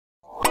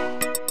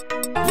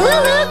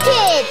LooLoo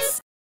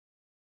Kids!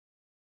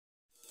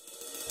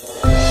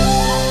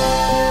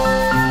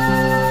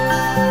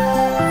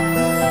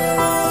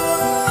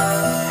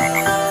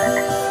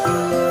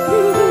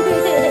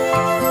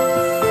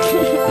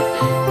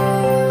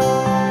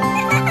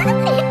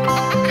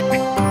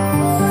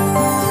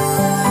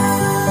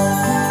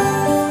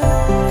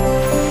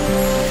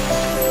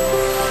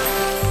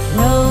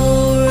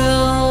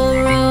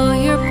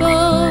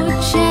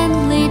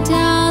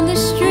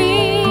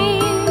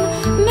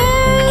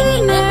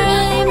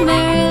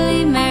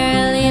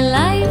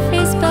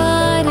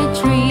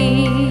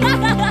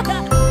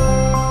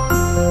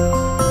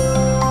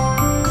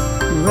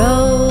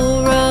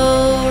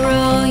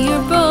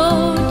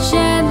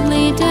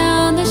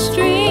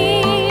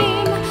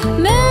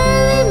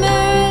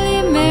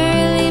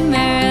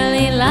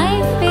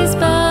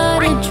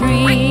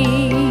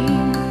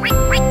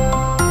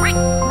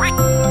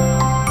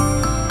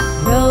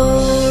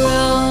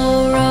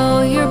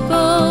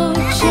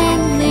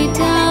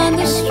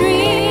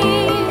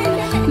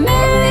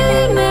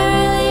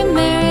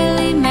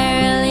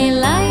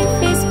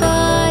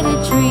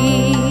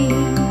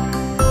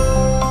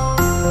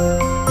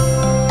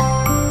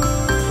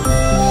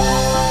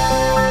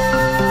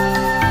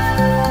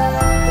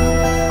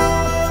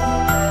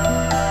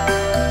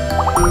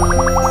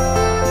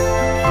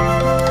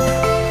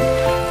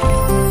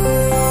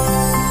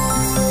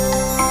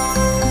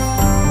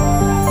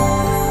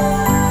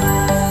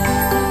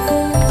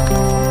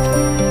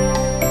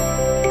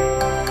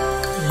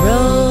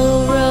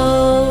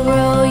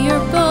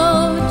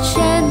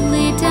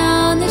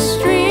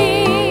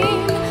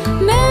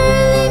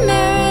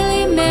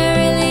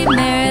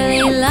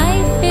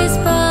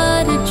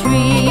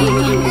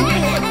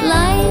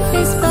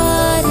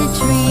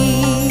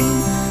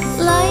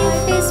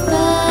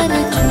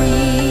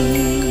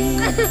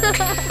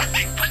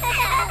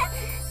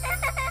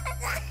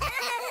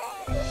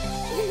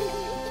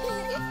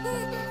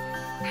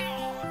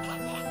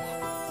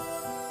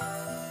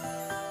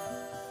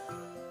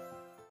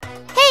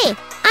 Hey,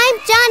 I'm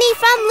Johnny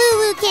from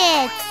LooLoo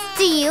Kids.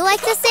 Do you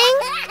like to sing?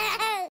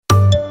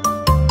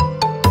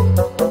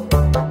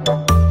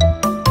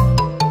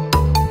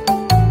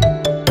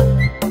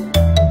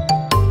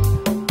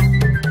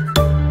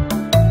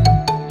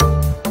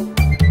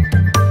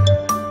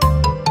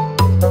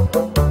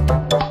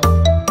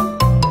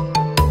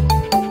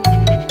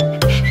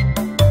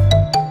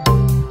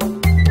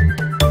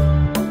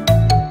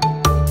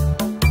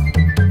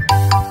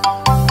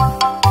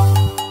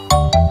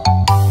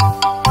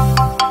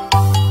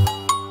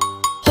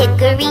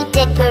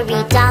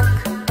 Hickory-dickory-dock,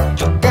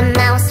 the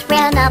mouse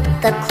ran up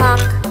the clock.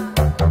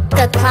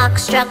 The clock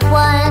struck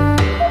 1,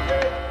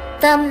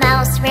 the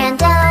mouse ran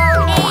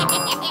down.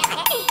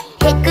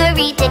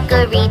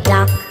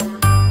 Hickory-dickory-dock.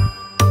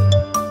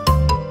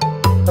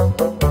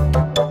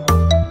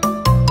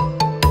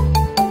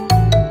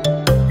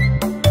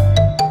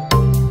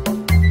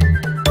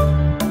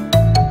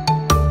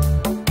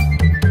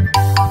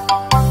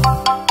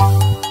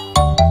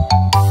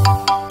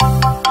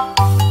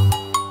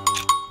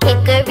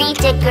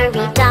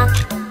 Hickory-dickory-dock,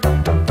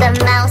 the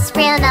mouse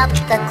ran up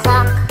the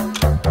clock.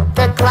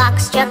 The clock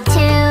struck 2,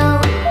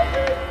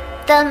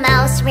 the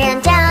mouse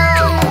ran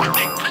down.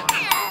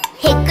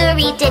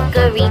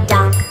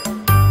 Hickory-dickory-dock.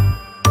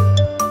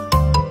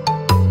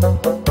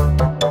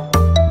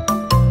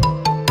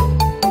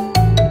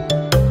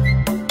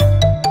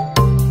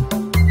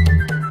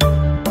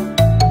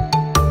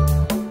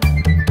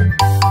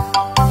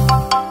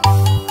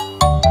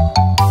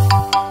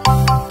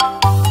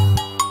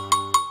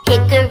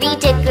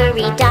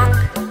 Hickory-dickory-dock,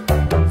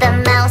 the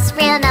mouse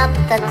ran up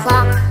the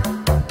clock.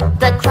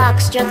 The clock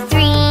struck 3,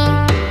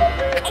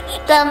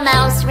 the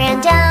mouse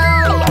ran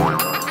down.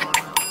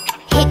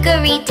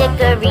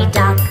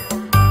 Hickory-dickory-dock.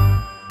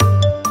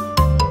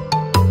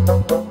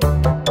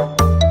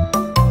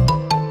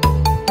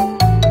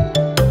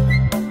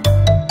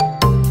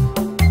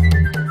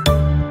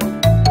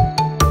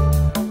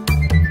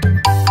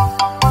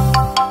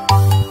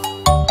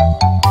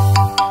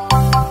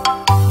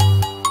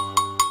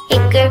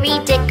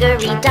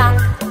 Hickory-dickory-dock,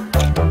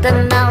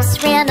 the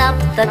mouse ran up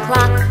the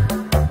clock.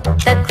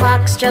 The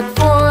clock struck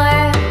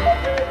 4,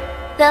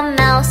 the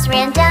mouse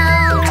ran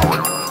down.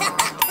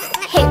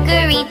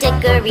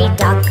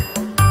 Hickory-dickory-dock.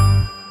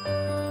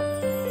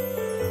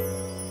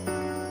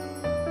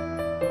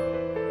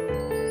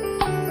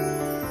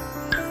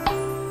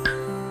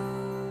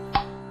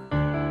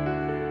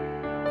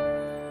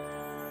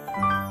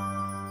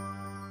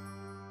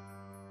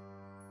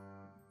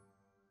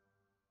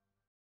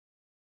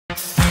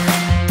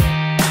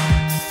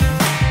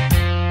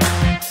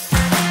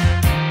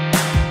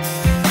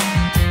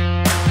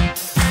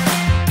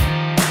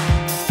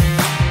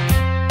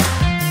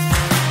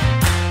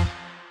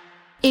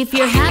 If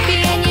you're happy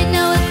and you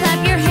know it,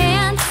 clap your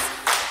hands.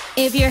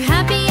 If you're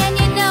happy and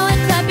you know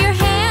it, clap your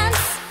hands.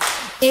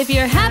 If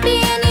you're happy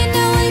and you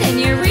know it and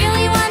you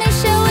really want to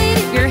show it.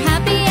 If you're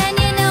happy and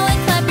you know it,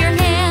 clap your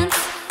hands.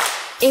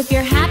 If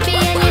you're happy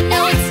and you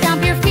know it,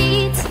 stomp your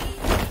feet.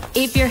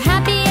 If you're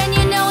happy and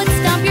you know it,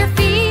 stomp your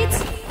feet.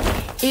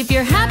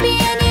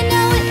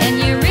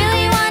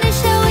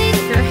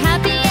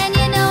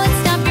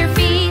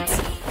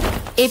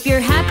 If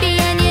you're happy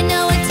and you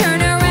know it, turn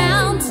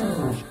around.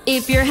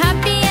 If you're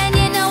happy and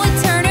you know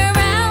it, turn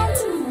around.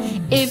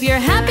 If you're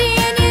happy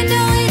and you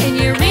know it and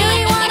you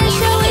really want to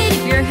show it,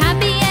 if you're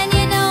happy and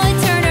you know it,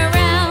 turn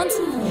around.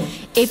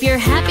 If you're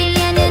happy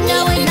and you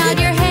know it, nod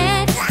your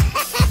head.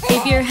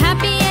 If you're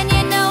happy and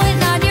you know it,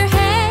 nod your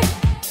head.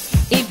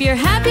 If you're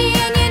happy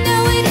and you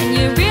know it and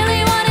you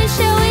really want to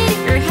show it,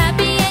 if you're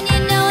happy and you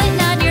know it,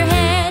 nod your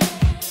head.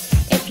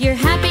 If you're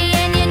happy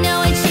and you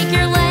know it, shake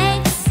your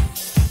legs.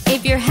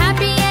 If you're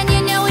happy and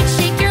you know it,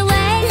 shake your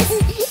legs.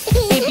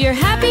 If you're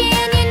happy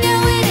and you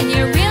know it and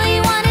you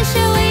really want to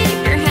show it,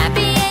 if you're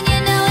happy and you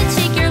know it,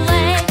 shake your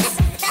legs.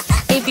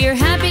 If you're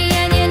happy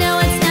and you know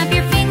it, snap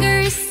your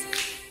fingers.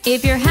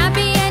 If you're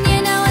happy and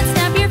you know it,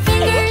 snap your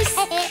fingers.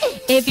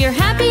 If you're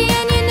happy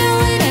and you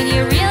know it and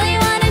you really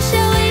want to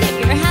show it, if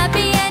you're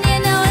happy and you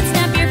know it,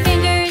 snap your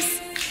fingers.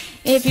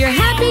 If you're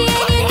happy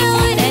and you know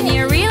it and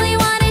you really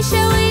want to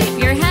show it, if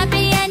you're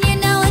happy and you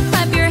know it,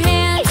 clap your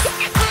hands.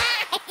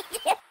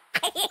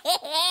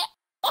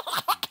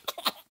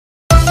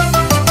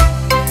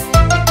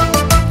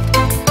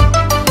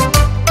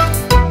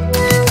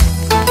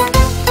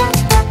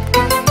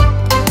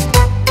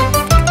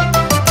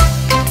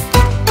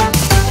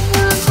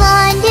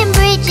 London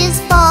Bridge is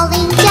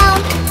falling down,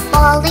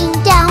 falling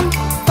down,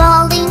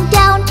 falling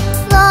down.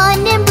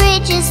 London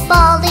Bridge is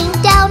falling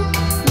down,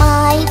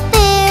 my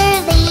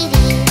fair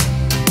lady.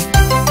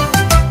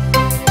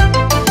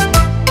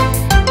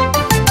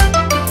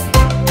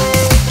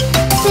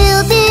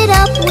 Build it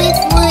up with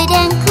wood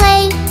and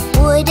clay,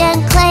 wood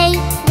and clay,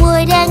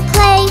 wood and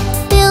clay.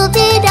 Build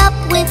it up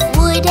with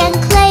wood and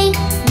clay,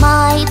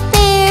 my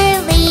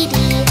fair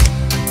lady.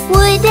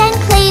 Wood and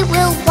clay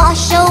will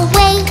wash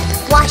away,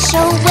 wash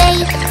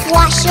away,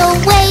 wash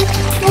away.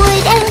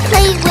 Wood and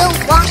clay will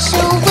wash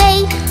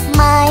away,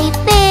 my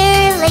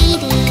fair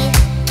lady.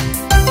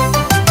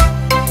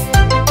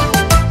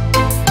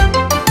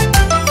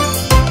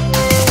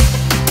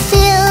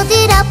 Build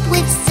it up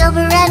with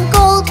silver and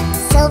gold,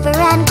 silver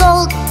and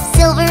gold,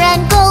 silver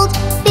and gold.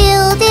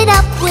 Build it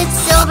up with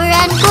silver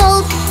and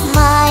gold,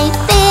 my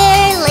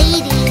fair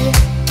lady.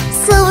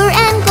 Silver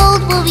and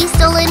gold will be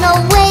stolen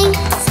away,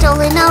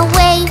 stolen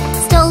away,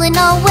 stolen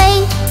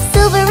away.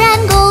 Silver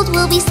and gold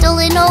will be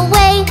stolen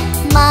away,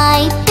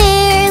 my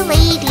fair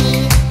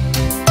lady.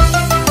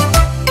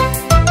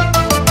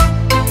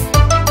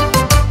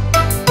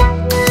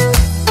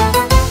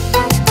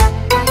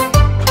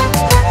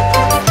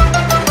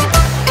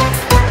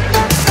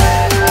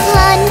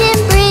 London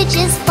Bridge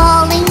is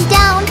falling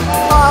down,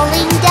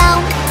 falling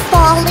down,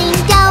 falling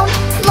down.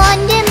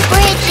 London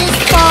Bridge is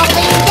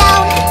falling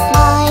down,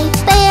 my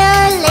fair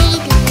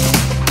lady.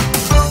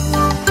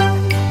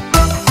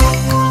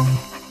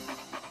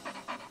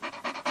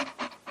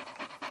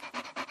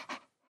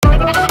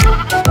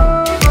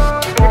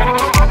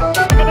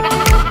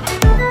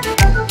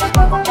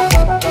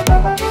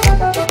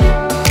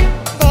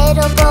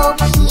 Little Bo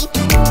Peep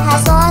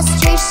has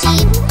lost her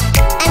sheep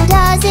and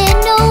doesn't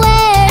know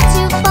where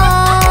to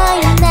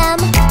find them.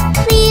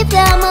 Leave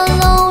them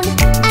alone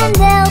and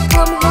they'll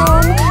come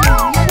home,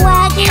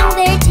 wagging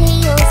their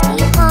tails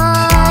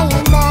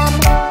behind them.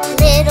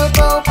 Little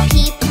Bo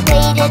Peep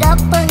waited up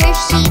for her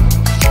sheep.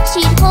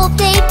 She'd hope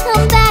they'd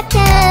come back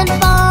and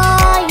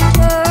find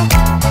her.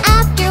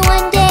 After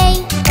one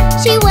day,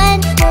 she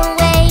went her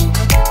way,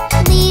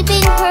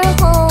 leaving her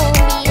home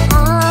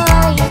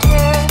behind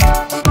her.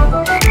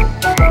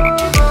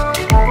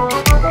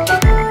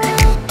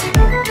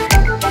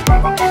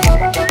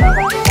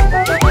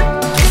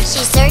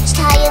 She searched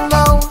high and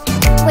low,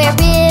 where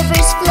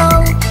rivers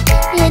flow,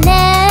 in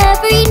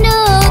every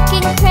nook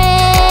and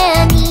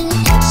cranny.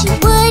 She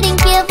wouldn't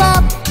give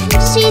up,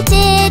 she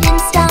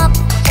didn't stop,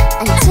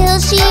 until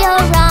she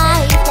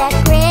arrived at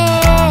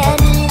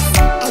Granny's.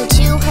 And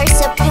to her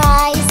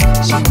surprise,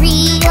 she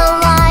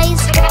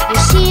realized the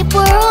sheep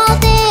were all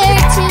there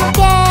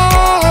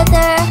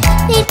together.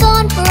 They'd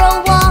gone for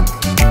a walk,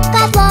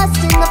 got lost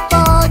in the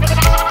fog,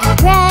 and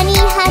Granny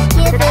had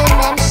given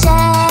them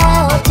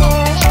shelter.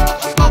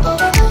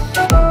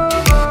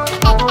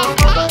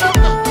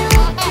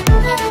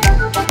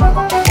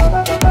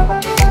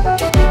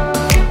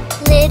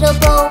 Little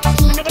Bo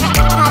Peep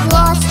had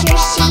lost her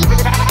sheep,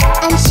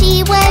 and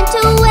she went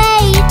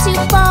away to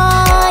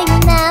find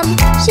them.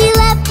 She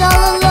left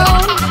all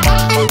alone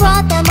and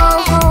brought them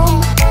all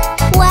home,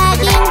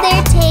 wagging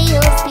their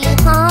tails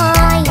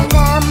behind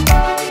them.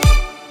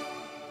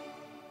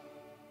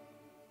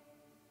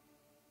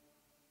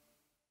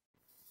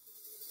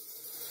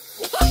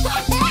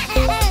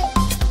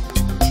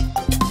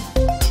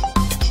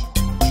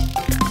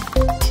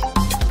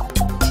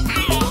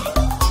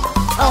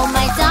 Oh,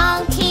 my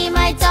donkey,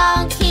 my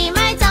donkey,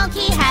 my donkey.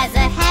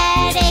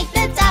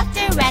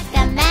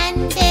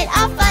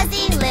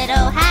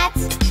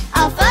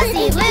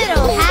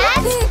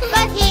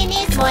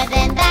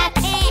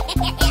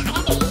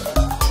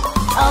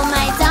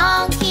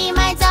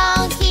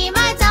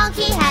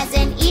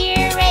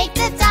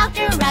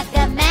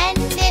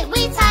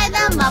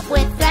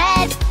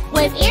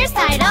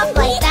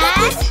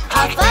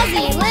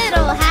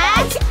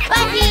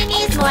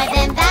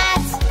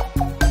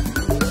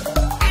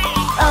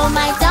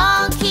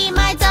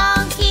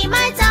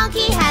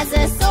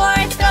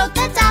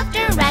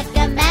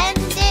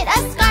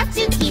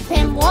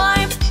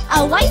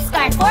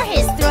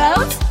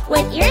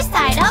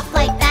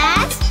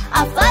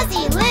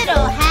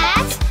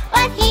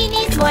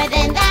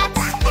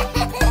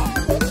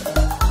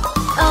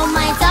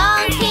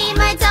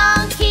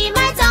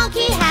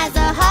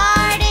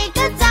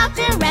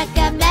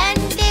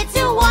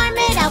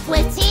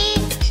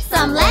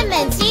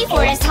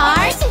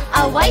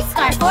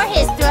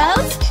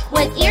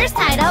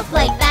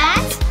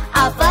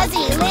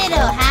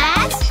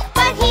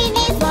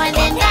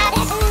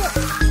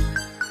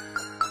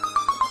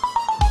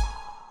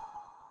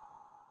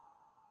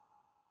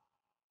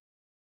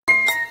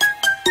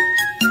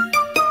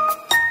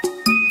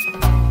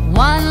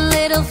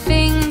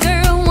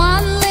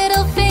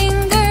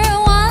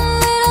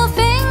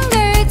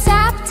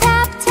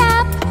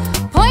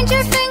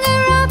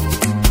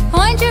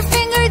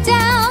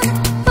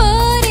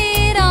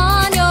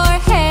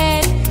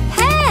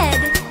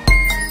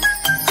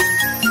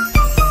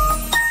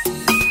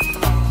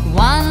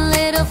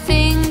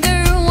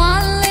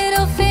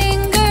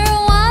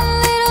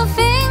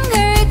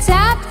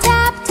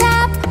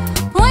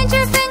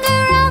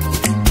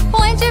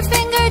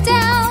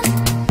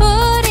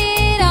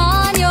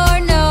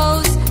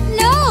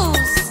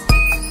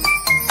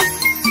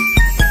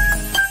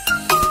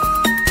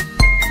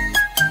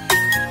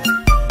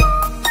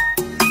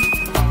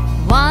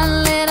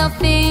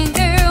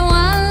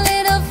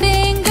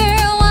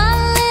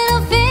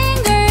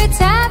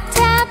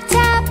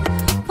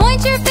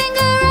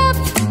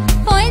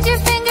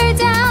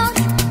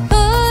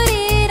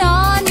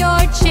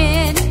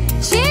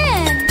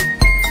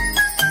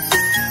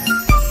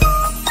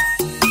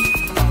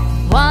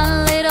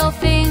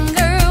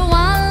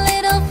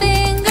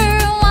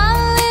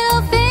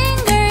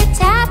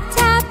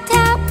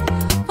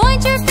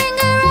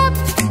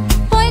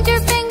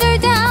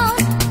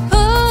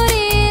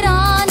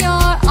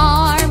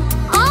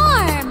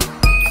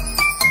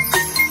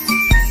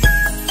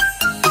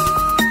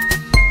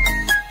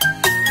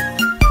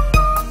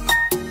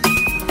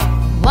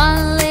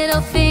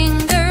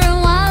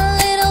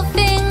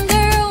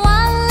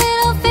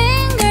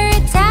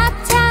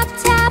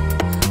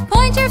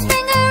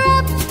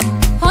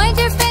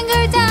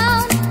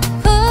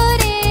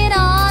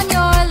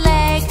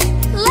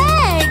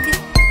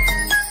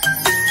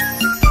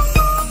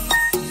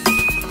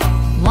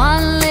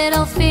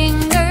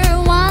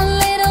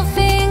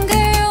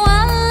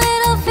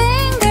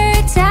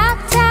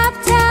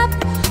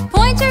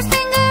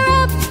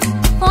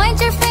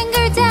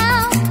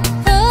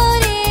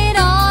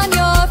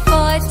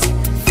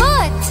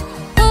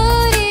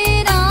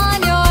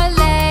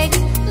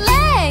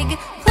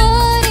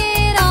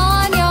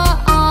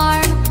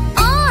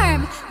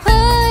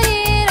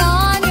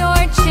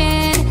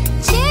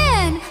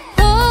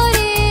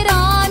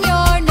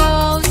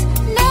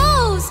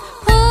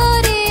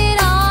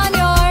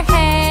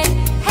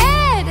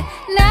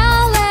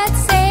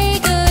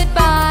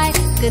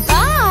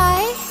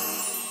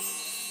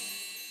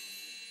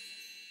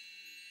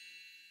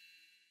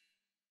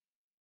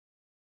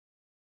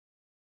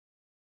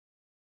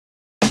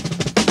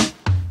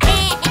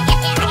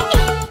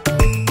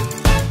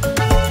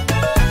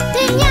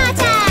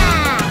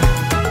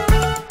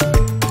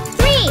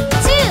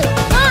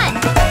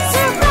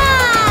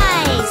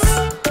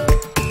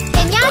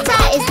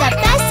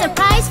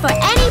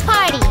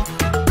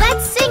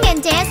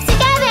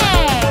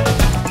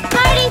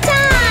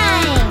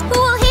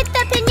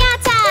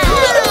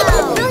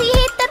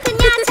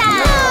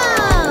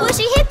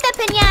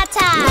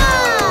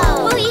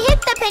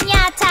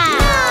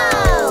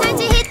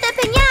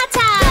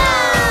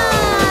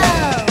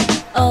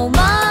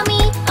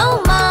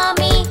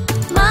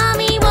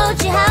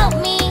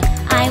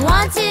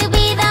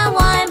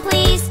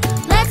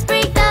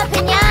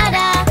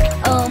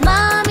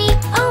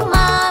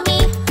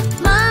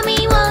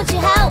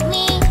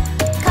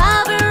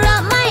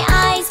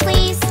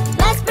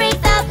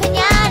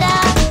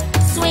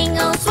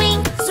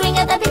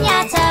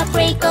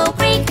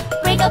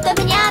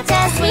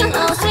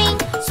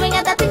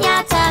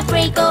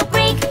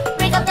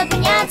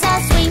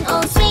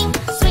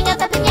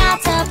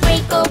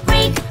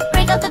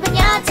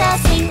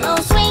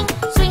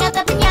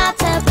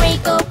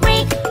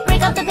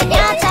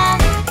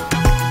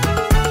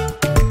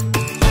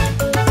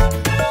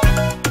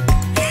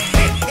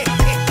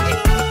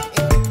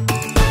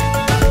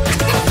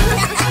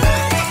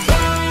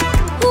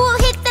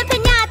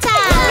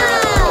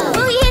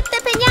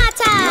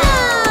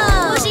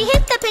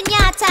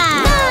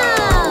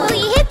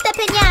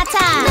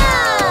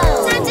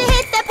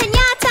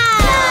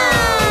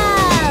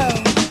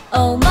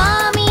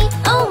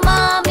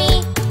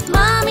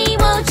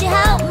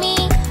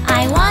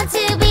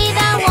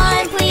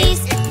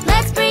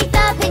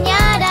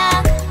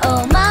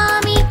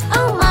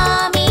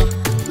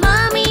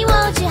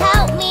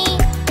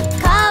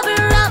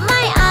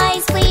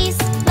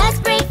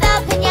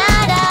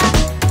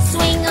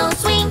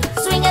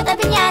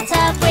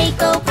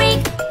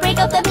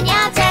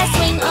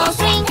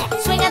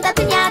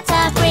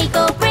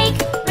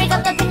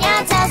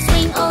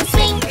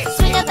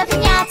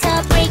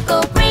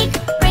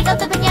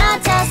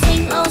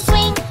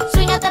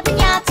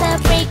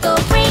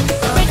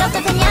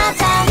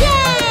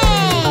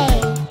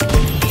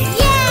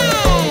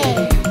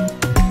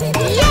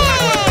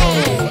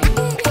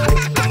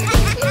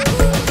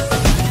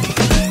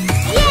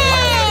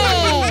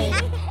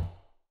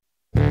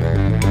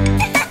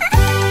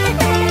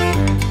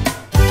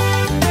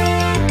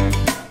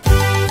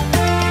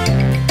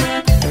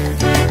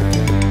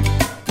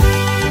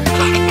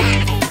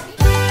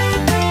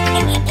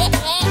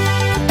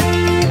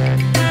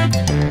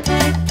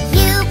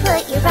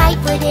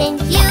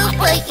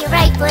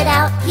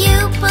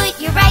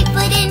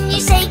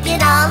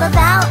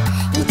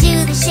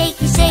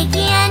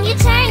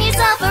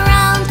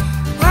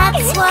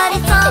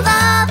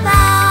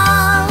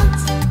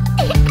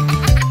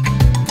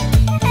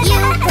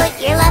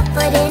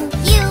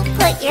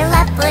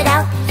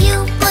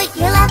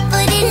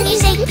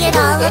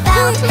 all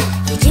about.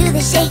 You do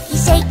the shaky,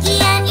 shaky,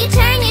 and you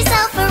turn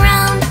yourself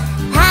around.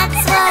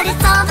 That's what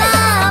it's all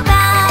about.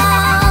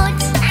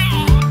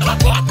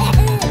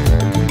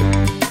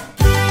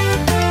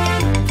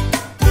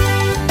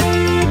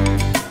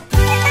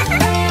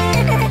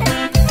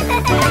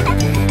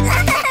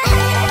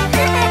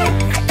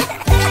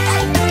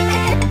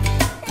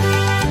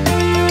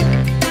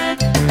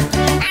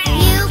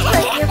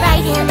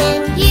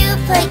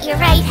 Put your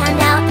right hand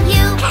out,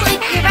 you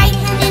put your right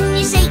hand in,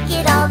 you shake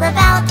it all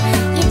about.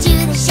 You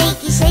do the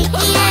shaky, shaky,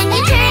 and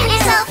you turn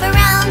yourself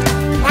around.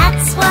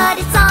 That's what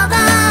it's all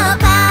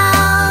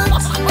about.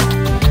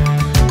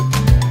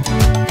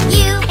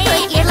 You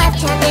put your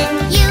left hand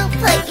in, you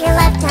put your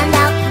left hand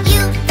out,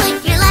 you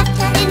put your left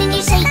hand in and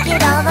you shake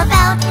it all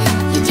about.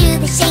 You do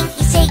the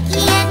shaky,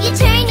 shaky, and you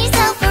turn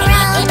yourself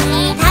around.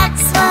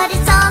 That's what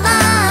it's all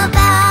about.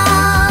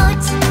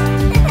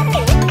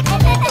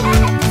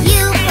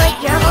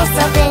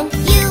 Self in,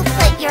 you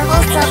put your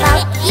whole self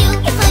out, you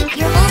put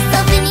your whole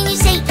self in and you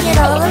shake it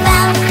all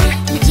about.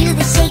 You do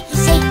the shaky,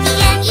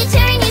 shaky, and you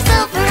turn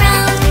yourself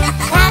around.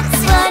 That's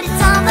what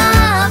it's all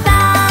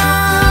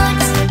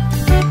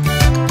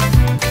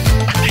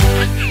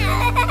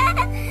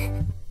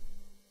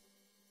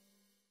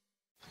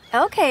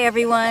about. Okay,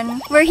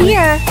 everyone, we're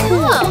here.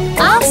 Cool,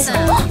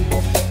 awesome.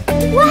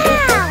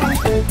 Wow!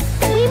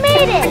 We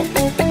made it!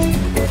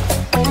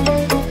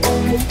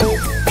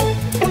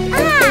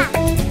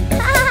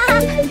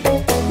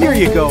 Here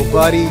you go,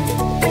 buddy.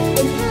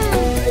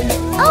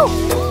 Oh!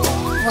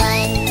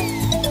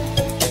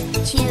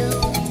 1, 2,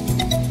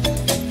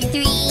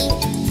 3,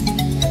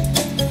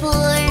 4,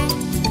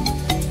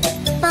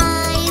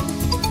 5,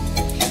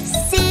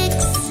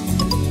 6,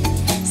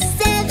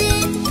 7,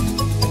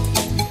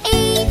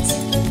 8,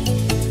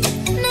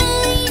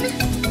 9,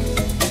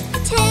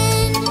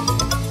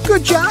 10.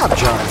 Good job,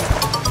 Johnny.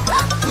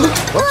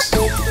 Oops.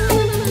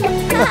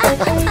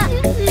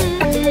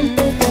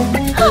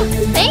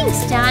 Thanks,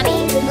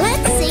 Johnny.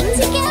 Let's sing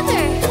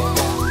together.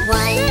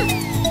 1,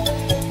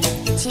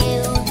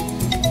 2,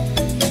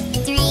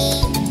 3,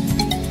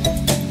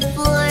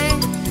 4,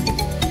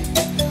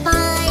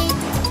 5,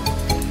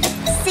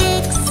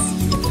 6,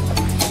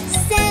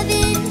 7,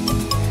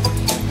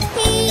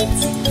 8,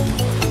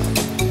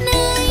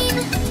 9,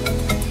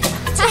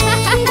 10.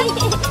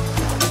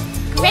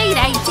 Great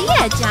idea,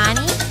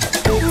 Johnny.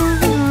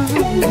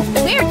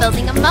 We're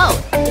building a moat.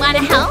 Want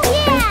to help?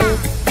 Yeah!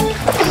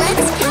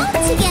 Let's count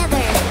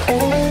together.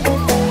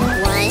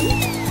 1,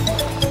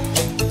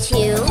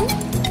 2,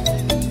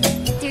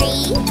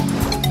 3,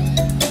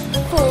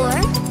 4,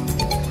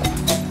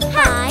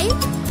 5,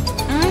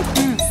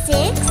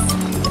 6,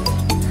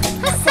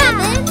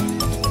 7,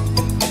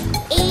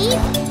 8,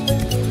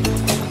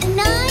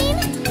 9,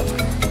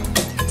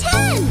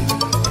 10.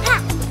 Ha!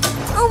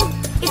 Oh,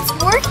 it's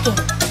working.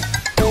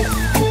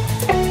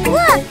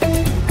 Look!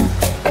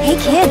 Hey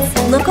kids,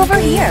 look over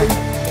here.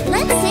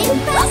 Let's sing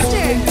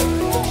faster.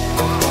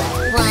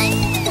 1,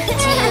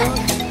 2,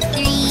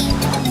 3,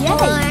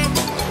 4,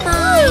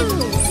 5,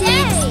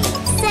 6,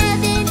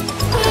 7,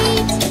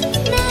 8,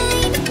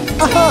 9,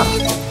 10.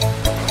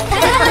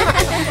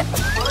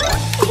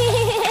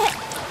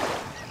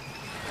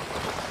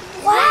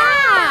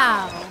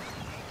 Wow!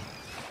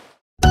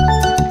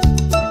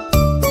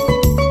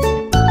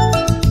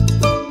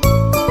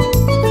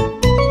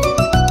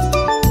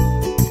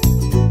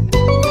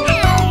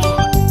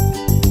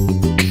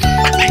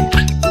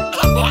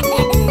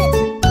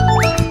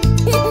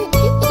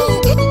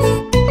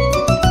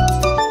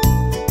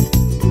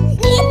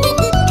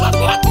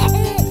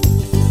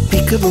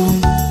 Peekaboo,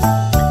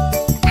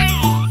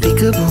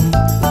 peekaboo.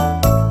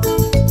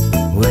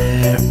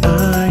 Where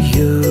are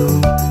you?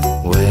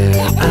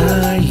 Where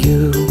are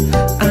you?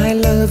 I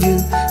love you,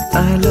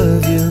 I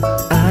love you,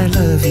 I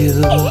love you.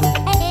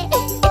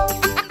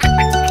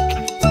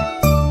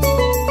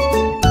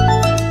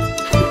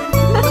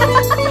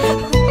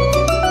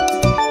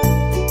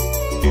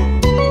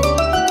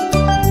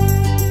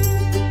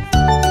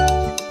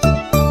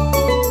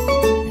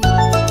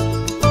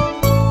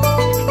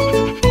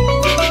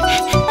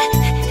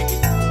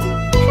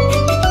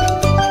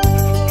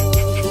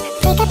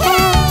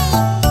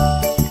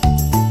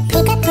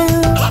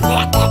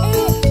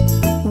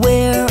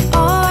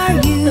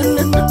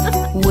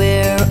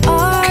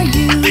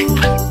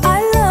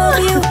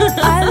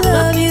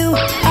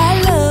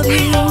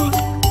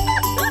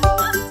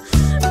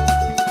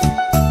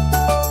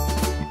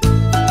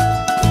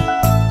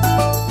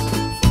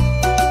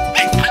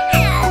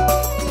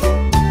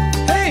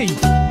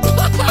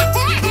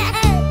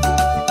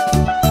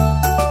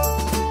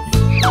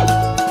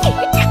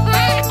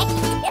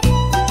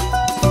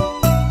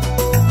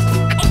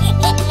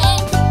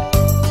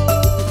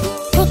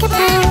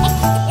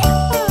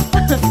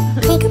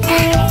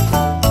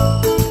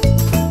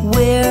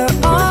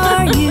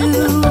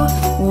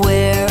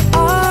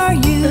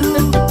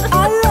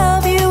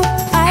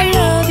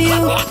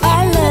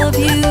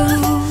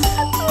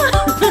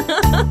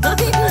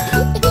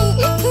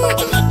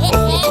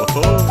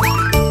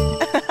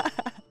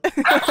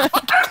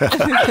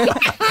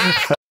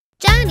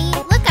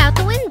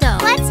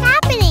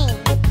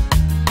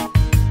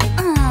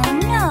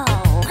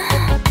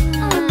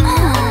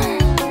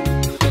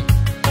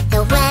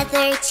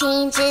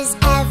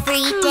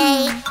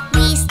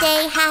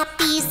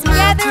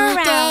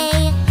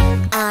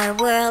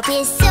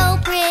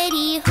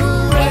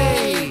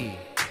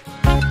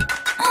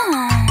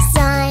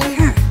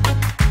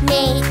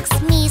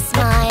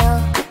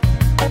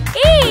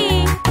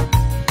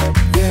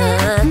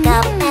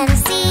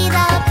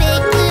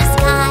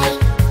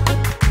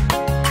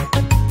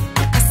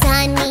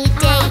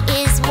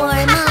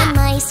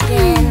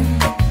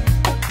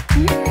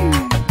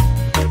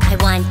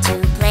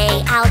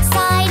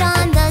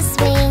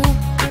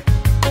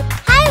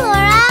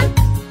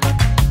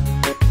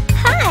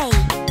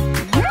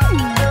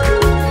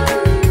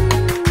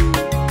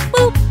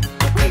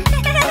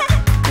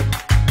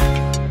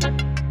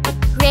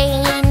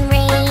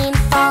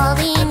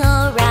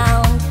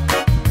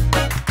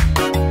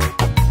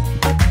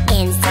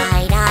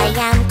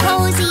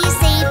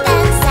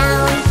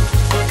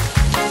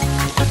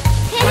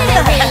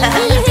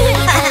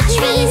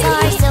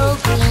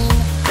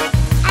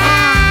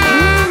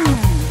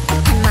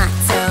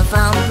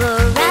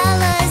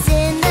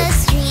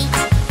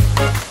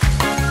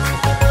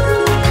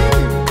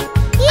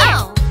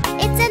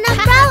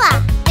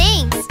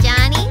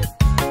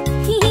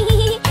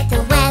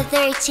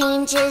 weather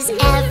changes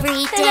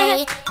every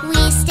day.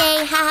 We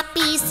stay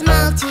happy,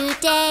 smile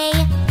today.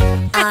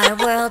 Our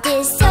world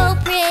is so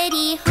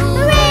pretty,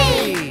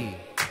 hooray!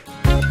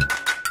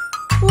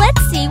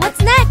 Let's see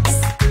what's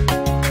next.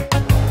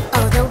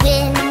 Oh, the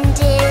wind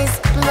is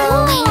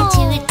blowing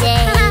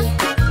today.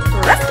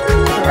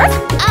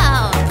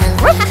 Oh,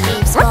 the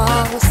leaves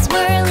fall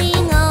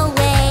swirling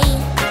away.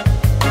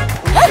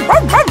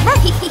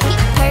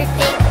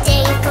 Perfect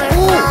day for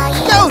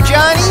flying. Go,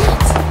 Johnny!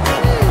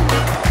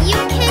 You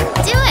can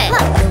do it.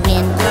 The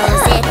wind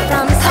blows it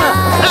from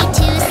side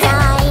to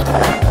side.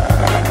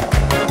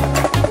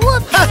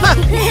 Whoop!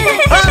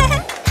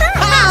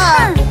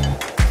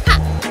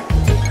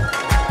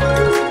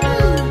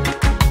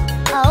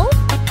 Oh?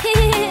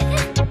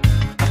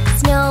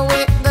 Snow,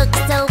 it looks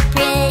so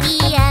pretty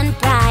and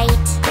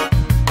bright.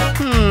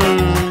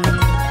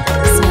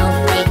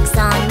 Snowflakes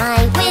on my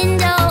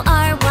window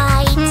are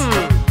white.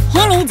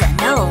 He needs a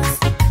nose.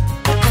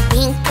 I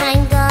think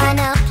I'm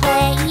gonna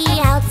play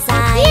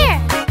outside. Here.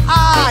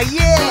 Ah,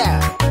 yeah!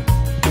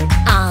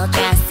 I'll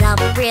dress up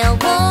real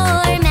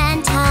warm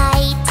and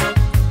tight.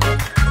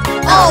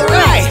 All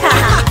right!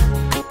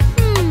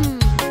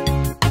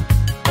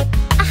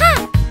 Aha!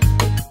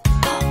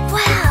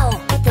 Wow!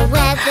 The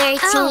weather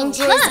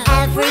changes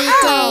every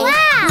day.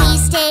 We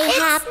stay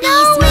happy,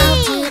 smile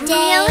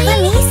today. Let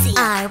me see.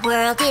 Our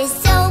world is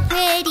so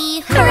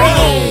pretty,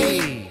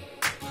 hooray!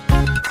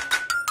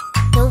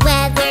 The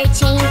weather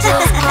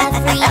changes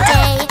every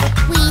day.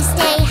 We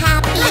stay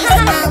happy,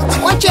 smile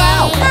today. Watch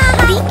out!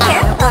 Be Our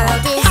careful.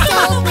 world is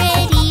so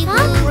pretty,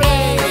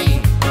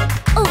 hooray!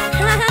 Oh.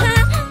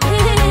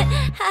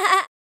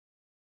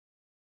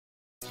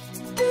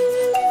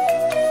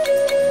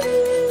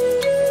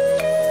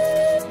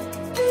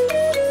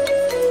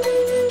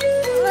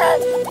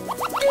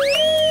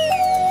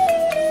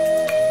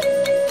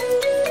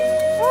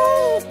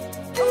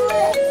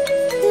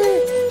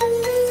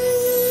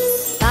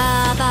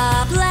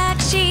 Baba black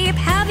sheep,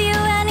 have you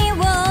any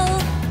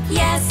wool?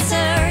 Yes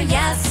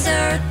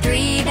sir,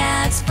 3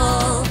 bags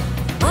full.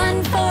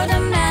 1 for the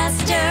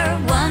master,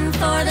 1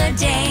 for the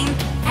dame,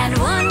 and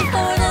 1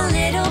 for the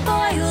little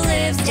boy who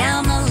lives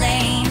down the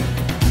lane.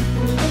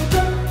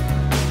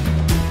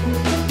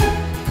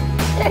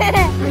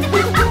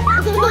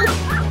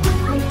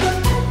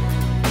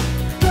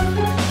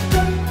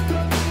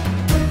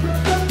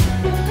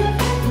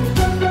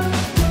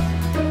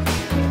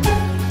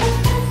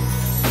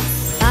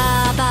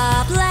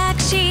 Baba black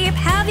sheep,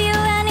 have you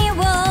any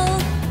wool?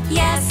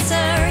 Yes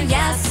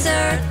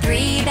sir,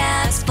 3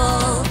 bags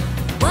full.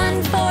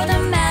 1 for the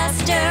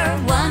master,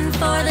 1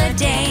 for the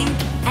dame,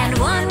 and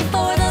 1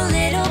 for the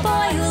little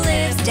boy who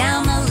lives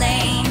down the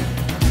lane.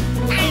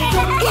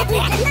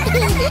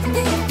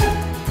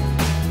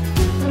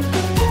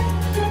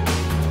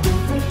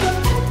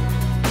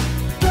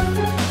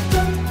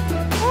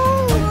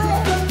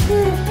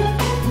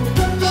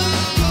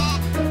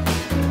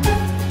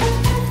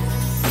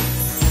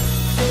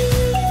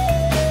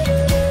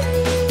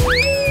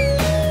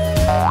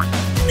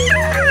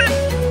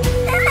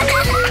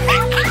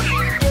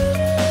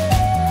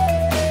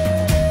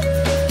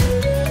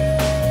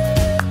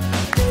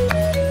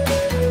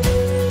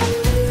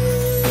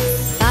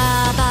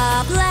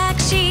 Baba black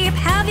sheep,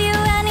 have you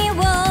any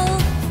wool?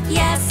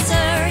 Yes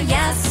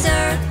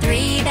sir,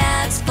 3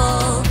 bags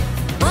full.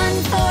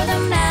 1 for the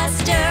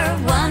master,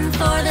 1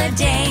 for the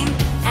dame,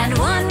 and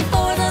 1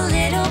 for the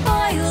little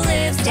boy who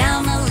lives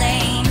down the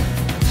lane.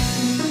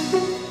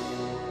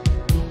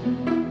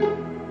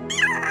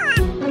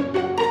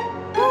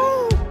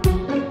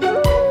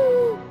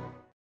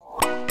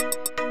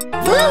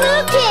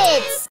 LooLoo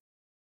Kids!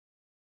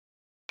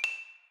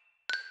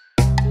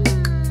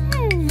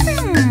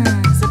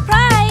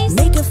 Surprise!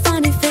 Make a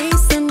funny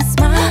face and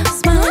smile,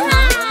 smile.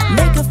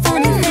 Make a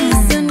funny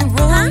face and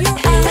roll your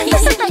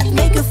eyes.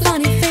 Make a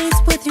funny face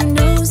with your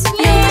nose,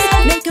 nose.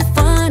 Make a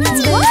funny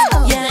face,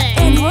 yeah,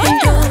 anything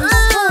goes.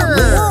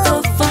 With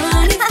a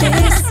funny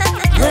face,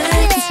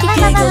 let's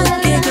giggle,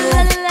 giggle.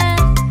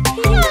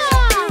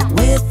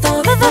 With a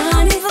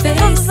funny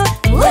face,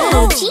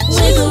 let's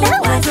wiggle,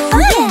 waggle.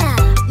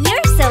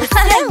 You're so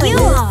silly.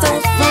 With a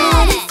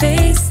funny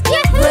face,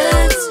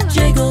 let's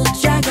jiggle,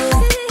 jaggle.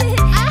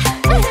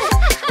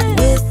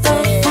 With a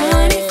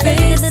funny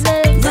face,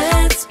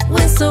 let's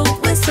whistle,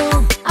 whistle.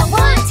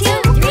 1,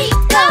 2, 3,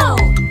 go!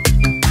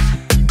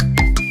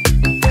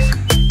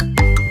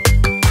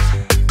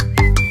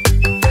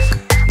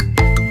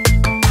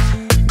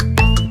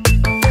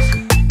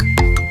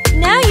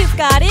 Now you've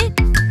got it.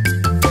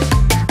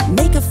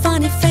 Make a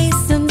funny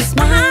face and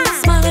smile,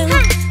 smile.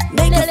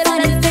 Make a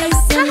funny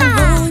face and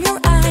roll your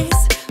eyes.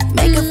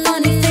 Make a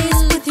funny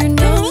face with your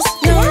nose,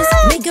 nose.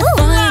 Make a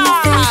funny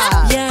face,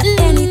 yeah,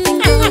 anything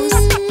goes.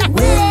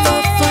 With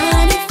a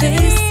funny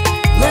face,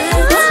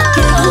 let's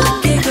giggle,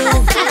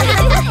 giggle.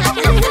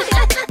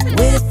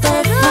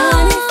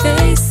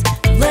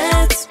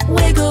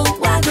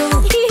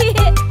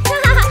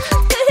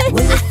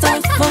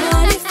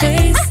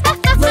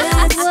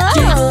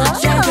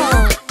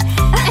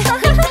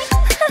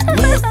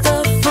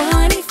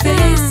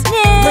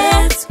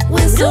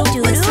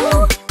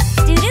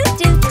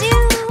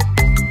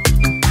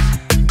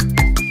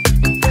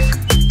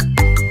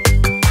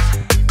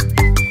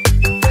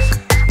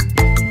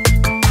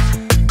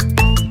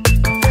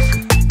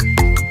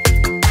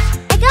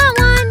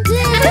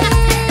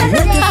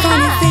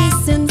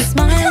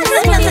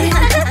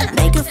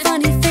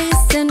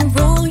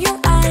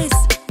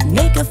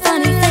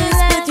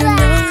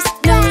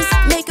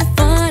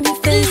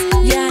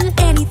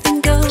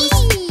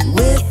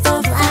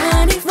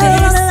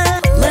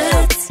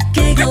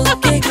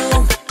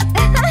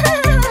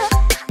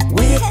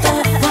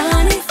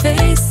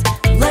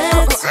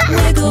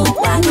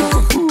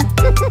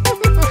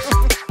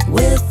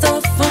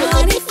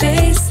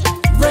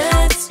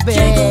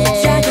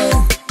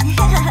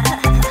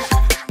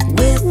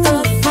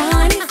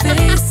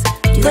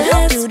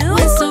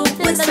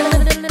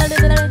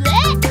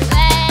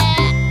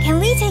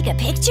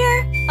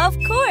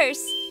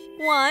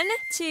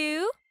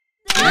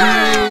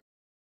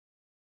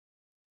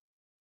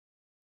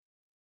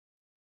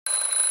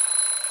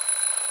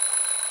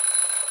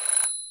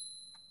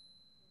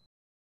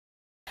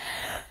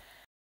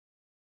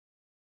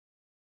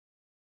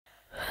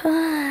 My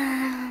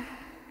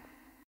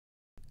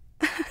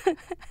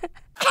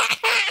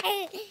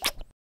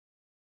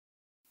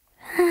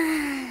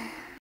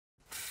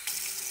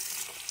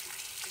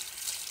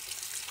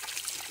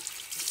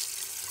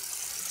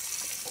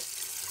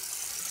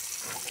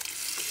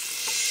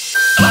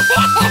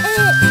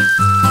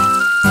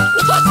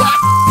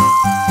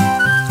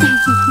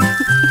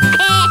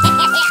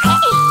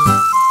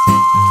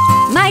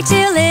two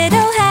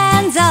little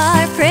hands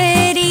are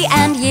pretty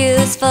and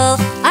useful.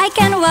 I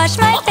can wash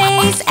my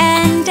face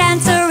and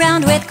dance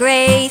around with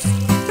grace.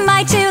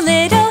 My two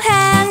little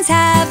hands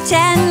have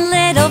 10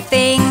 little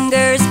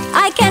fingers.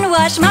 I can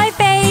wash my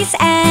face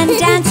and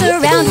dance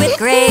around with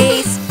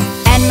grace.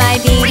 And my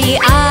beady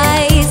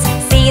eyes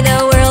see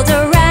the world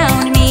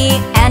around me.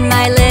 And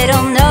my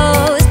little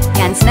nose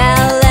can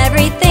smell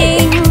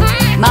everything.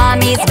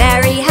 Mommy's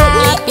very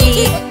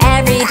happy,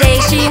 every day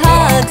she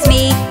hugs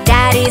me.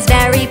 Daddy's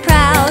very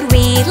proud,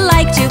 we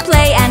like to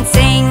play and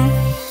sing.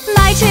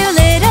 My two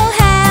little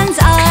hands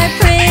are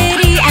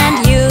pretty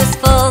and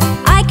useful.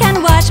 I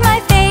can wash my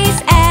face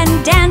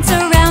and dance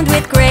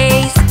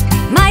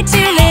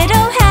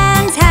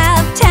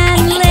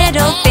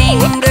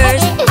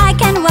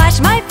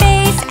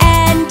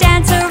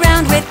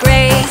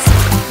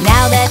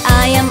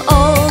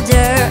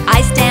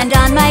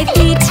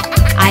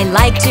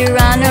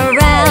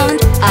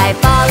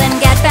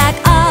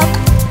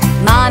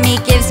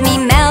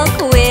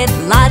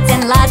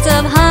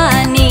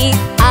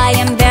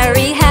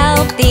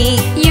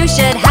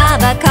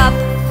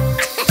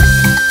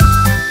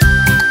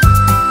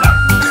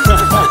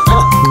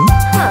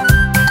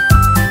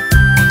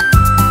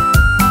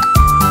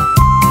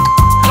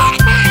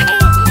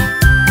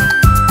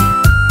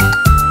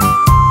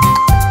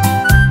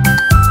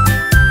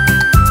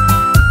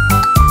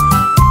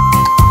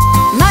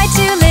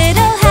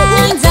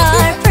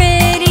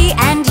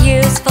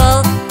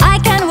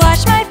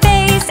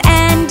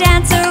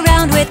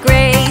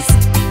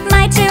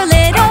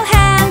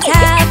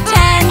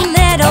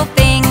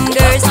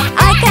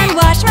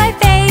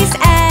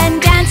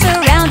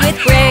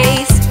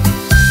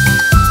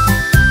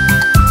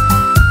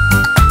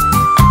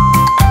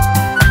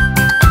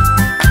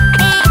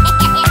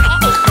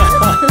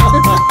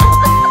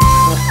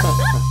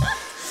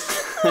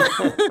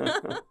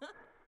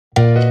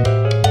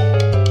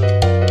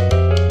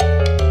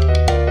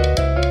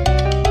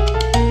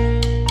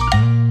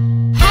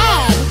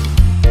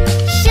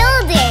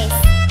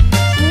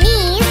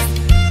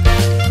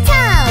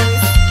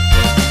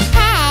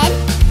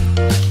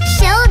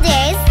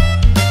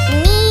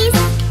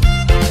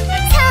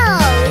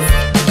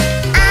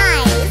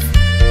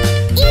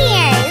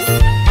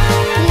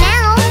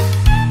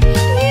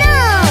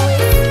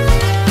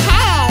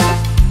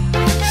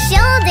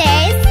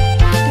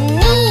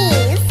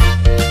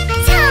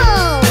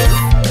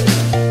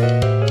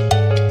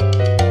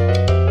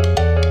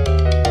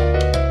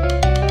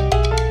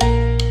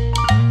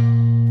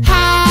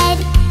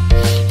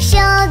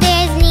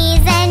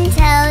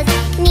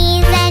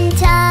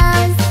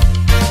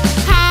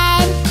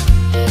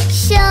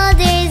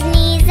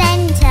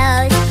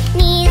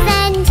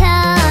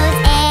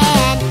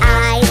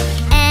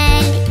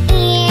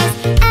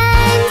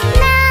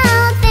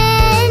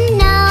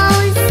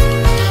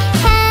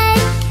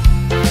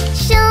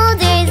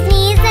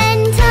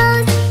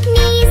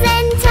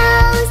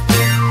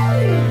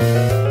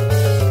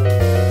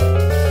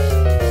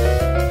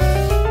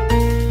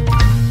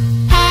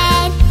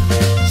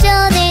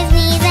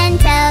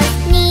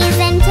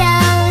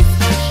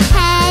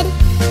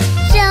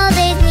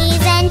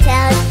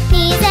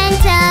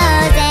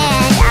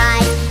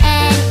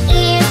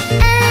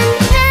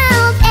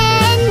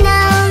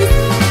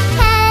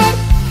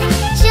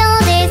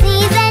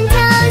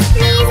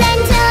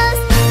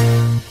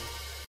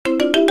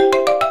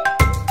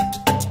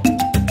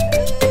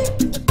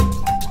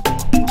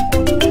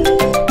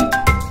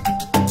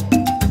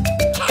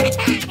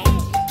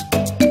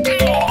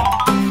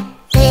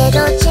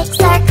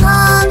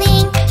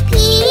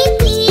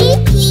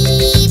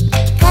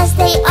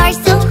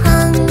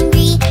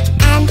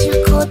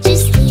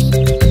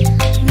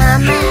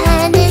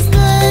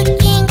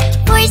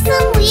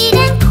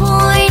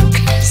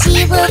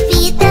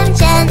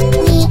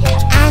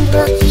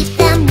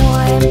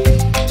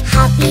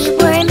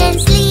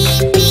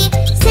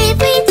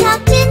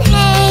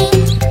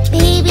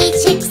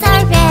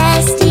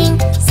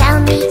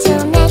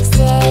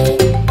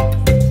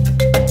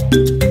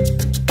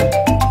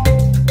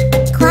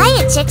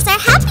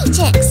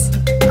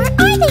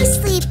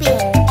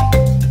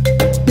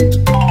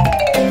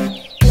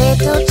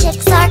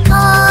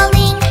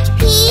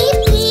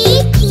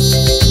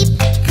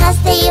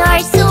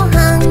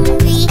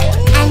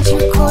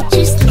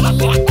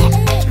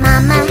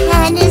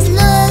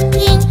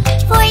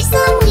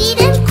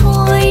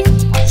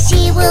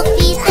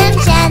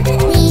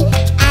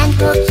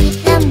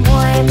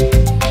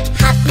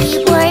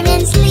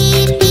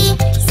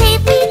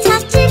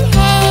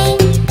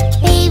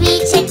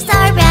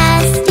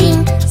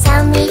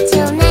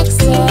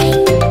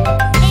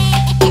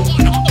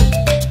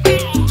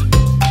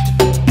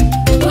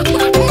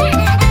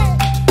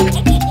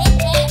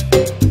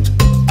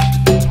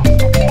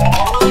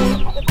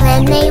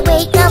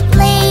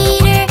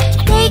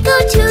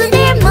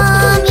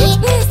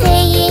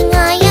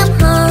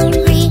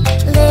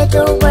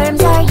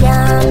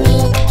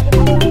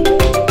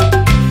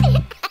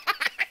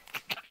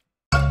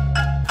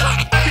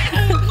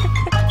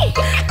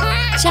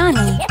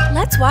Johnny,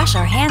 let's wash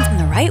our hands in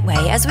the right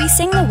way as we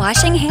sing the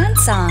washing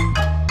hands song.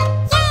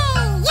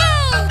 Yay,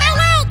 yay, I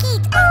like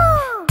it.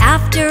 Ooh.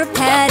 After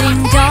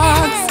petting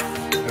dogs,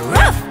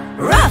 ruff,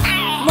 ruff.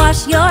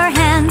 Wash your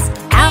hands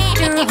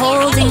after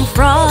holding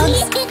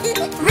frogs.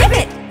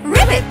 Ribbit,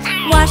 ribbit.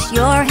 Wash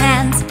your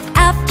hands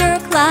after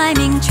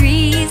climbing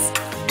trees.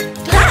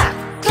 Clap,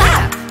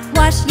 clap.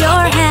 Wash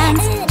your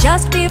hands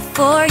just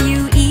before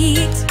you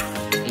eat.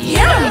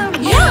 Yum,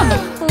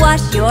 yum.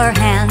 Wash your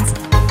hands.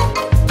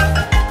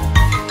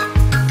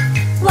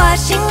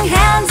 Washing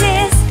hands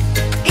is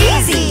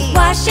easy.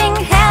 Washing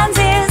hands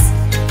is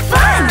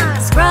fun.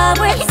 Scrub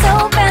with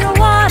soap and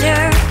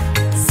water.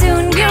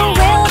 Soon you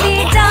will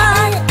be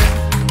done.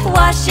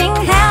 Washing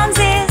hands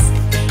is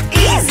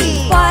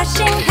easy.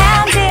 Washing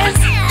hands is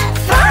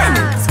fun.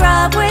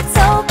 Scrub with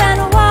soap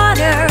and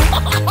water.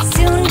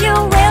 Soon you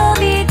will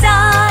be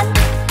done.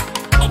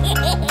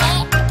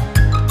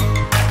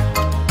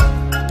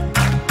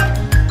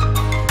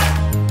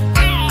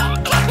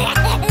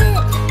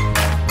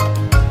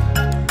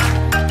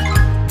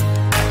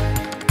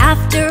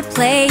 After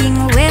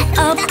playing with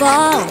a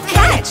ball,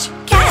 catch,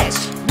 catch.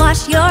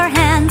 Wash your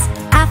hands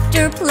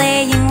after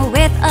playing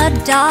with a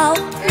doll.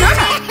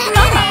 Mama,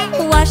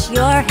 mama. Wash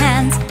your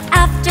hands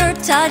after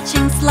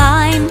touching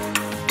slime.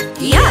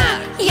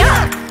 Yuck,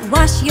 yuck.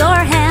 Wash your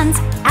hands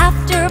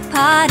after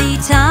potty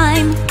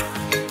time.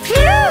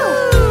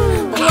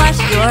 Phew! Wash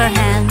your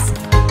hands.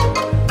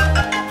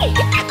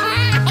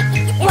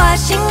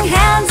 Washing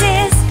hands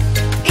is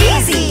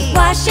easy.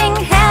 Washing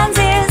hands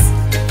is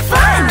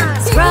fun.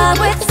 Scrub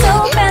with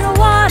soap and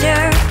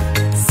water.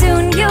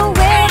 Soon you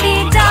will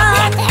be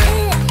done.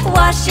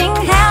 Washing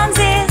hands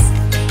is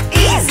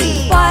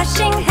easy.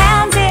 Washing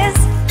hands is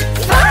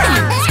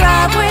fun.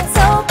 Scrub with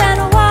soap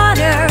and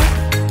water.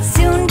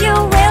 Soon you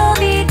will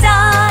be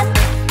done.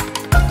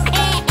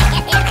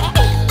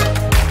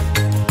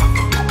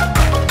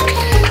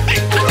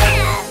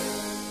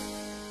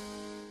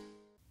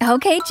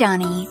 Okay,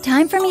 Johnny,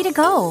 time for me to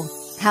go.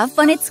 Have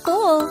fun at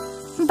school.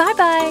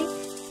 Bye-bye.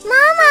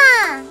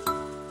 Mama!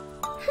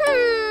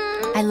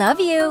 I love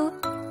you.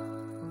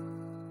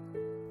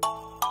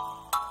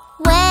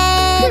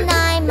 When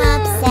I'm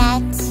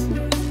upset,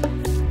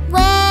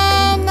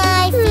 when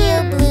I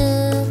feel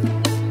blue,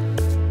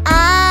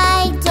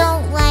 I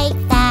don't like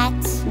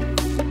that,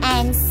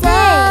 and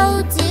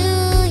so do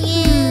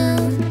you.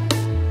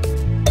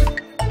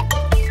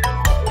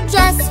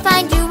 Just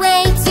find your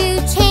way to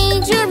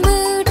change your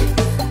mood.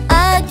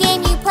 A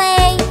game you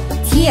play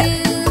to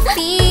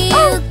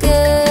feel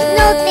good.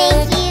 No,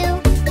 thank you.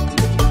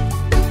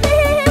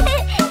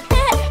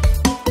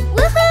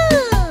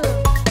 Woohoo!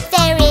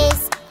 There is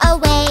a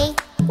way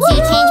to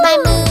change my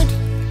mood.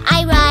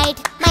 I ride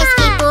my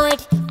skateboard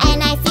and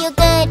I feel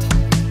good.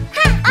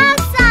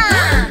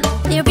 Awesome!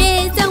 There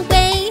is a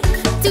way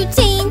to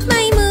change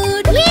my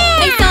mood.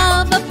 I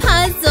solve a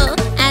puzzle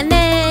and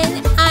then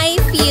I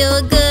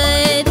feel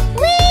good.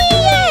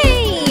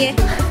 Yay!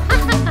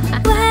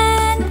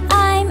 When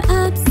I'm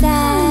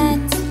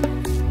upset,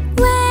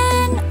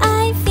 when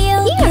I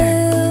feel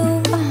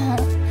blue,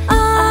 I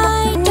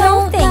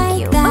don't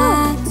like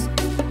that,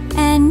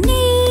 and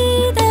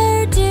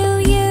neither do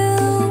you.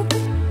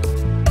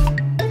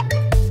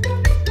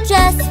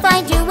 Just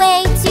find your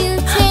way to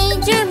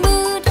change your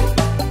mood.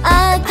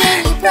 A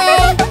game you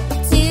play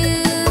to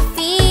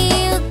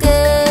feel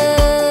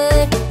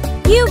good.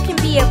 You can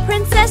be a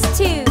princess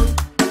too.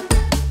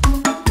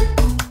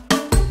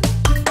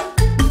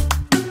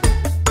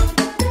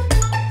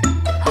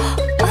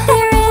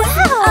 There is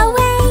a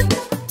way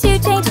to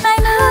change my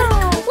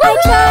mood. I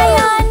try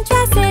on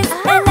dresses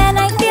and then I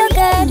feel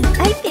good.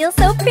 I feel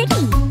so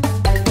pretty.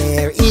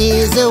 There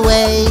is a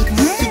way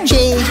to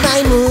change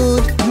my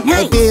mood.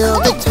 I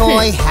build a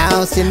toy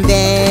house and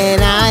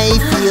then I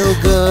feel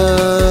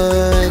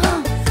good.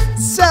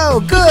 So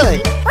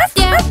good!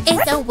 There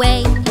is a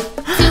way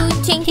to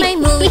change my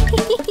mood.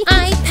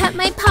 I pet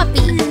my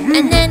puppy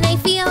and then I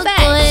feel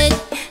good.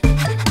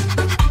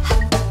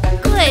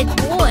 Good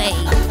boy.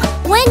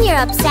 When you're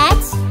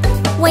upset,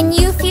 when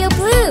you feel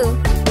blue,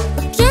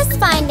 just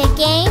find a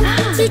game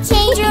to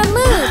change your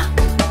mood.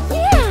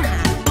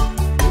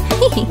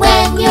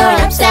 When you're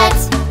upset,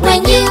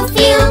 when you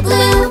feel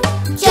blue,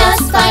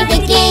 just find a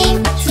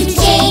game to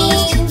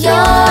change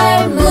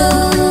your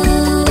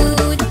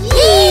mood.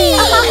 Yay!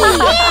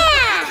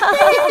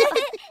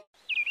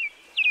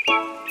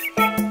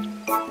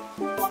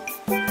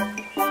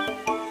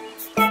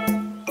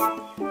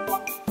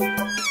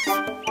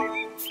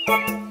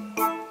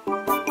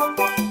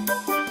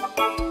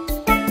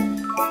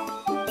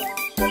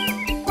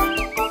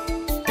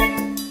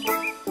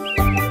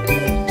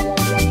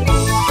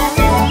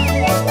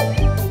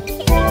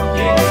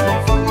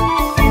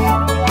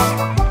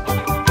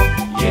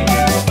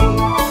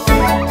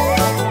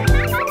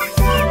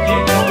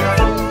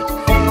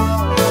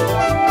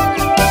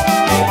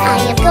 I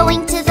am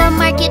going to the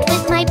market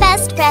with my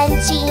best friend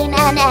Jean,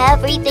 and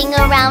everything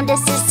around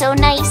us is so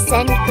nice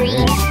and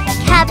green.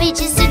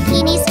 Cabbages, zucchini,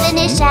 zucchini,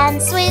 spinach,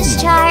 and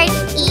Swiss chard.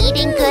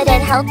 Eating good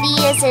and healthy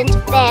isn't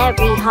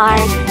very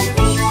hard.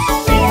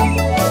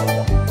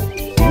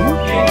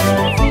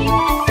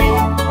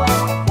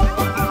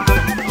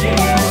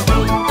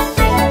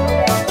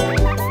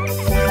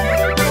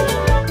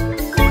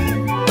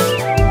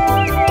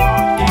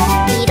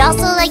 We'd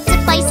also like to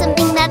buy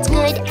something that's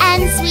good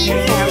and sweet.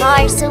 There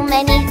are so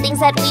many things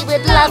that we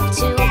would love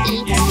to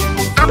eat.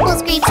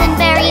 Apples, grapes, and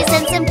berries,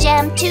 and some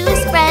jam to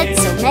spread.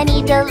 So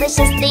many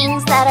delicious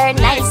things that are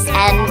nice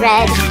and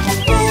red.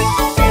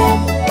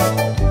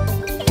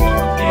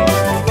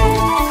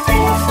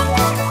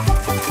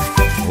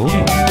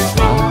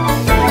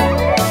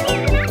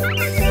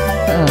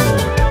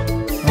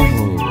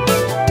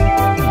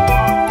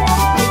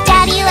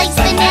 Daddy likes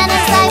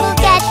bananas, I will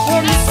get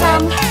him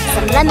some.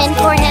 Some lemon,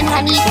 corn, and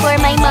honey for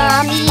my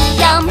mommy,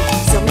 yum.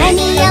 So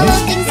many yellow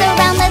things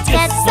around, let's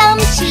get some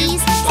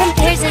cheese. Some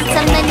pears and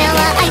some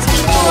vanilla ice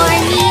cream for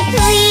me,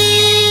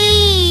 please.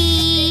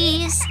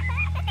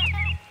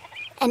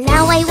 And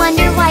now I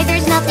wonder why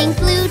there's nothing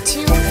blue to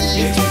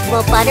eat.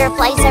 Well,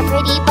 butterflies are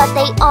pretty, but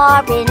they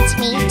aren't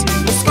meat.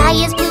 The sky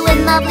is blue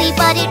and lovely,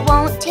 but it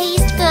won't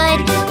taste good.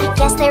 I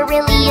guess there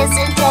really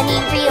isn't any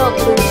real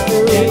blue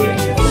food.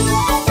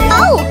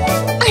 Oh!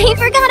 I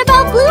forgot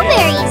about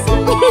blueberries!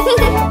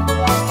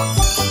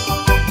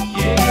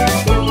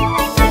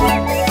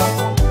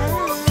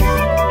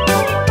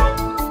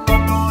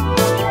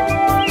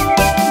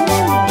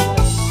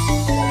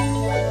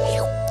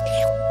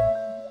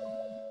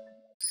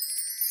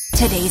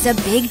 Today's a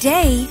big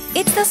day.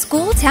 It's the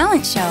school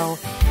talent show.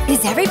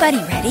 Is everybody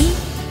ready?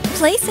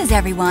 Places,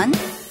 everyone.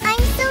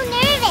 I'm so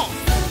nervous.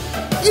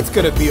 It's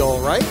gonna be all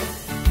right.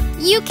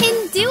 You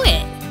can do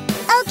it.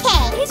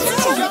 Okay.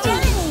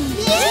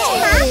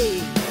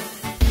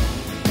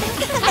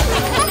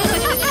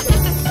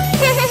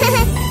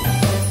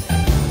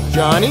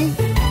 Johnny?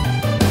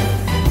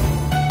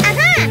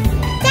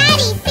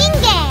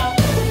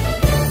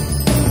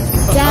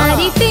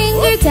 Daddy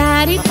finger!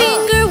 Daddy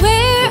finger,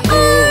 where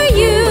are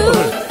you?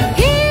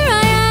 Here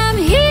I am,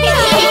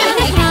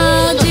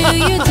 how do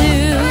you do?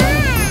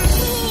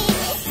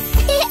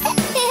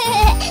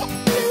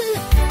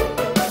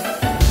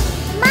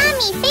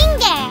 Mommy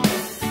finger!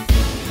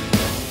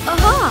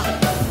 Aha!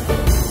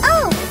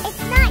 Oh,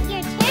 it's not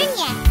your turn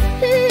yet.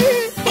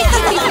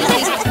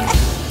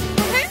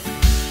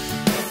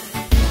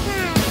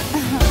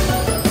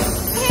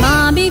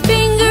 Mommy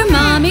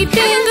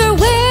finger,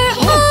 where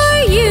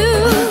are you?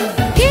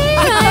 Here I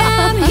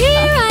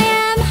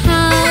am,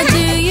 how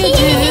do you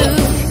do?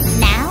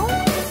 Now?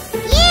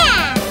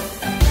 Yeah!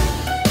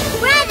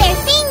 Brother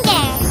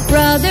finger!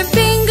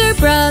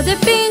 Brother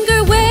finger,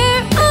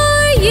 where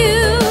are you?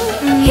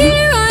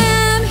 Here I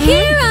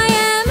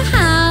am,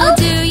 how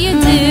do you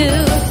do?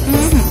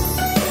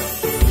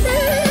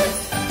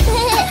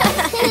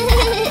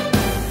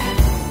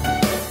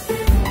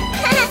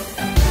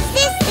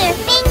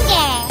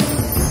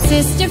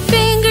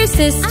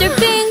 Sister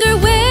finger,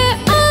 where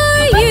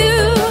are you?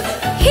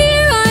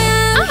 Here I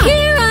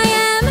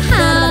am,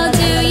 how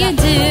do you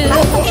do?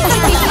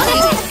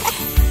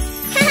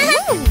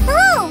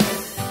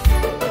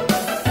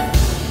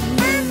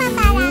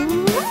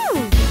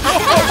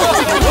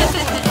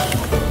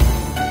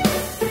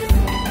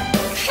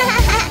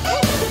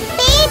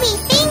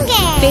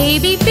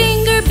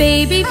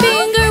 Baby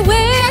finger,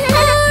 where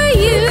are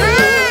you?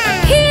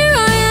 Here I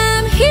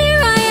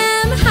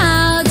am,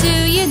 how do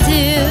you do?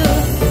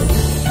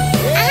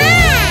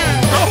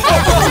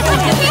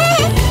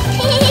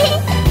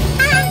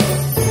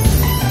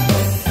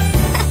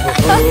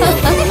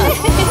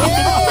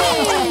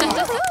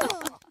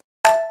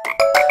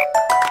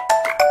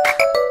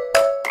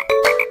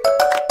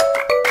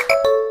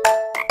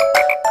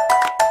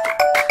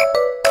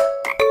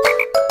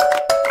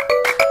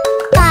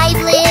 Five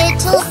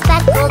little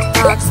speckled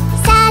frogs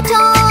sat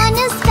on a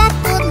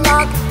speckled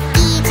log,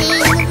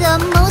 eating the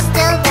most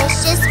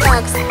delicious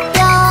bugs.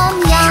 Yum,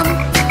 yum.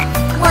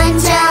 One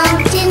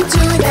jumped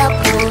into the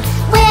pool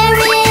where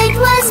it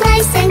was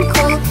nice and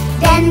cool.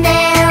 Then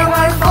there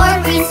were four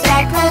green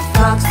speckled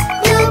frogs.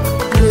 Bloop,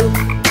 bloop.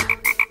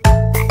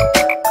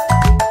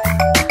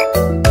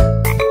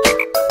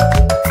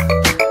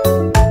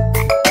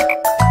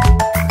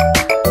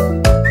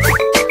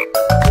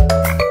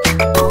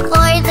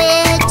 Four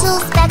little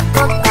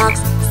speckled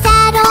frogs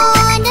sat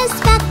on a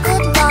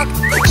speckled log,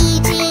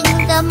 eating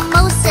the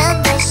most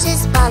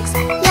delicious bugs.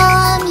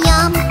 Yum,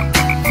 yum.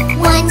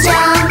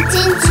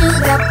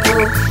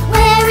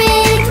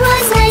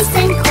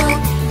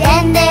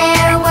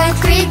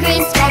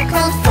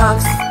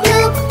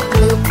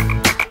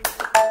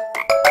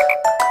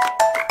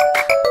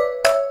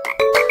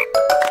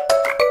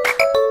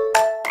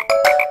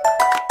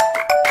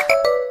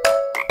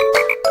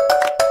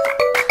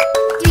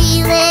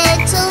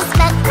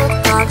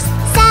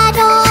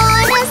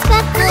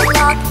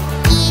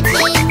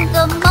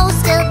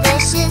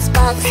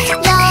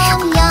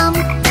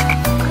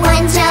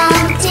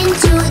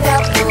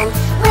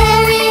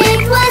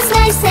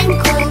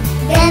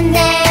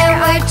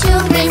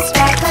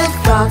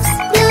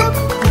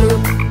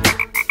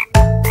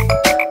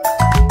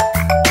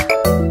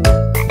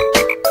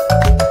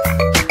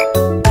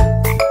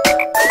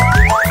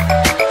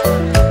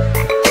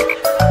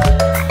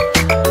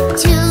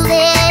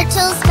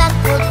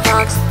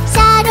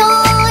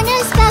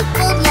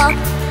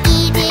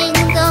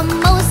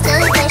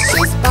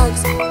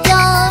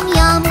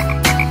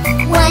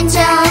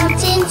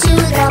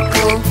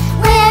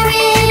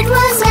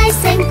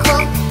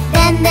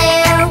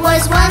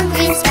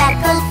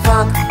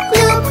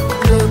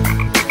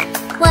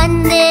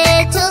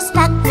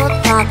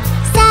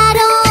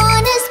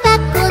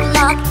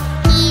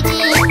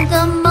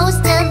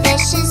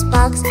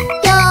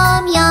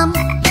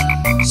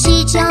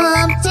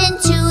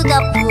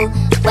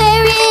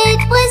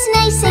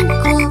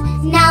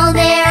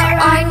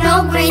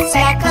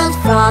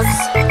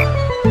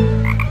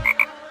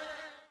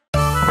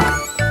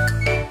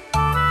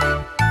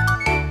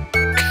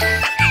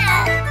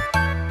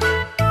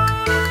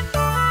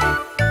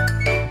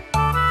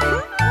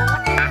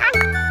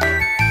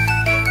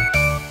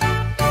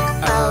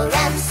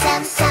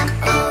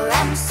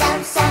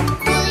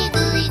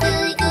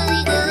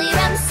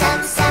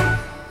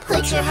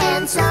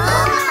 hands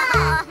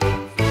up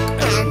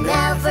and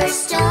never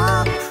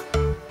stop.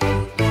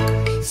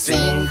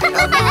 Sing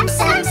a ram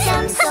sam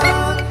sam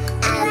song,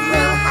 and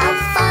we'll have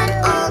fun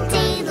all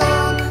day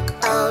long.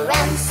 Oh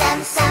ram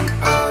sam sam,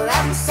 oh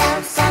ram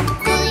sam sam,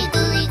 gooly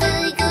gooly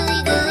gooly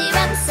gooly gooly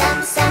ram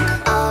sam sam.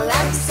 Oh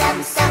ram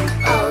sam sam,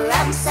 oh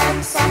ram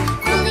sam sam,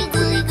 gooly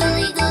gooly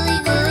gooly gooly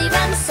gooly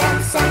ram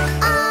sam sam.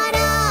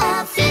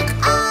 Autumn feet,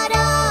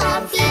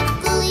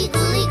 gooly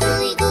gooly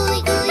gooly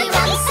gooly gooly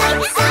ram sam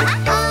sam.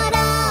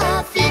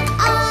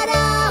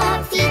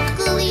 Autumn feet,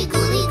 gooly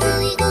gooly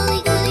gooly gooly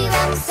gooly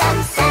ram sam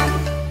sam.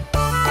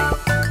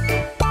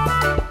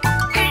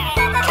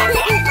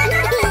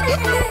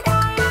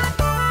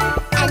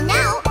 And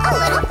now a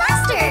little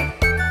faster.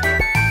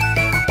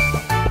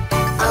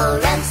 Oh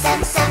ram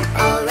sam sam,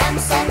 oh ram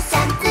sam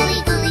sam, gooly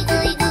gooly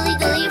gooly gooly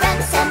gooly ram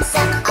sam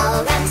sam.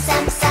 Oh ram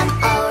sam sam,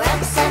 oh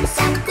ram sam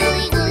sam,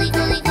 gooly gooly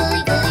gooly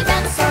gooly gooly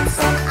ram sam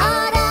sam.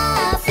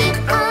 Autumn feet,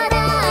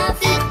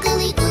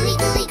 gooly gooly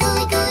gooly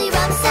gooly gooly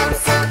ram sam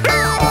sam.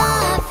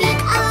 Autumn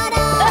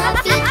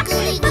feet,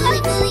 gooly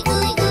gooly gooly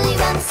gooly gooly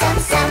ram sam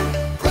sam.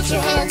 Put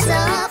your hands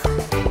up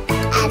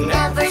and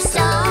never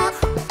stop.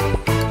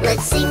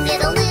 Let's sing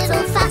it a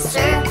little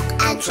faster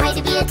and try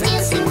to be a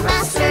dancing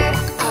master.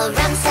 Oh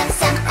ram sam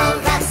sam, oh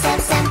ram sam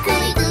sam,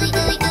 gooly gooly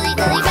gooly gooly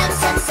gooly ram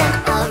sam sam.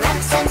 Oh ram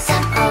sam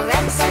sam, oh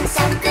ram sam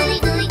sam, gooly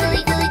gooly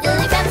gooly gooly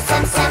gooly ram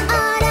sam sam.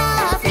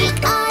 Autumn feet,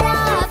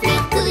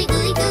 gooly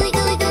gooly gooly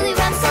gooly gooly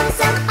ram sam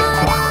sam.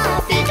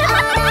 Autumn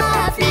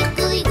feet,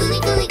 gooly gooly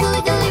gooly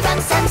gooly gooly ram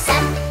sam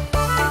sam.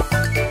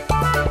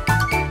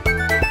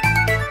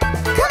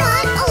 Come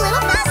on, a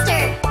little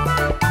faster.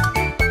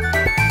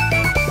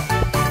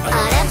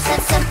 Ram sam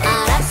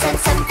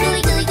sam,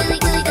 gooly gooly gooly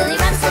gooly gooly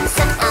ram sam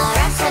sam.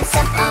 Ram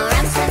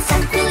sam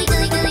sam, gooly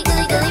gooly gooly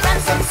gooly gooly ram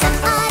sam sam.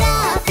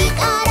 Autumn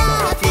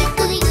feet,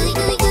 gooly gooly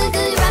gooly gooly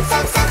gooly ram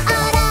sam sam.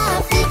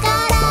 Autumn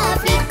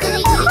feet,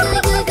 gooly gooly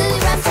gooly gooly gooly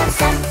ram sam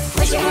sam.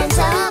 Put your hands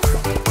up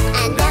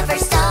and never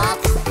stop.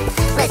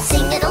 Let's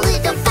sing it a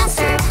little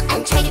faster and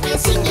try to be a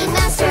singing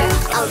master.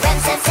 Oh ram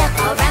sam sam,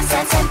 oh ram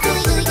sam sam,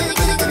 gooly gooly gooly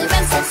gooly gooly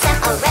ram sam sam.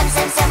 Oh ram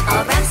sam sam,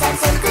 oh ram sam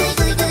sam, gooly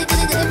gooly gooly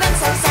gooly gooly ram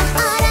sam sam.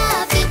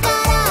 Autumn feet,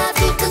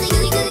 gooly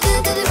gooly gooly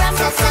gooly gooly ram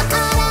sam sam.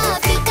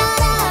 Autumn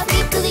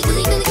feet, gooly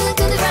gooly gooly gooly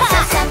gooly ram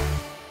sam sam.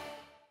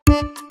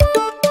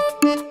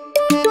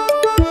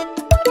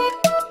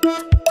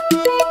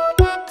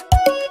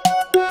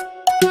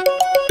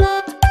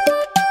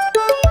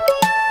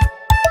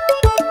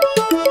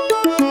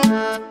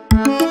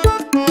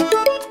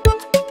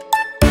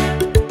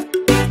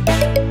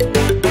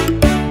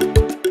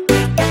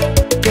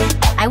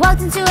 I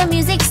walked into a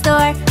music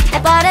store. I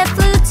bought a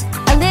flute,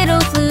 a little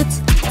flute.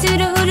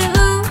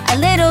 Toot-a-oo-a-oo, a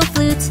little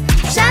flute.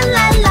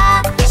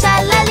 Sha-la-la,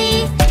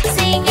 sha-la-lee.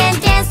 Sing and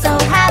dance so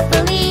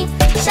happily.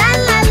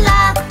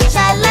 Sha-la-la,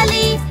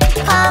 sha-la-lee.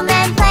 Come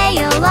and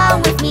play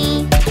along with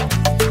me.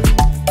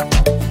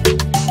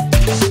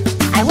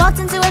 I walked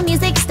into a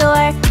music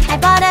store. I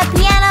bought a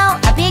piano,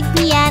 a big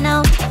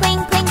piano.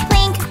 Clink, clink,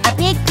 clink, a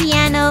big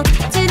piano.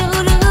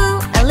 Toot-a-oo-a-oo,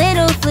 a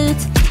little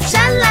flute.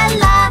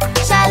 Sha-la-la,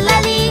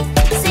 sha-la-lee.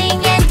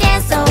 Sing and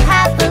dance so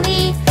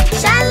happily.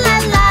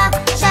 Sha-la-la,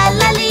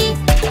 sha-la-lee.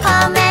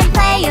 Come and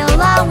play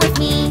along with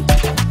me.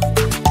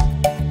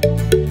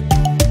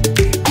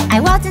 I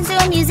walked into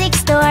a music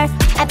store.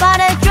 I bought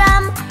a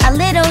drum, a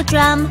little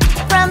drum.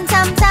 From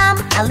tum tum,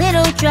 a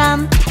little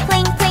drum.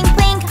 Clink, clink,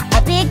 clink,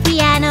 a big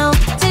piano.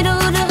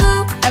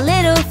 Toot-a-oo-a-oo, a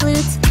little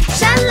flute.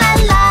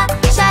 Sha-la-la,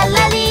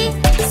 sha-la-lee.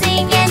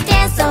 Sing and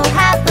dance so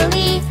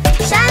happily.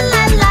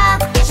 Sha-la-la,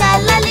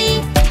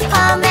 sha-la-lee.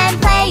 Come and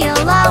play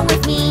along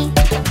with me.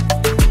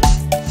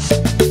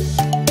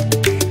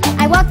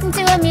 I walked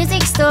into a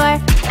music store.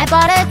 I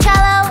bought a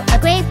cello, a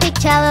great big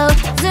cello.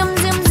 Zoom,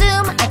 zoom,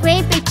 zoom, a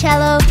great big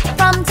cello.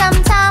 From tum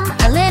tum,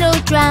 a little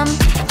drum.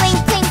 Clink,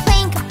 clink,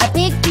 clink, a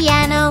big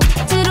piano.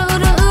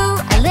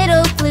 Toot-a-oo-a-oo, a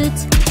little flute.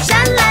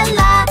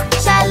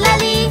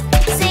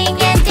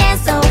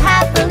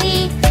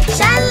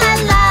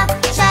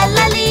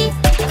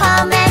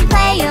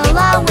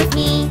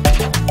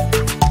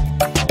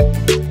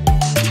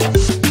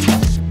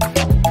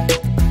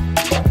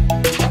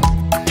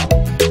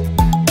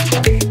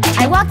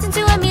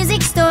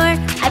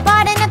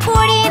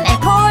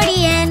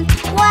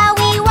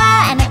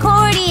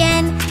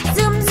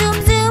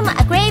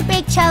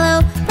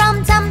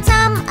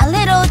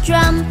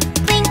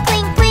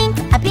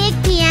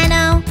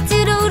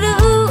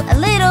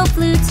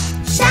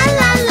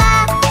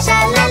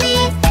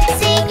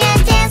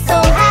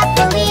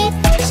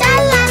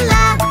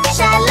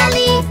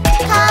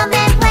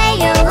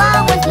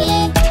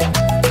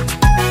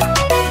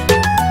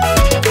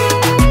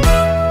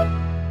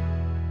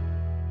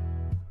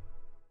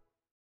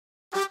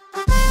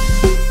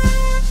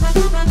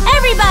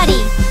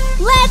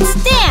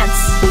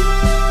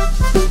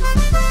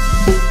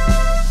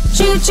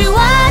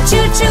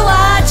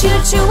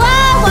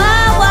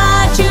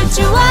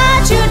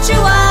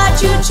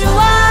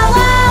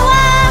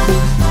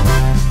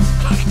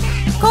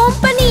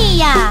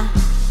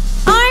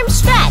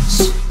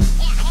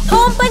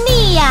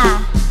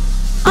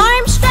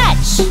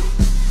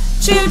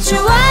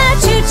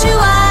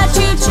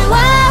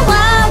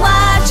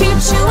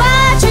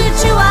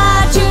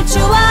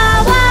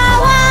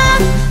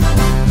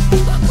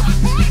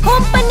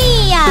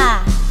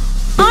 Compania.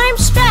 Arm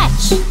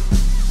stretch.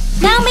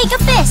 Now make a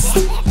fist.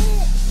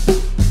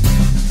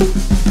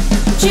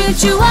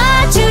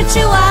 Choo-choo-ah,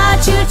 choo-choo-ah,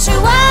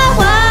 choo-choo-ah,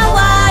 wah,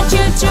 wah.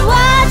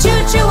 Choo-choo-ah,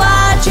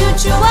 choo-choo-ah,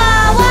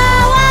 choo-choo-ah,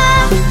 wah,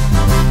 wah.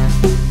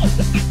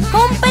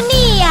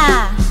 Compania.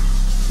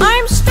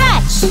 Arm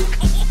stretch.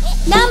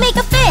 Now make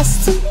a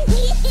fist.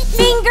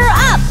 Finger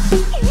up.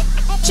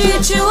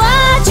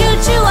 Choo-choo-ah,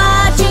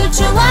 choo-choo-ah,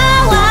 choo-choo-ah,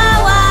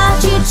 wah, wah.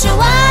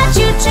 Choo-choo-ah,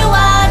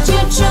 choo-choo-ah,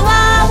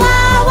 choo-choo-ah,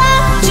 wah,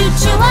 wah.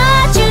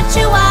 Choo-choo-ah,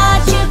 choo-choo-ah,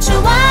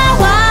 choo-choo-ah,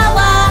 wah,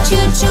 wah.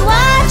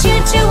 Choo-choo-ah,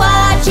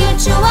 choo-choo-ah,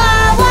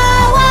 choo-choo-ah,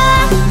 wah,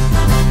 wah.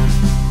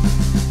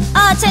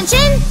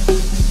 Attention!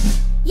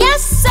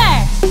 Yes, sir!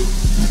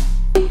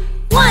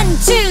 1,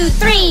 2,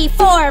 3,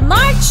 4,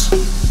 march!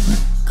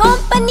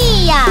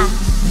 Compania.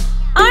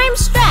 Arm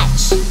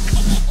stretch.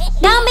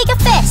 Now make a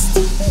fist.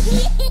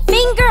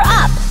 Finger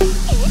up.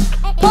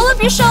 Pull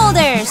up your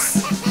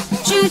shoulders.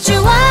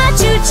 Choo-choo-ah,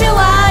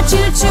 choo-choo-ah,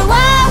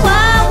 choo-choo-ah,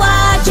 wah,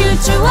 wah.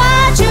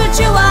 Choo-choo-ah,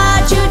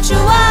 choo-choo-ah,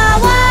 choo-choo-ah,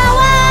 wah,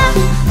 wah.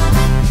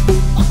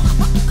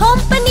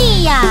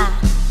 Compania.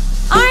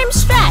 Arm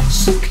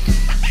stretch.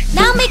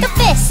 Now make a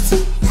fist.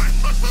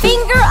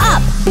 Finger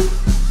up.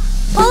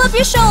 Pull up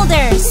your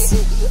shoulders.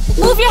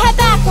 Move your head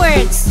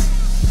backwards.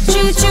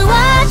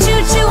 Choo-choo-ah,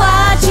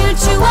 choo-choo-ah,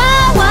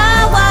 choo-choo-ah,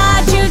 wah,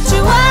 wah.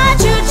 Choo-choo-ah,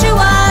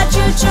 choo-choo-ah,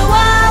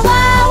 choo-choo-ah,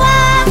 wah,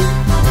 wah.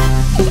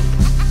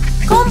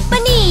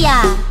 Compania.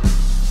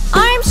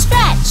 Arm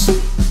stretch.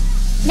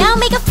 Now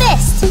make a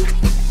fist.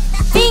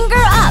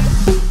 Finger up.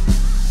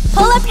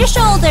 Pull up your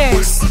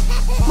shoulders.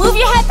 Move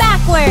your head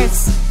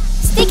backwards.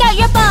 Stick out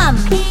your bum.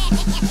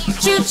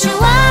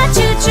 Choo-choo-ah,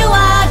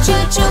 choo-choo-ah,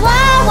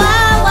 choo-choo-ah,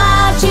 wah,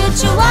 wah.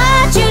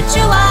 Choo-choo-ah,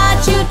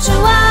 choo-choo-ah,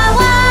 choo-choo-ah,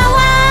 wah,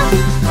 wah.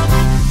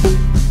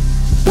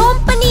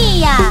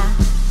 Compania.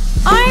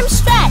 Arm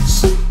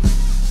stretch.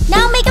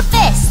 Now make a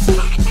fist.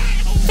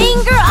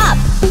 Finger up.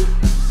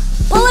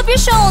 Pull up your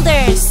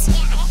shoulders.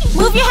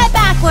 Move your head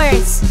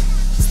backwards.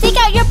 Stick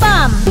out your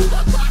bum.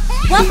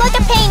 Walk like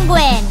a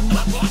penguin.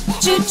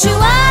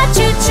 Choo-choo-ah,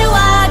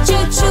 choo-choo-ah,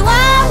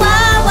 choo-choo-ah,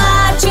 wah,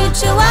 wah.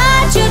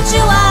 Choo-choo-ah,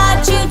 choo-choo-ah,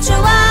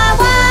 choo-choo-ah,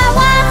 wah,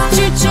 wah.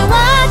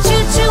 Choo-choo-ah,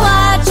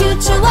 choo-choo-ah,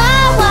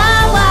 choo-choo-ah,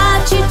 wah, wah.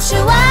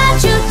 Choo-choo-ah,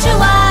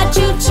 choo-choo-ah,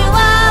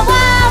 choo-choo-ah,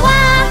 wah,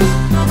 wah.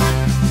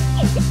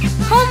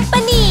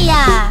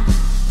 Compania.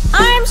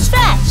 Arm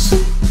stretch.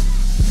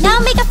 Now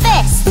make a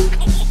fist.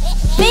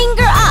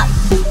 Finger up.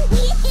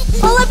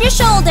 Pull up your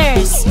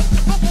shoulders.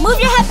 Move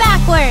your head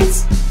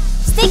backwards.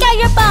 Stick out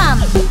your bum.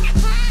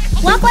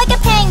 Walk like a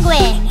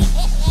penguin.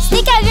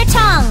 Stick out your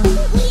tongue.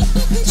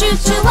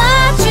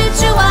 Choo-choo-ah,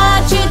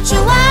 choo-choo-ah,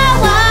 choo-choo-ah,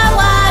 wah,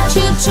 wah.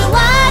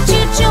 Choo-choo-ah,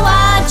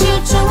 choo-choo-ah,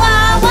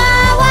 choo-choo-ah,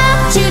 wah,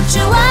 wah.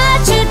 Choo-choo-ah,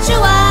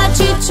 choo-choo-ah,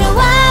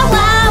 choo-choo-ah,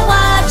 wah,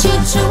 wah.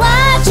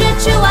 Choo-choo-ah,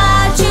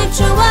 choo-choo-ah,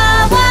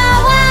 choo-choo-ah, wah,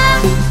 wah.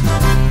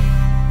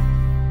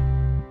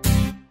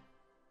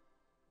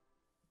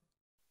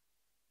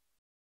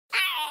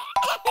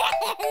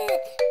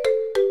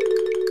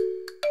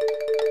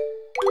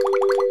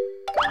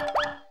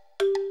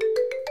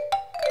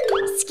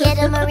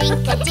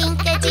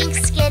 Skidamarinka-dinka-dink,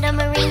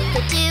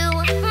 skidamarinka-doo.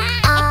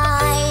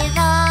 I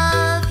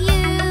love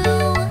you.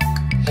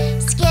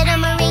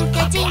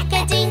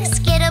 Skidamarinka-dinka-dink,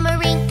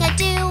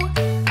 skidamarinka-doo.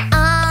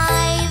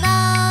 I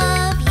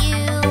love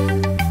you.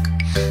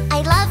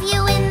 I love you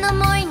in the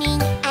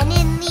morning and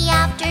in the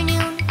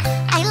afternoon.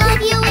 I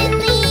love you in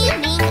the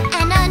evening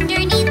and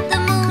underneath the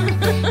moon.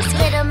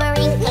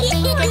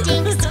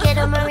 Skidamarinka-dinka-dink,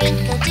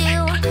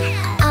 skidamarinka-doo.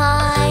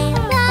 I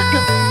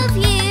love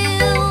you.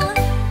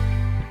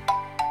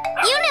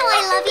 You know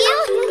I love you.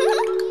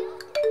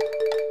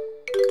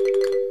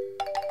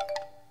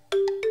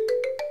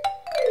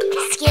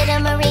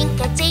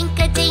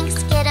 Skidamarinka-dinka-dink,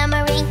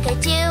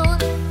 skidamarinka-doo.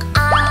 I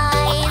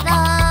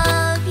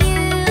love you.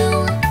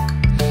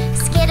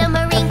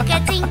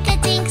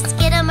 Skidamarinka-dinka-dink,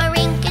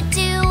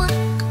 skidamarinka-doo.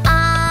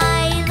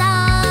 I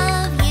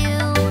love you.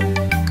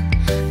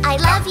 I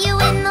love you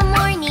in the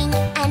morning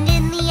and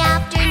in the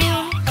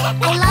afternoon.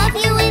 I love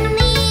you in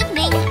the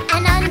evening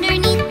and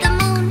underneath the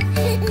moon.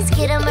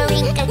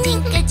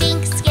 Skidamarinka-dinka-dink,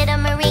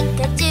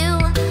 skidamarinka-doo.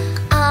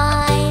 I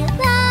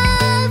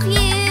love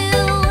you.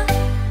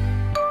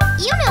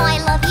 You know I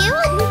love you.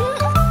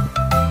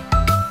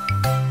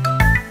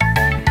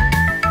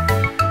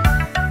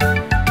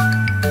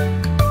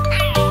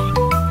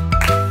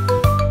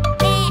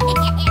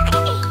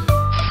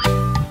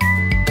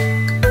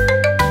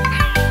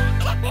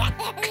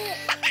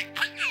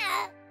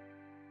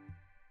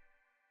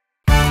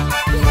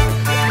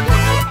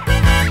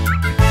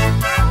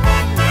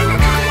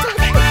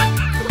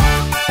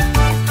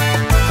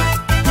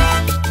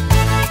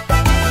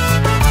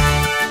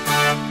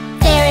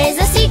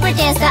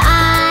 Dance that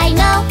I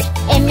know.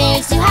 It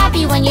makes you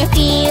happy when you're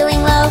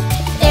feeling low.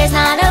 There's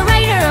not a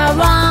right or a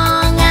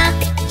wrong.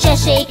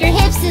 Just shake your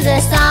hips to the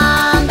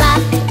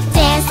samba.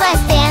 Dance,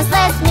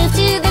 let's move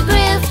to the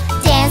groove.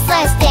 Dance,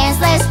 let's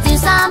do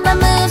samba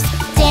moves.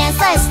 Dance,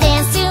 let's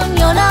dance soon,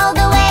 you'll know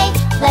the way.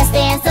 Let's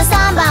dance the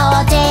samba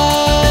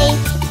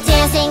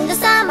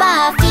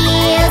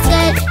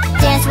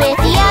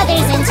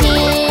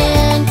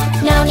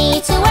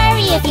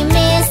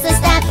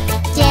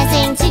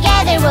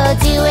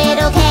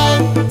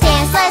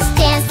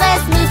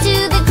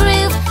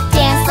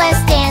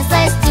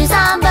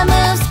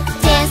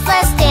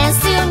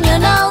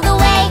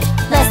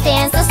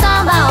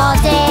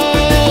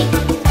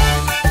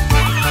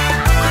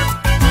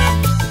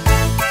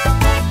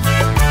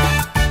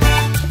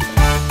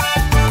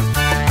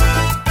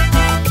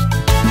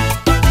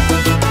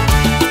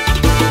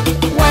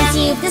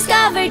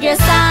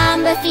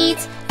samba feet.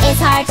 It's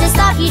hard to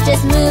stop, you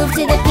just move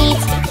to the beat.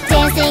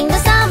 Dancing the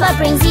samba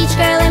brings each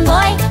girl and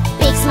boy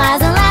big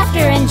smiles and laughter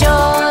and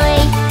joy.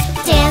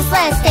 Dance,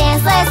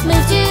 let's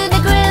move to the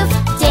groove.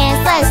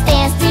 Dance, let's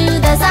dance to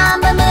the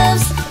samba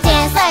moves.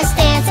 Dance, let's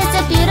dance, it's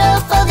a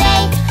beautiful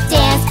day.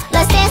 Dance,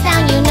 let's dance, now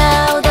you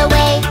know the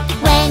way.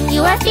 When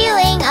you are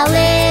feeling a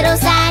little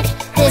sad,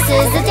 this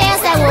is a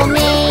dance that will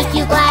make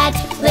you glad.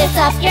 Lift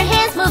up your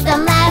hands, move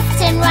them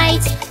left and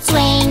right.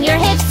 Swing your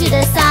hips to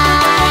the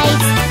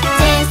sides.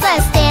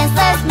 Dance,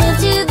 let's move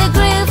to the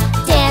groove.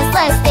 Dance,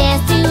 let's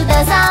dance to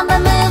the samba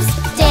moves.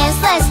 Dance,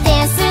 let's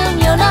dance, soon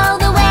you'll know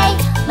the way.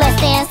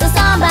 Let's dance the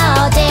samba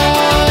all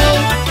day.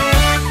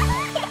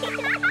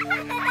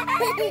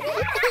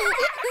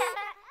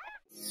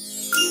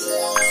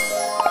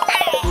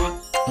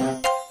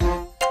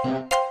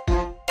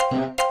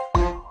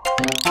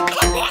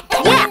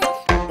 Yeah,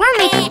 we're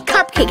making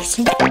cupcakes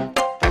today.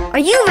 Are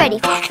you ready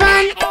for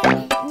fun?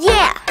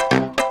 Yeah!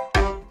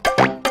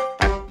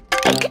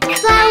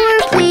 Flour,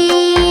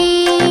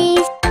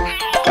 please.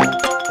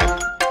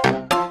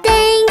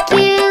 Thank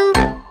you.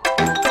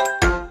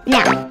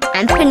 Now,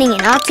 I'm putting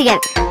it all together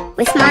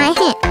with my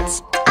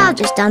hands. I'll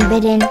just dump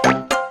it in.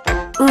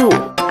 Ooh,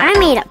 I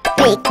made a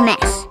big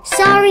mess.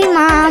 Sorry,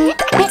 Mom.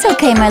 It's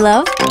okay, my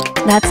love.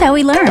 That's how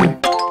we learn.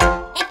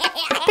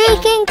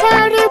 Baking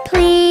powder,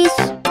 please.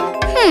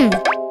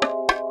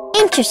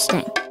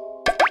 Interesting.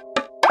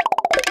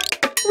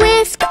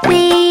 Whisk,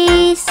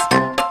 please.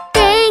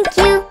 Thank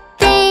you,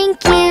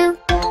 thank you.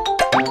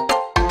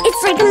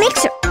 It's like a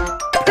mixer.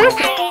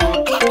 Perfect.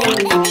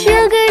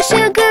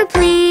 Sugar,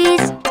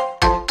 please.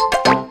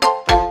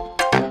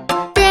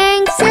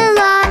 Thanks a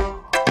lot.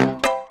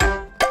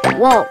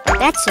 Whoa,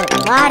 that's a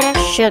lot of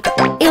sugar.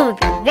 It would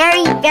be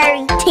very,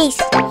 very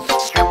tasty.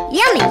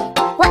 Yummy.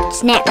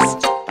 What's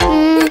next?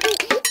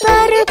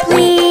 Butter,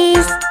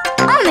 please.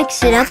 I'll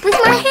mix it up with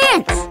my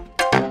hands.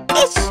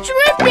 It's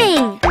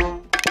dripping.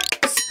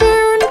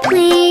 Spoon,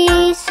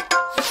 please.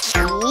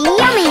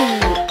 Yummy.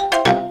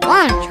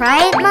 Wanna try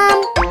it,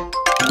 Mom?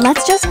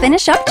 Let's just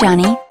finish up,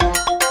 Johnny.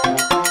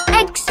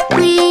 Eggs,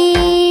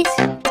 please.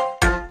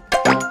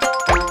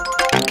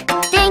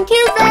 Thank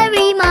you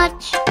very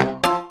much.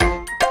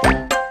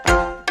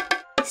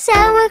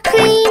 Sour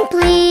cream,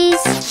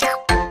 please.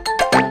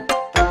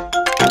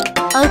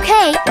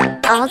 Okay,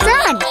 all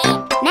done.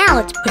 Now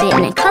let's put it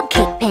in a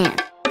cupcake pan.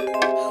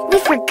 We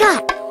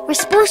forgot. We're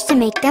supposed to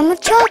make them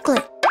with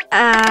chocolate.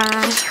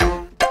 Time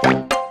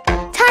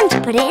to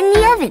put it in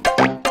the oven.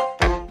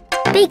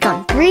 Bake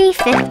on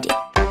 350.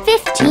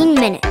 15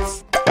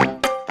 minutes.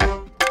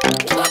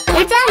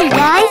 We're done,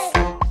 guys.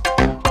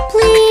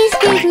 Please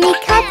give me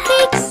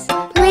cupcakes.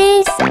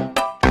 Please.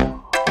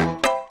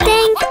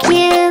 Thank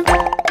you.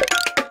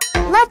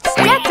 Let's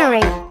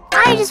decorate.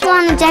 I just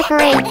want to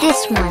decorate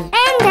this one.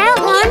 And that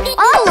one.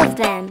 All of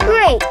them.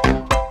 Great.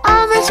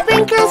 All the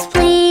sprinkles,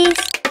 please.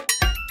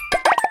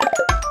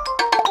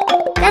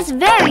 That's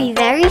very,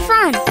 very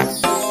fun.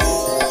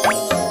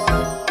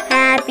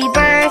 Happy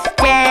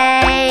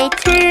birthday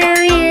to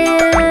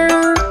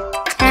you.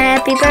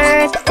 Happy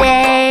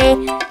birthday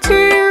to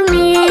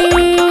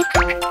me.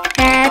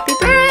 Happy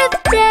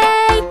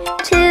birthday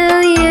to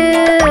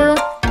you.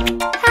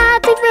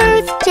 Happy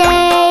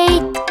birthday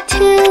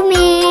to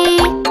me.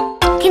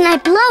 Can I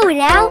blow it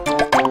out?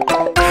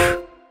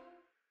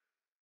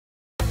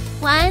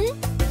 1,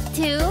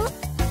 2,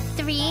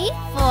 3,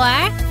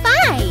 4,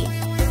 5.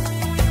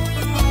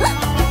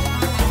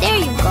 There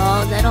you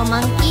go, little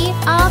monkey,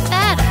 all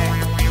better.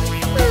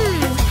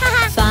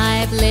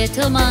 5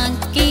 little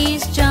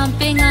monkeys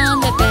jumping on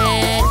the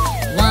bed.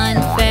 One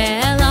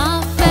fell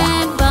off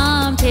and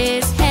bumped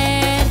his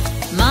head.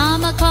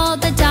 Mama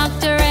called the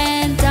doctor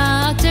and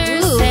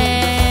doctor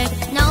said,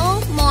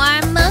 No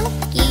more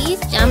monkeys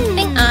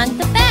jumping on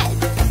the bed.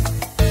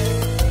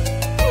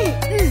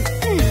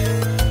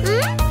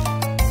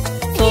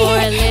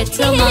 4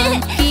 little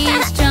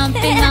monkeys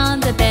jumping on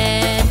the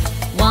bed.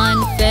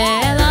 One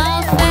fell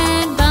off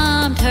and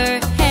bumped her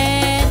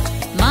head.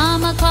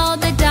 Mama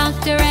called the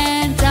doctor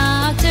and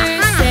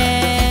doctor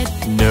said,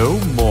 No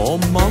more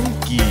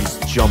monkeys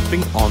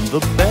jumping on the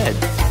bed.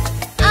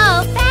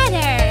 Oh,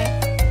 better.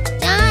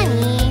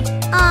 Johnny.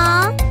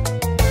 Aw.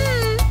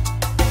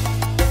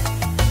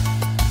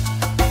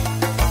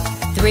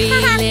 3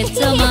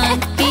 little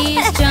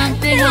monkeys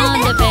jumping on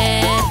the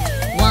bed.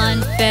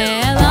 One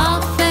fell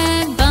off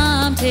and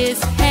bumped his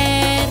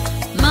head.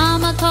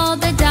 Mama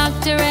called the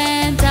doctor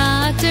and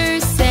doctor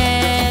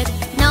said,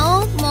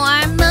 No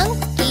more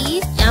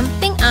monkeys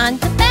jumping on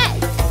the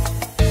bed.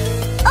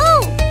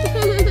 Oh!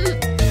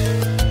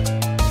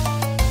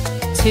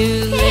 2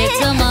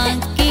 little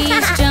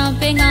monkeys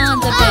jumping on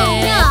the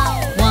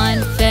bed.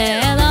 One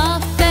fell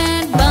off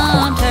and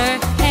bumped her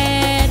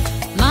head.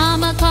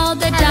 Mama called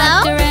the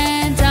doctor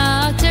and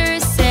doctor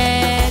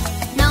said,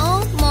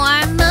 No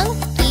more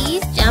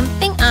monkeys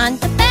jumping on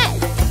the bed.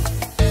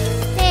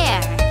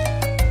 There.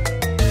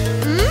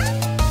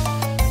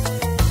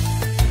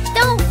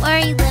 Don't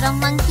worry, little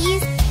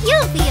monkeys.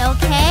 You'll be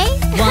okay.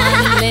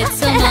 1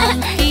 little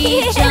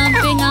monkey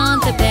jumping on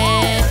the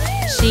bed.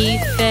 She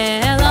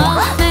fell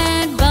off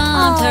and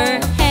bumped her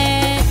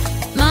head.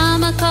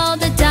 Mama called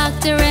the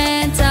doctor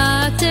and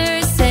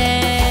doctor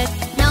said,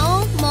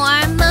 No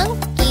more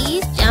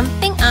monkeys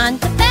jumping on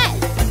the bed.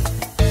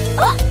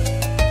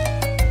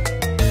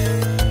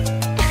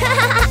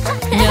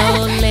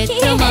 no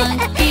little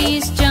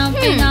monkeys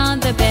jumping on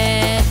the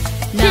bed.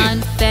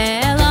 None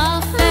fell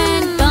off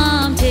and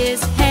bumped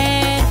his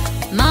head.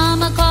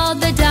 Mama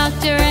called the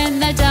doctor and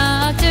the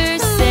doctor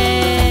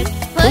said,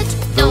 Put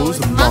Those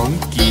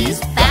monkeys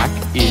back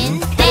in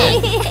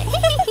bed.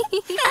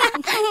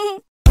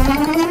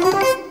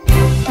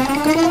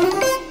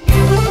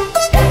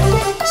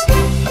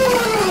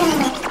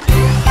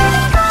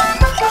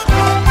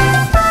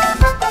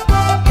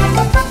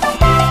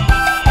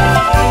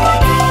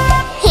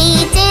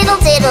 Hey diddle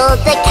diddle,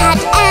 the cat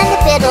and the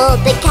fiddle,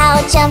 the cow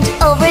jumped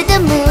over the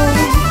moon.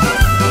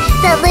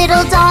 The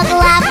little dog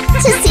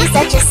laughed to see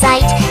such a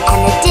sight, and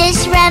the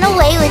dish ran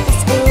away with the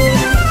spoon.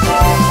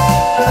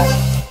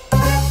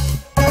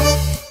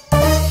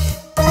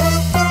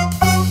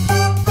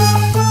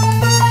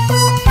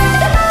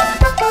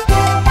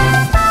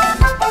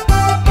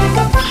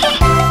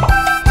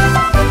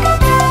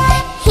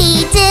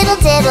 Hey diddle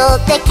diddle,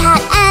 the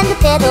cat and the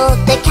fiddle,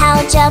 the cow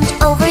jumped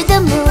over the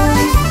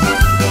moon.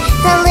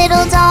 The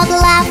little dog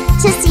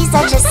laughed to see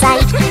such a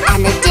sight,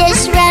 and the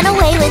dish ran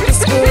away with the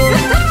spoon.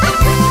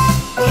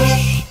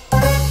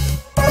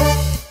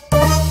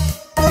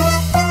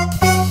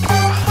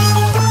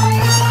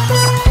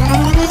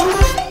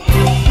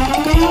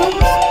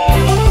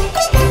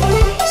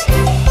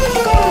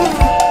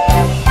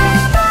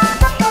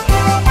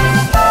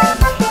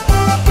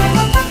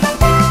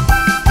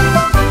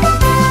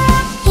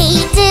 Hey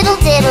diddle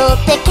diddle,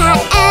 the cat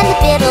and the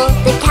fiddle,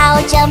 the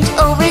cow jumped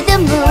over the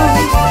moon.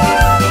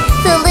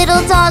 The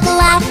little dog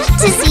laughed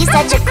to see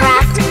such a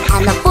craft,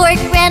 and the fork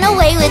ran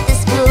away with the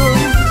spoon.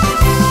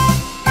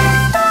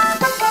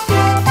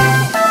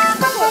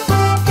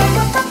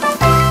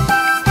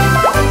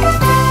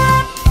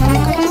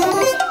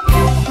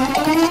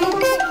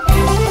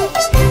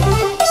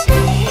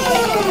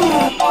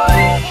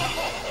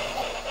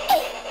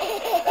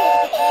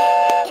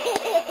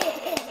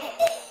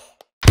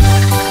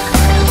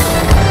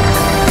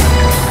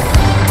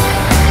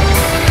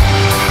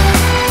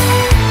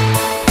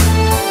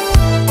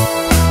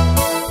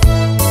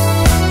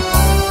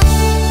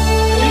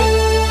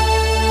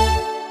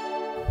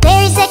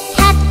 There's a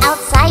cat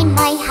outside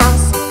my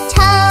house.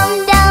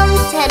 Tum dum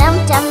ta dum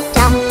dum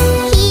dum.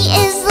 He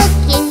is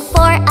looking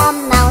for a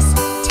mouse.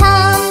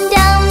 Tum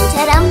dum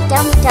ta dum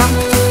dum dum.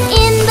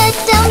 In the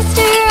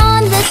dumpster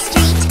on the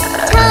street.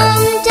 Tum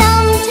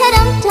dum ta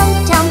dum dum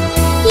dum.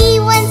 He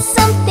wants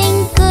something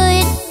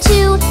good to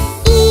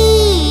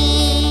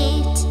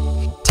eat.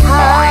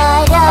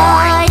 Ta da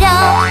da.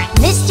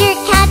 Mr.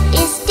 Cat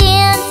is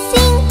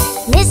dancing.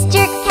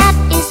 Mr. Cat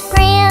is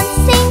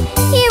prancing.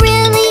 He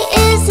really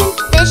isn't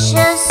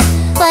vicious,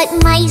 but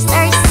mice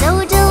are so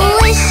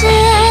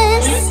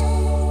delicious.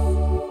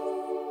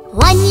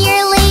 1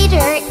 year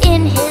later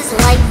in his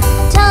life,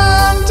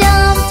 tum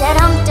dum da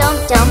dum dum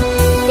dum.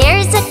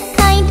 There's a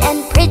kind and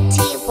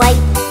pretty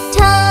wife.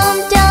 Tum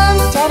dum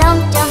da dum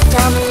dum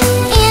dum.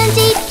 And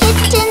 8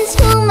 kittens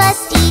who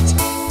must eat.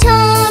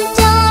 Tum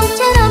dum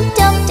da dum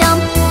dum dum.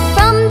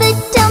 From the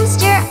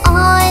dumpster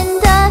on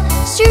the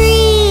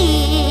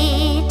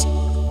street.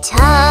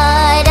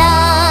 Ta da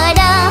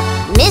da.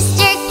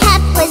 Mr.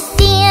 Cat was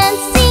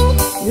dancing.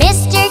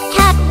 Mr.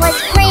 Cat was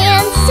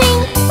prancing.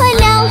 But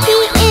now he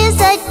is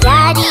a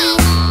daddy.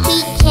 He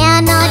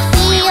cannot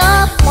be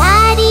a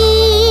fatty.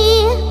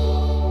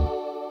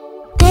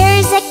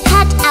 There's a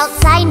cat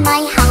outside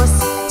my house.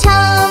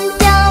 Tum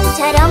dum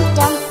ta dum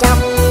dum dum.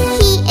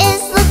 He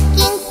is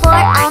looking for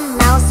a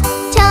mouse.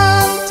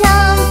 Tum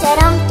dum ta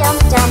dum dum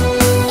dum.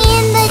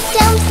 In the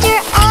dumpster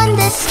on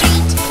the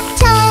street.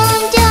 Tum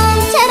dum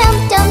ta dum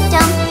dum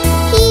dum.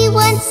 He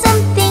wants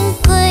something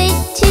good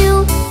to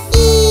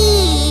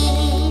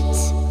eat.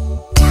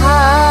 Ta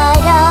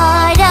da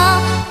da.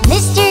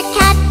 Mr.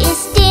 Cat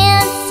is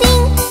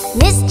dancing.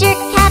 Mr.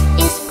 Cat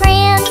is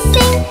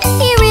prancing.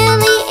 He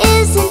really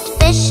isn't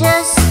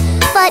vicious,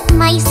 but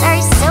mice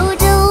are so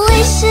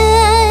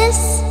delicious.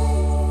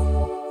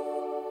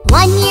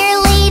 1 year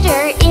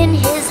later in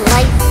his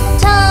life.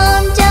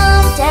 Tum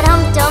dum da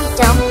dum dum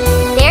dum.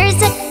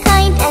 There's a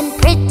kind and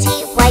pretty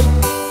wife.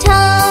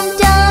 Tum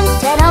dum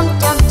da dum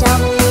dum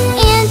dum.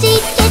 And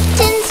 8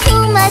 kittens who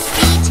must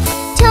eat.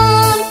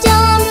 Tum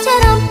dum da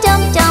dum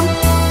dum dum.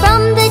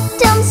 From the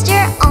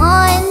dumpster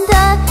on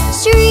the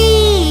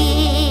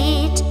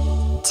street.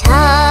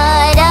 Ta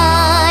da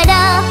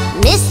da.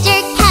 Mr.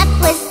 Cat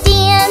was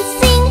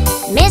dancing.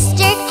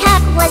 Mr.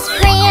 Cat was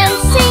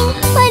prancing.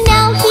 But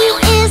now he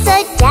is a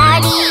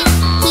daddy.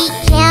 He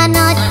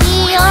cannot be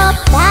a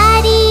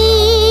fatty.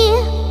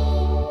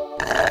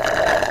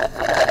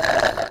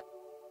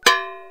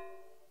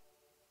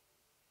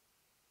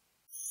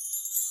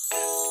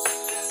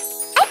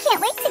 I can't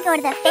wait to go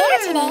to the fair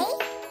today.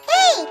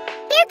 Hey,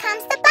 here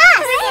comes the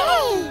bus.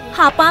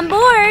 Hop on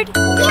board.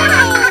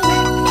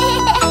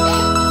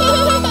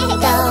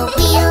 The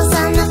wheels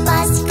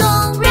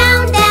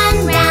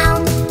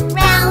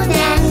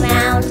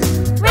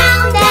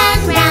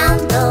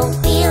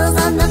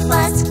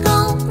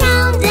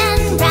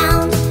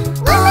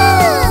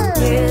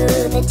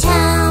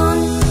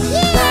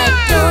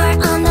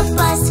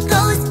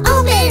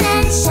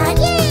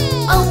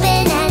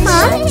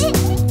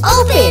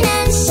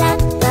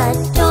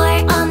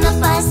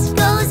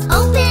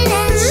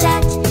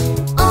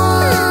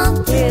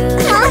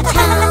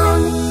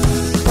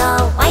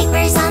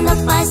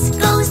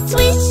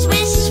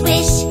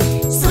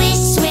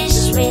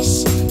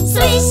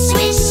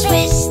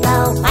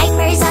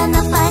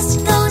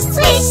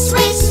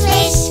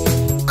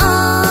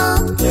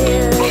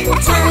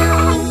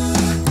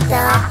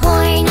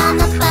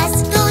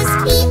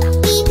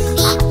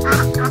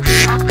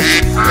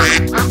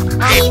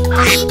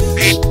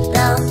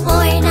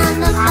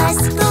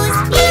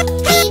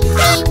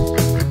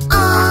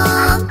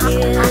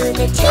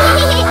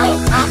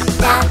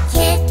The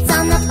kids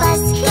on the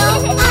bus go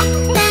up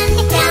and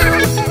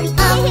down,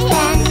 up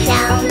and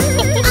down,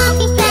 up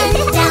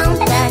and down.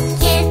 The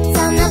kids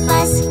on the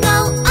bus go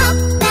up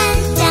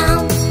and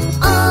down,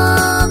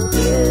 all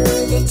through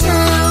the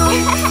town.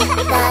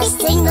 The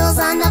signals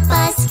on the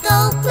bus go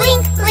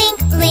blink, blink,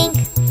 blink,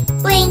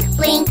 blink,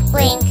 blink,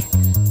 blink,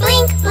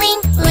 blink,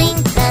 blink, blink.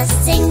 The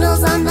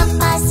signals on the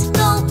bus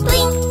go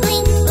blink,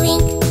 blink,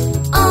 blink,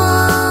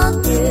 all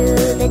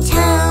through the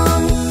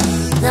town.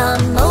 The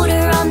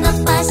motor on the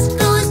bus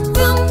goes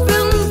vroom,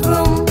 vroom,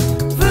 vroom,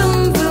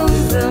 vroom, vroom,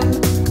 vroom,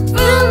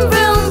 vroom,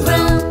 vroom,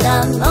 vroom. The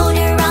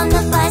motor on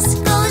the bus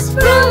goes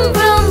vroom,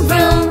 vroom,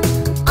 vroom,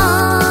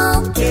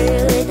 all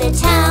through the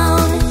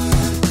town.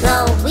 The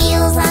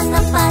wheels on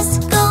the bus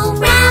go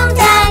round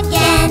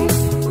again,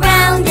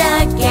 round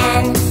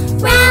again,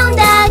 round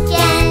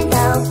again.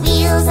 The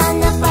wheels on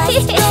the bus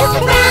go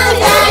round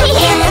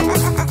again,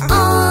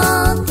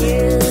 all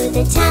through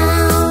the town.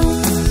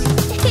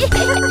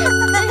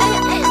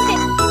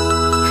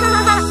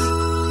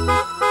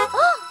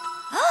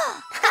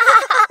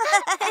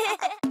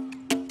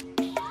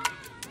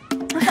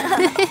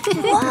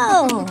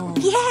 Whoa!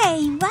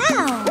 Yay!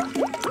 Wow!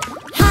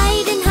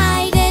 Hide and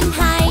hide and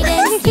hide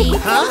and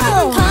seek.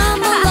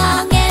 Come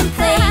along and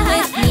play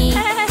with me.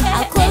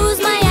 I'll close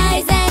my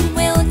eyes and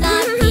will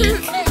not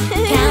peek.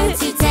 Count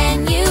to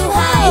 10, you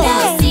hide,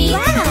 I'll seek.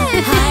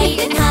 Hide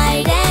and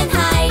hide and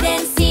hide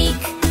and seek.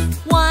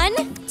 1,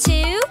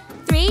 2,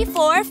 3,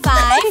 4,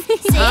 5,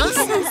 6,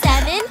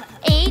 7,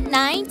 8,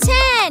 9,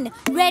 10.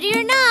 Ready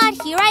or not,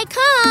 here I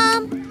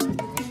come.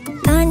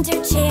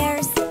 Under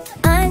chairs,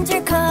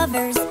 under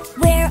covers,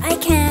 where I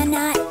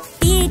cannot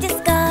be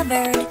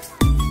discovered.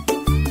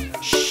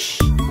 Shh.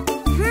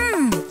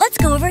 Let's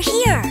go over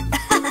here.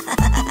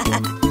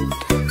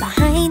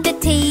 Behind the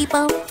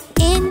table,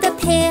 in the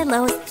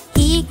pillows,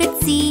 he could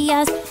see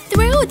us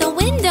through the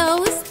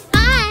windows.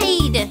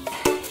 Hide!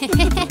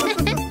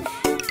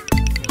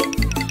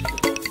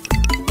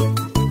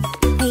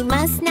 I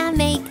must not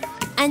make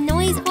a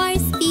noise or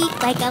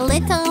speak like a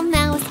little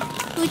mouse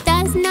who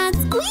does not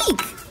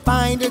squeak.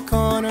 Find a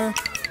corner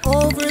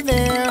over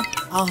there.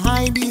 I'll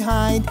hide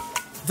behind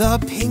the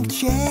pink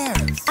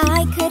chairs.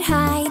 I could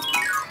hide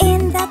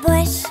in the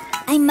bush.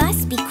 I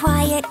must be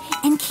quiet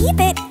and keep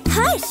it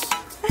hush.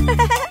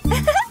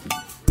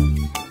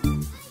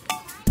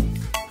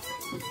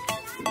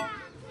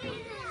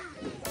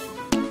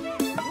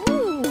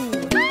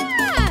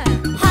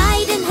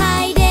 Hide and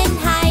hide and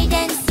hide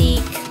and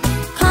seek.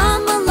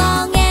 Come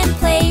along and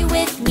play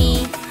with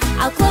me.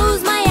 I'll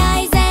close my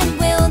eyes and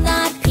will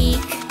not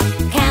peek.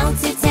 Count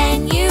to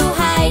 10, you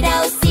hide,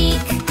 I'll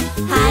seek.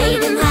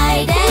 Hide and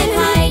hide and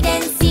hide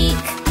and seek.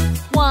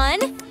 1,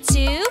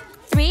 2,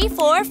 3,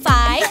 4,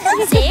 5,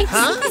 6,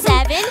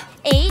 7,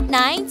 8,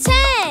 9,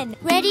 10.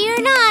 Ready or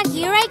not,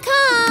 here I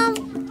come.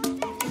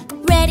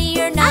 Ready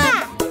or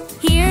not,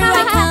 here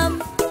I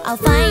come. I'll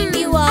find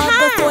you all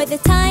before the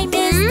time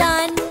is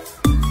done.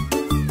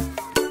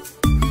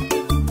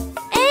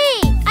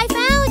 Hey, I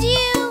found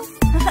you!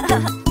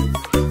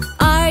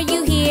 Are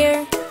you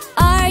here?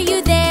 Are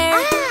you there?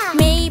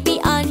 Maybe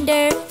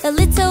under the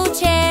little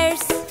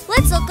chairs.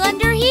 Let's look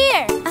under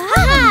here.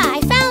 Aha,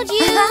 I found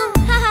you!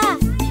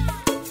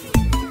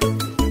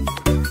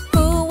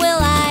 Who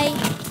will I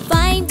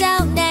find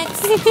out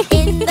next?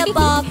 In the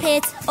ball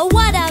pit, oh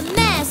what a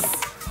mess!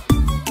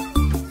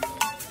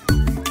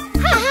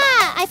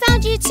 Haha, I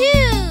found you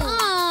too!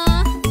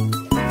 Aww.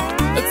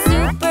 It's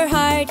super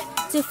hard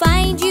to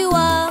find you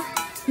all.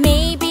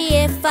 Maybe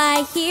if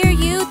I hear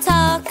you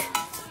talk.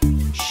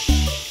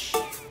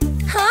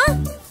 Huh?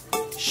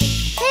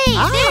 Hey,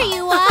 there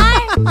you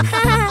are!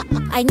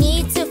 I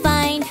need to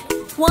find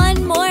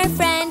one more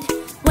friend.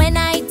 When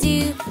I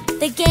do,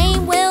 the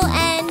game will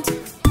end.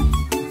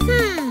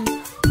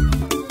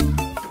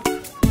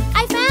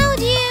 I found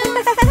you!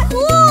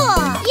 Cool!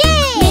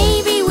 Yay!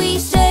 Maybe we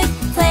should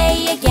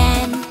play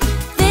again.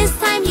 This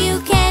time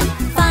you can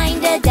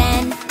find a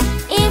den.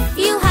 If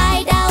you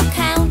hide, I'll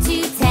count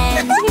to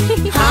 10.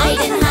 Hide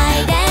and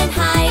hide and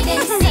hide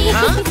and seek.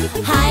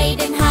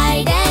 Hide and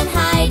hide and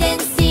hide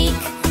and seek.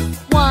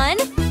 1,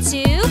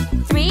 2,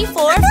 3,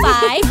 4,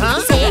 5,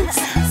 6,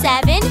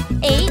 7,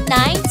 8,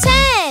 9,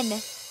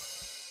 10.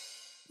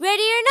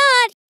 Ready or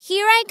not,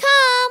 here I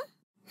come.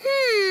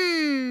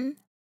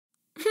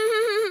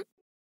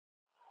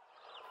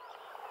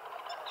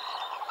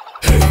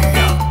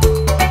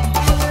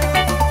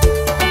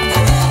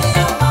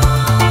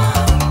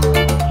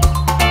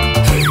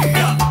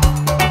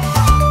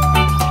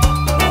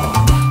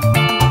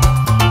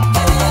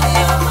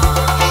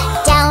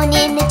 Down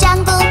in the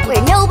jungle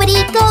where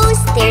nobody goes,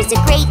 there's a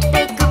great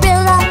big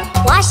gorilla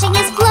washing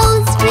his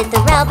clothes with a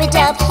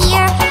rub-a-dub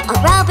here, a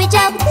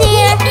rub-a-dub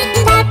there.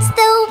 That's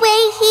the way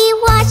he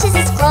washes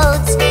his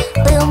clothes.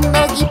 Boom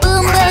boogie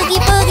boom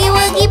boogie boogie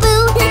woogie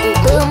boo.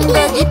 Boom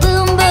boogie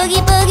boom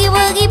boogie boogie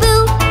woogie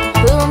boo.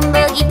 Boom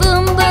boogie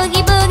boom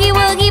boogie boogie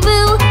woogie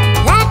boo.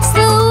 That's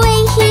the way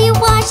he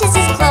washes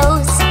his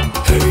clothes.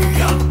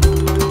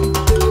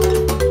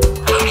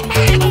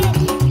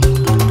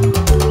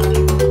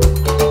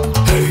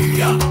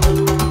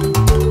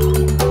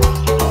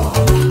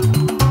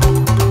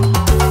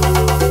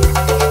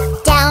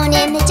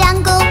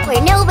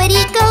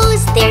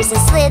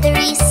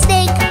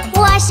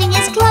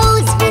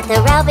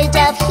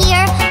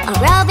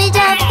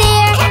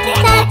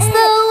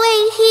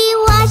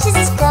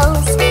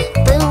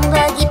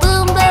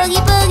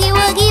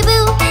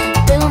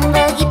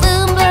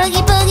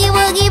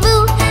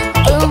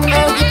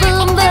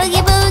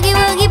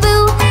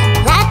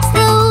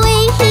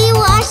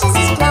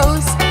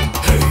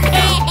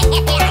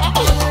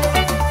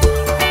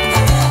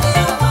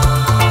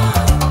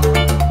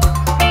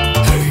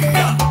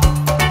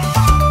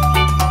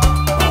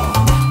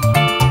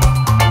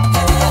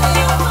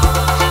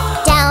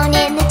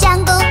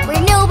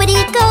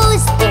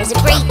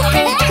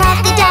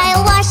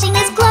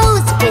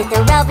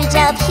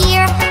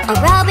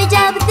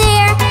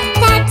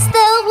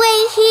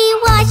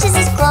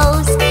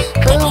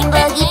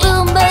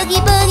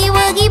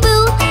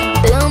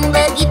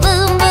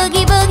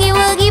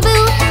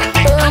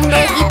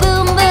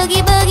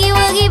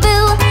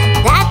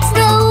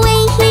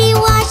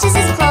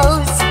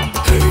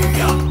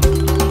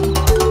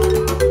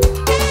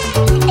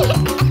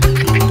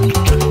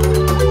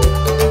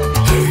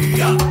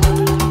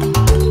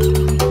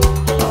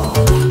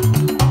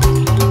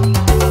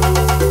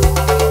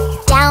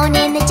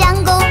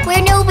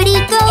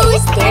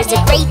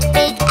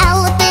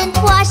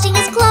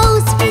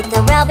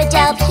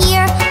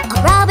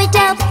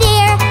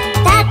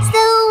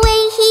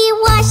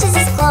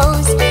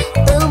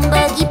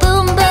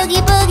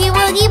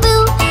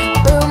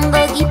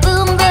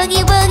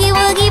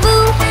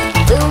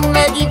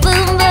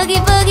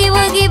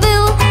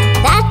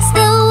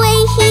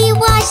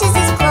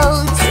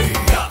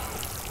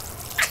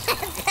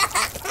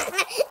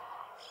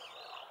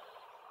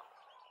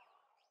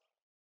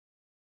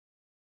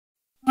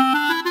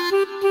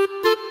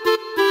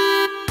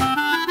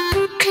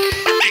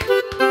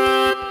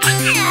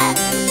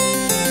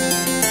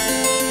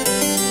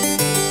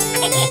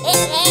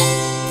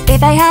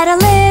 If I had a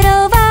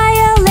little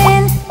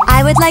violin,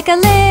 I would like a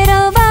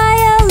little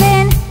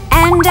violin,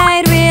 and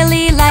I'd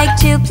really like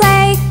to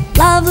play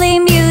lovely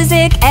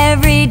music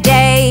every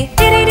day.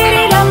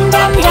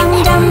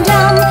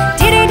 Diddy-diddy-dum-dum-dum-dum-dum,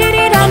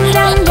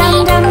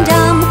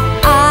 diddy-diddy-dum-dum-dum-dum-dum.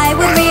 I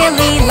would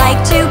really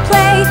like to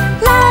play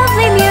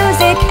lovely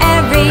music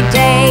every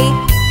day.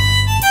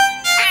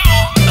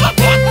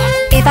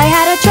 If I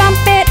had a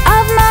trumpet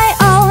of my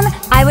own,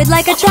 I would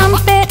like a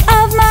trumpet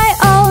of my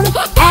own,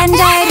 and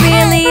I'd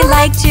really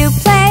like to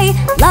play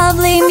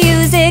lovely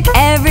music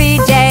every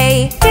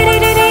day.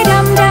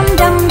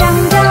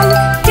 Diddy-diddy-dum-dum-dum-dum-dum,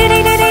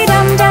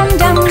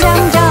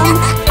 diddy-diddy-dum-dum-dum-dum-dum.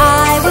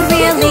 I would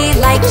really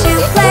like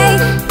to play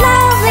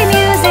lovely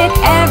music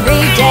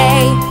every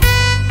day.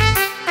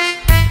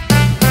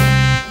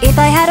 If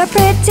I had a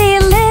pretty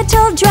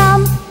little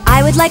drum,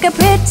 I would like a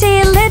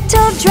pretty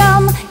little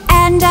drum,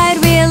 and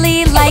I'd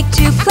really like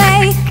to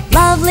play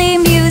lovely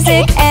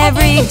music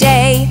every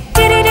day.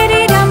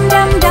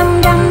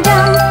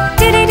 Diddy-diddy-dum-dum-dum-dum-dum,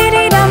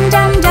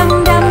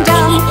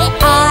 diddy-diddy-dum-dum-dum-dum-dum.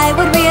 I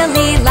would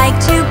really like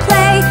to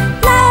play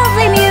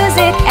lovely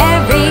music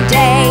every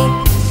day.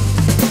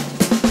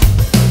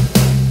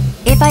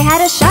 If I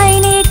had a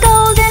shiny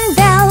golden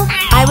bell,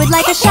 I would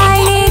like a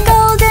shiny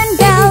golden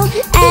bell,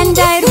 and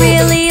I'd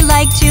really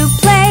like to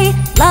play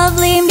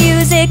lovely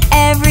music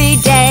every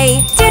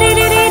day.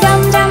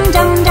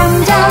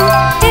 Diddy-diddy-dum-dum-dum-dum-dum,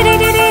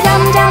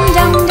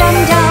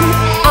 diddy-diddy-dum-dum-dum-dum-dum.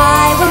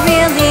 I would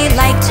really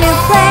like to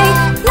play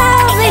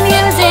lovely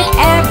music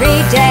every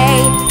day.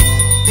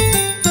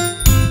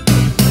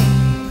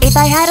 If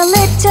I had a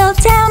little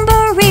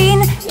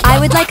tambourine, I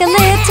would like a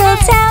little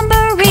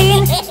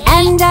tambourine,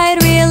 and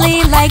I'd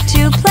really like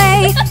to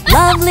play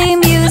lovely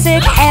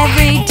music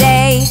every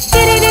day.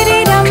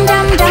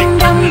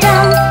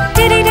 Diddy-diddy-dum-dum-dum-dum-dum,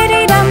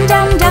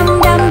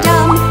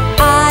 diddy-diddy-dum-dum-dum-dum-dum.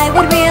 I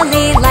would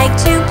really like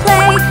to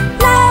play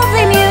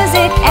lovely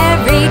music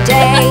every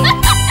day.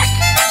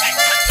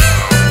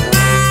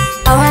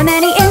 Oh, how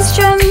many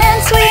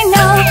instruments we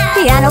know: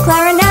 piano,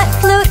 clarinet,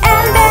 flute,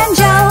 and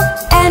banjo.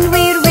 And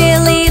we'd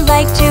really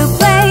like to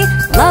play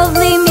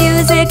lovely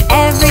music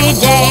every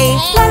day.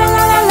 La la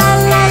la la la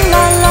la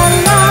la la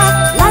la,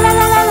 la la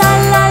la la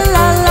la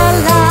la la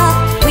la.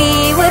 We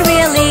would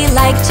really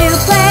like to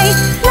play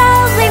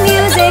lovely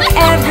music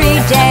every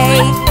day.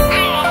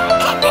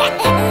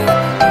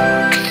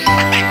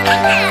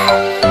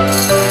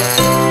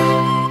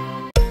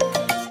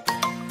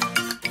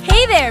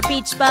 Hey there,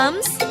 beach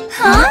bums!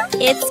 Huh?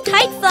 It's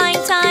kite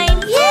flying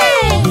time!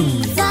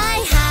 Yay!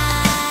 Fly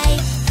high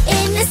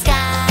in the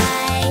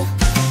sky,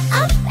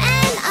 up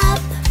and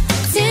up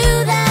to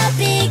the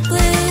big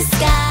blue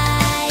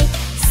sky.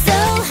 So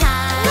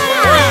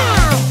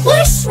high,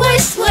 whoosh,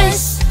 whoosh,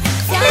 whoosh,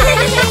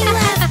 flying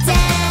left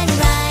and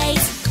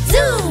right.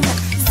 Zoom,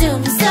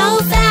 zoom so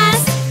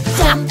fast,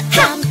 jump,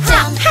 jump,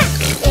 jump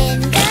in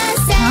the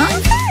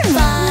sand.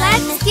 Fun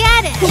Let's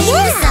get it! in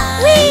the sun.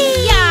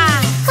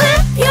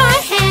 Clap your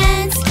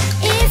hands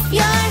if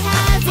you're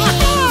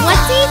having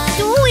What's he fun.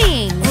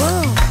 doing?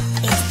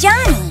 It's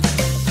Johnny.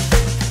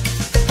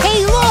 Hey,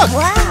 look!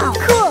 Wow.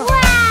 Cool.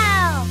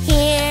 Wow!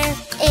 Here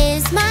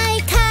is my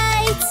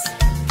kite.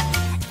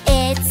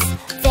 It's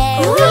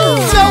very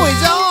So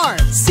is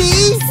ours!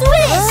 See?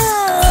 swish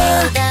to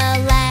the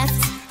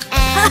left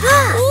and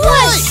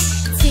whoosh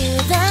to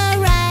the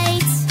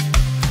right.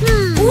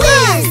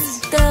 Whiz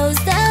goes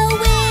the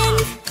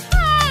wind.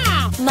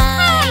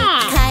 My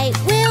kite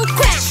will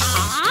crash,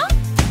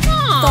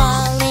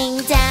 falling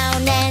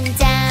down and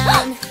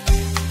down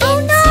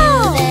into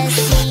the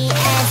sea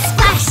and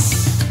splash.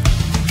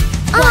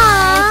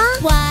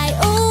 Why,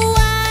 oh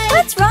why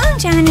What's wrong,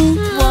 Johnny?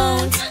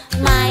 won't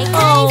my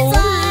kite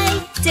fly?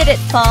 Did it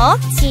fall?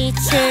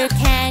 Teacher,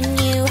 can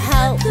you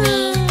help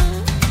me?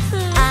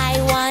 I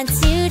want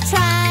to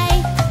try.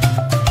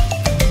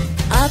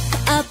 Up,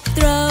 up,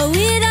 throw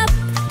it up.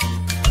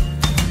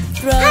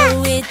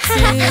 Throw it to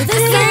the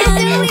sun.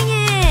 Doing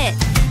it!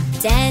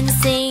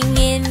 Dancing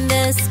in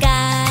the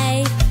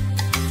sky.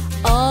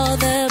 All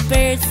the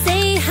birds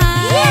say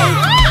hi.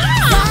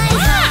 Fly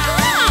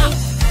high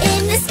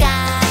in the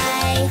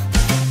sky.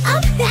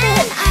 Up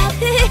and up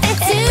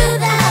to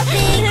the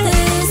big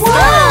blue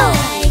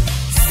sky.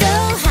 So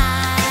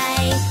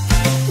high.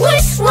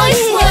 Whoosh,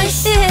 whoosh,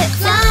 whoosh.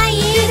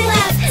 Flying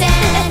left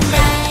and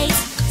right.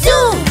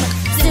 Zoom,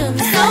 zoom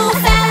so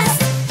fast.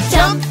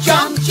 Jump,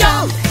 jump,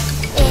 jump.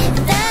 In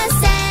the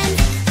sand.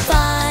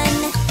 Fun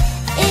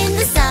in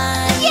the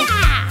sun.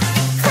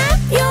 Clap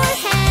your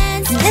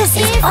hands This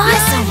is if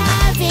awesome. you're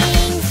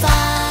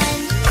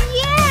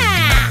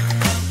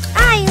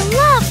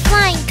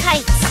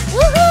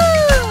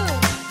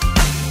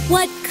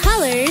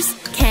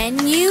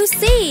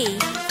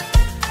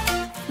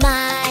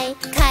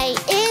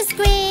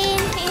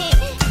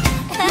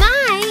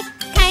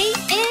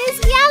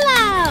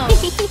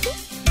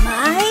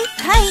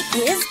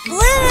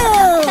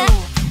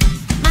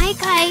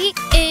kite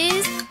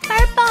is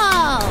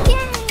purple.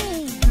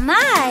 Yay!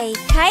 My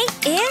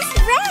kite is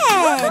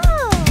red.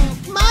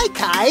 My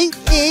kite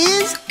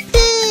is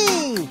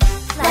pink.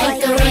 Like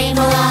the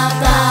rainbow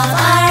above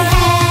our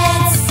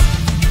heads.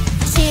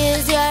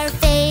 Choose your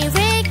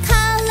favorite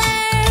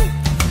color.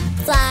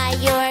 Fly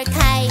your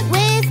kite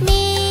with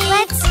me.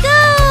 Let's go!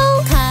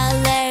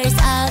 Colors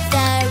of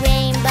the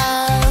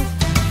rainbow,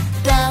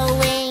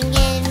 blowing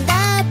in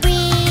the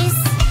breeze.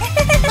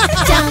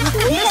 Jump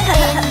in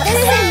the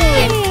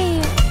sand,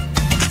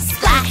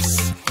 splash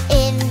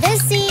in the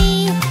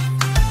sea.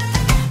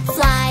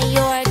 Fly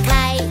your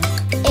kite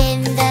in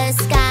the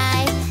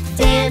sky,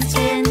 dance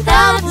in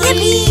the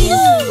breeze.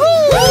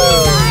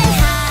 Fly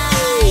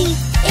high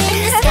in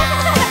the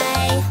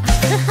sky,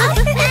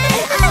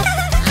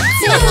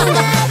 up and up to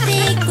the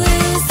big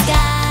blue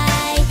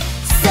sky.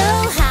 So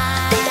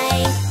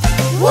high,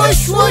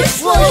 whoosh, whoosh,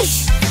 whoosh,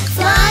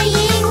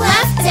 flying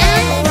left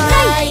and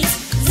right.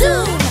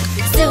 Zoom,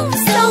 zoom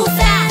so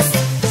fast,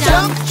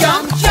 jump,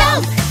 jump,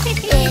 jump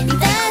in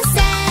the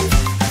sand.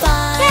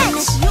 Fun in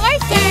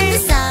the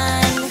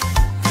sun.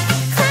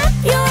 Clap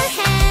your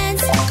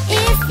hands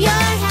if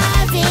you're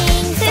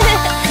having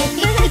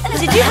fun.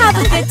 Did you have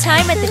a good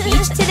time at the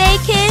beach today,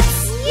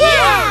 kids?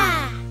 Yeah!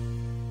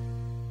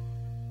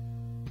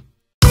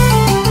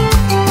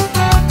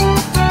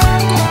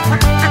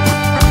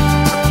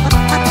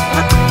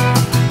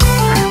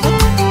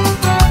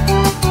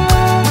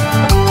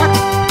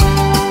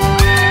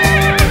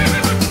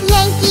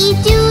 Yankee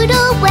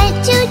Doodle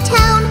went to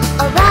town,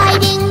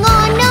 riding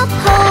on a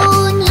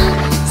pony.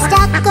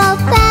 Stuck a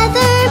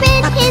feather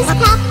in his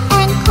cap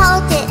and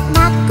called it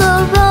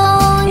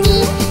macaroni.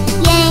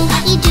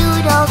 Yankee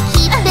Doodle,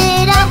 keep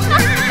it up.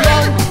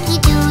 Yankee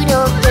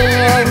Doodle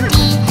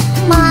dandy.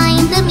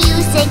 Mind the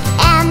music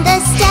and the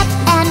step,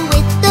 and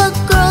with the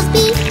girls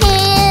be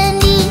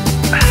handy.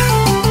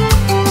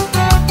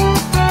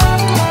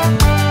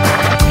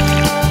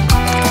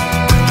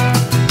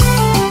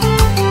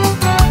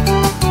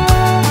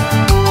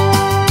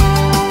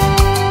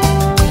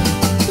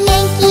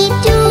 Yankee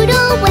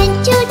Doodle went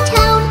to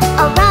town,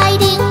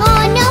 riding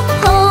on a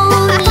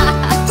pony.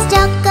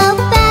 Stuck a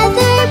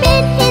feather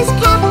in his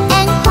cap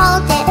and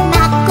called it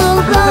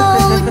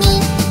macaroni.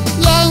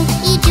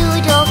 Yankee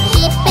Doodle,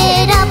 keep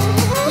it up.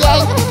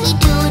 Yankee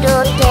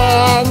Doodle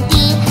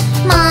dandy.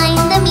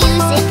 Mind the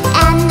music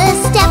and the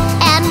step,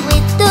 and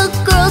with the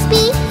girls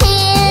be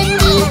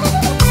handy.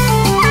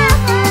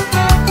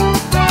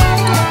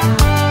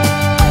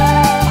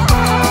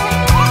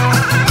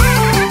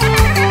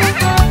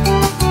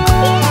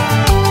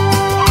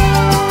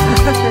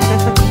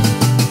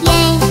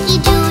 Yankee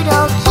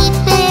Doodle, keep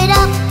it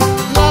up.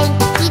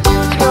 Yankee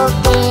Doodle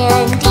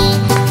dandy.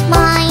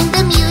 Mind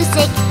the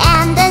music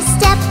and the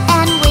step,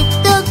 and with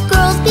the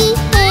girls be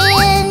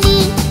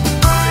handy.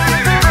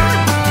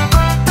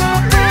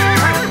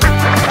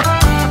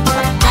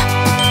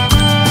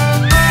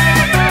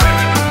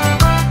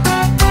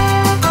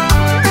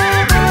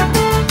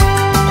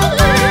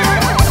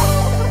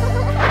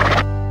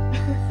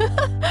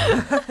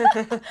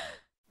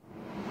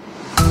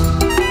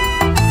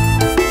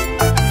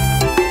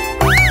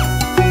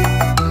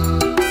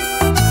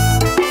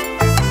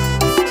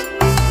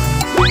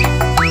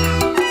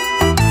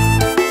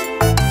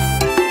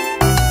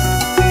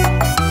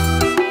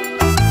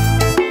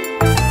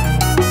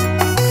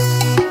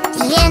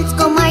 The ants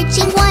go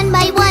marching one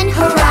by one,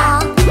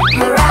 hurrah,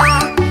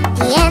 hurrah.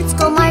 The ants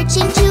go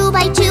marching two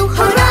by two,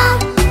 hurrah,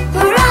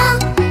 hurrah.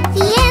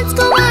 The ants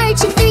go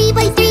marching three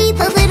by three.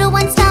 The little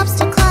one stops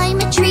to climb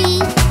a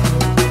tree.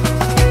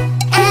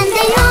 And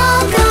they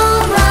all go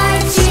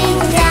marching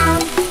down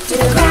to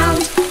the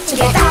ground to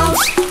get out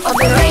of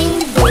the rain.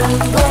 Boom,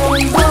 boom,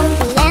 boom.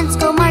 The ants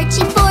go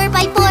marching four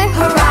by four,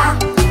 hurrah,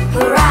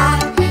 hurrah.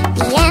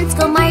 The ants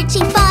go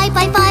marching five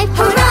by five,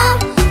 hurrah,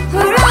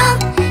 hurrah.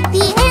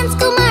 The ants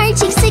go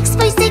marching six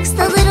by six.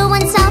 The little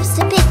one stops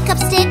to pick up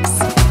sticks.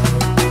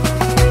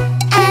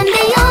 And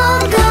they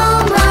all go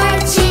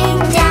marching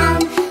down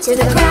to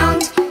the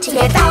ground to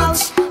get out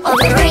of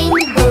the rain.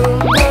 Boom,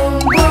 boom,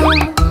 boom.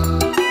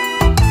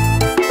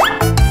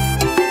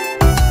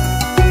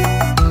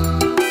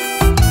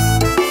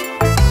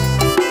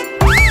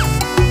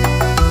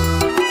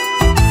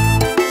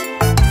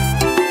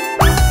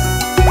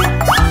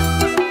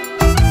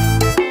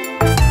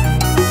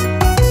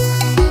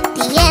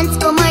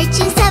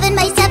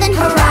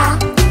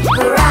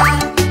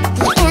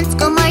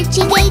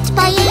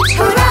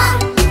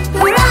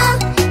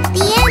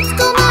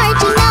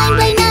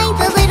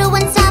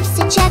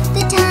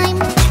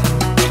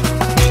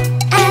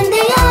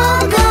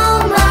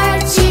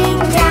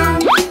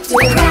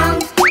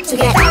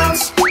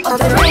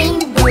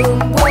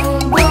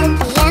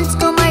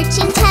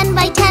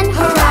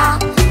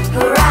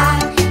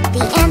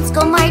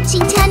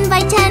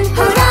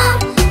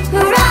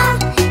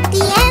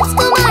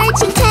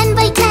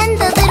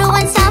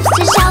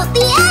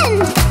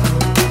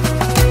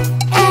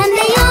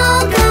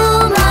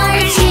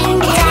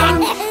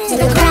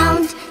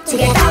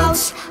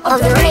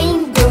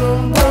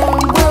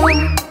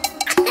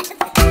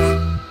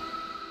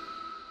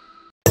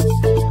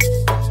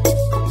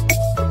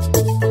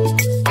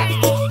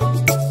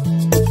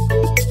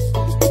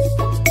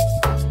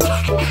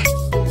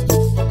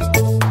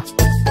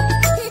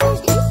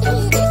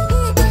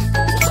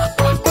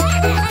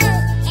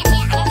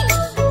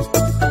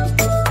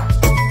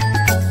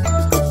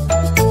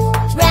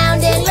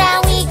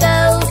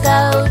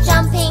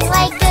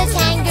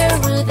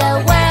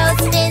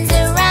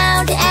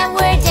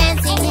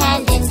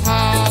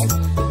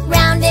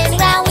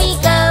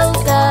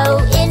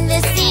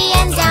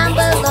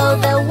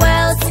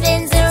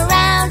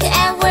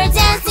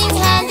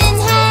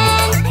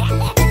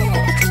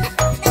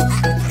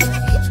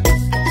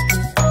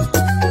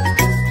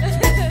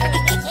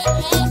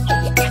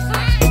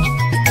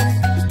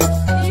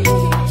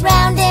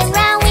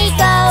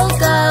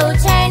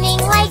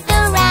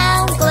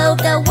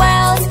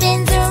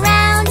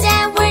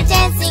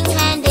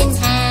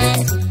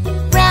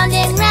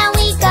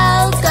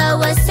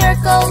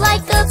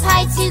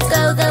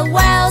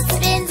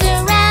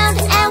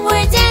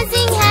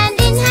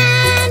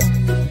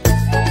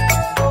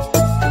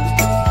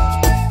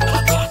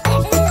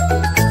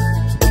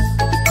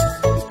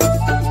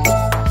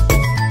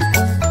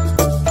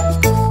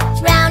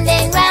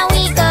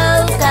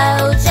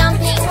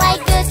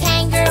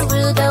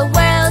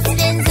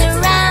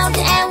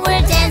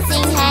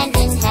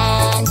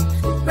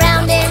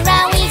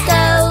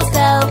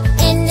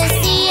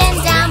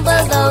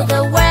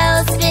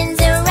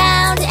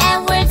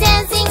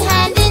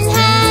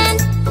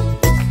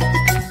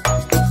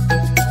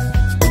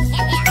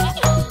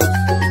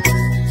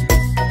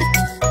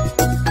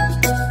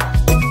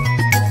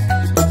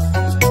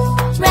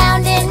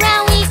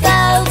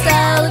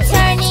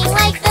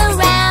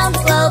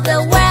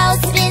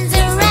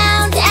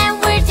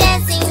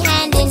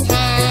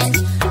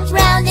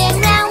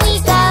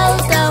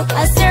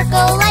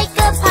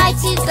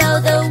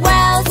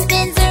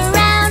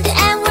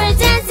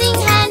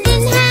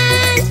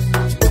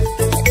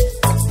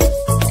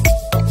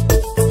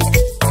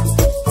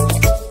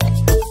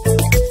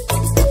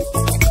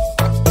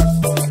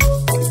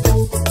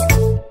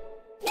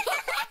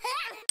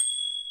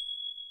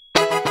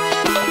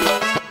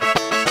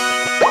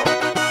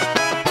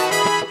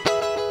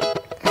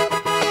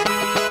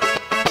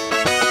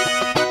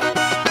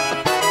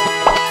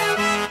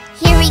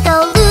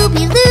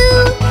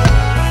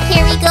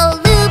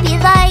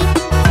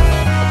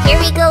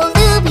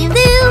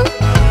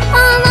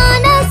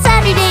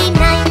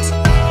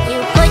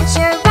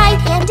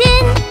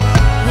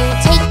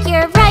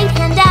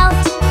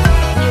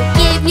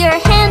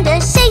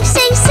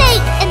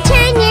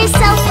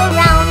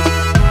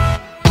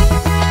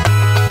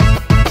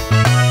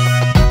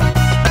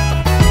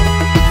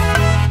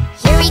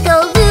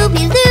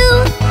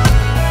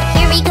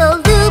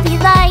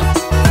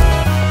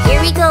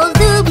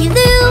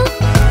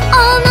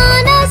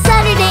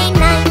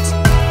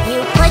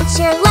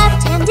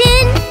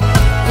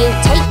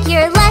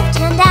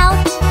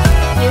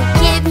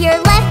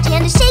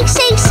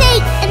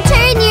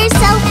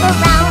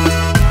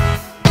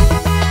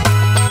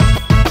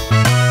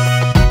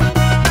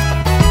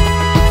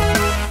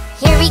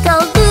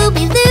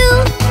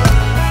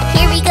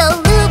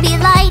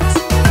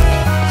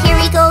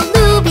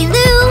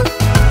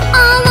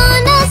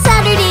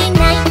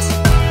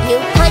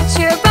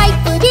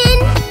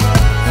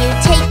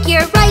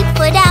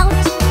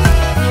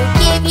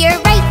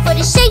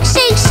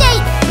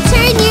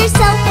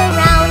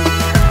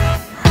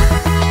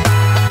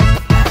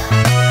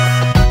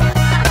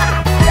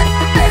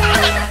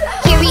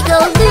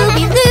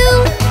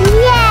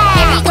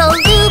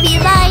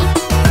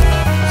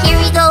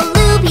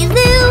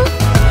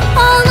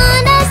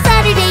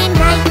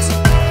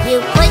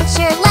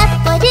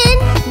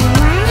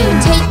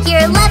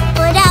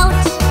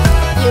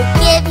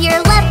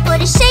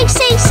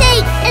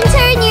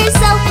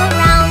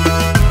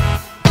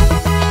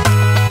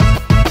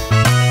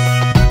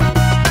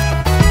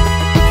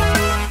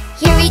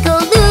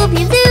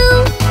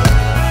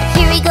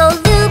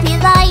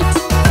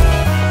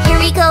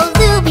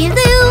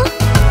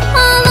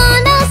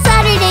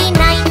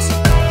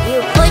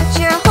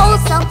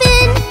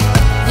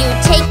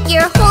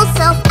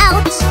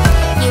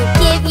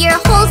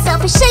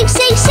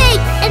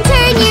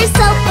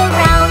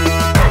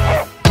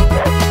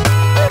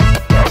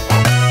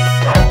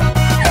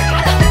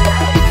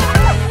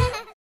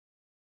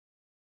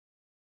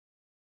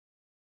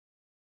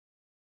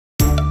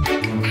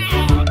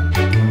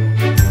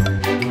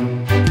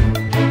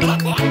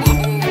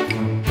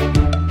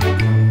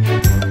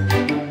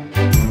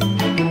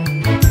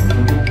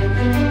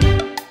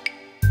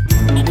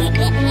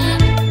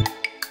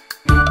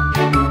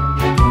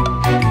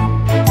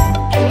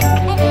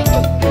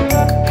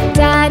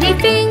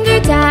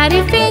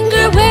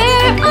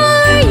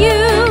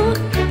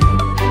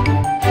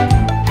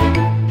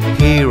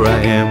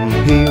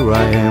 here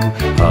I am,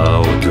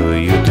 how do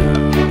you do?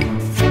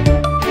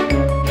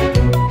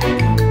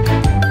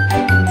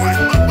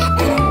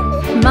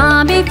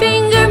 Mommy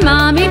finger,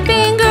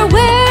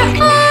 where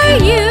are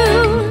you?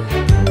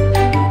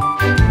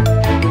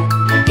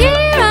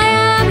 Here I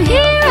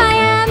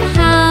am,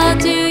 how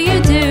do you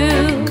do?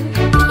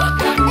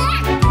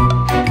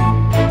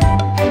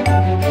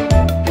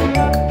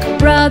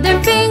 Brother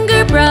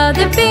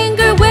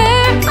finger,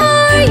 where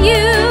are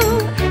you?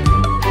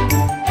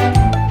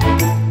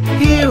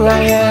 Here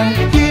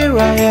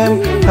I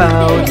am,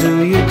 how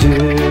do you do?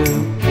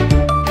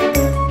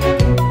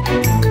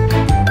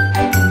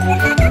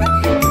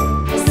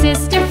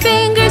 Sister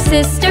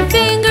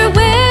finger,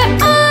 where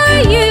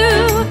are you?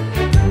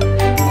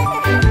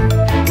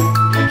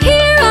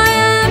 Here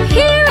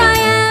I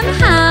am,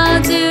 how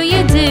do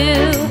you do?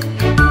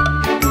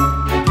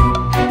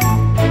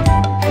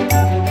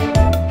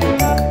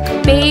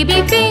 Baby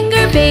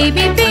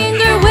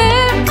finger,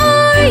 where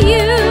are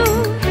you?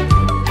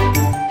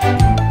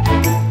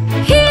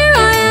 Here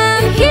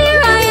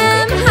I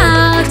am,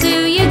 how do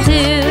you do?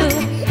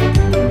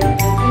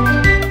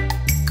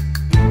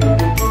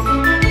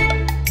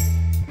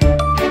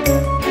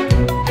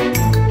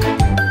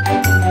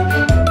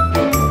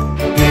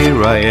 Here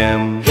I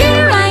am,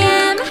 Here I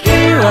am,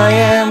 here I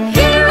am.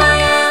 here I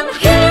am,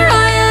 here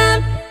I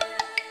am.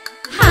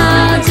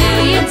 How do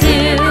you do?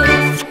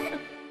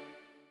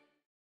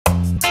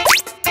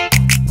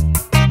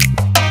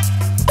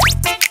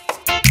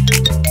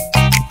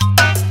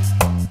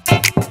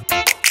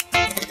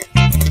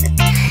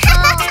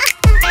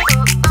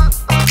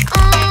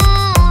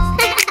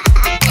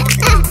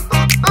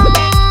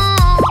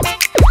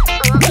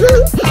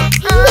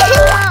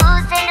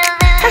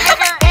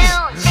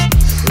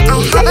 I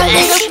have a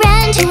little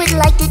friend who would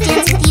like to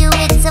dance with you.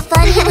 It's a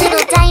funny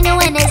little dino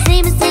and his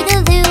name is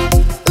Zigaloo.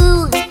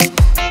 Ooh,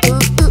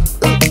 ooh, ooh,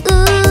 ooh,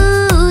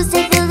 ooh,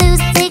 Zigaloo,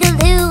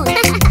 Zigaloo.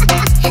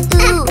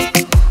 Ooh, ooh,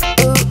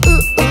 ooh,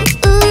 ooh,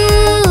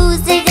 ooh,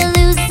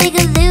 Zigaloo,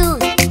 Zigaloo.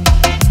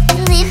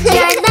 Lift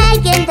your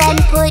leg and then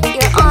put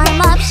your arm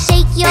up.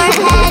 Shake your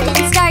head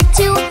and start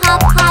to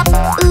hop, hop.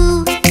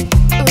 Ooh,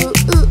 ooh,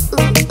 ooh,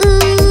 ooh,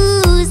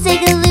 ooh,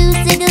 Zigaloo,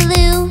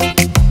 Zigaloo.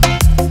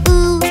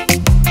 Ooh,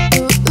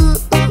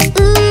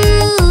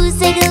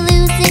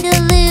 Zigaloo,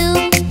 Zigaloo.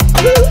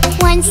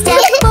 One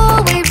step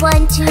forward,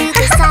 one to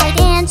the side,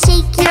 and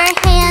shake your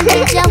hand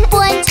and jump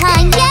one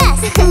time. Yes!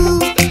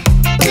 Ooh,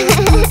 ooh,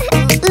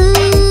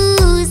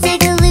 ooh,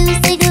 Zigaloo,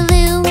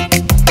 Zigaloo.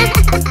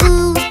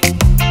 Ooh,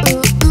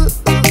 ooh, ooh,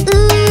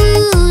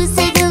 ooh,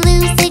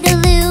 Zigaloo,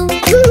 Zigaloo.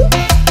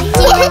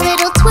 Do a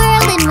little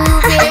twirl and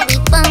move really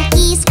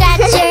funky.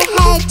 Scratch your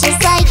head just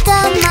like a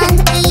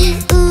monkey.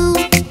 Ooh,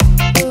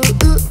 ooh,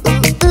 ooh,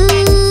 ooh,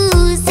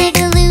 ooh,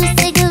 Zigaloo,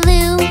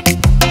 Zigaloo.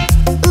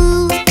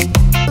 Ooh,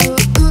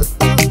 ooh, ooh,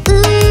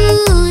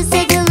 ooh,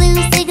 Zigaloo,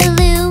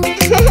 Zigaloo.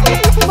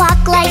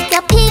 Walk like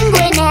a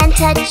penguin and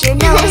touch your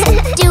nose.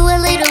 Do a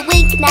little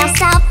wink, now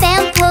stop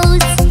and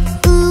pose.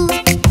 Ooh,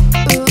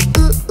 ooh,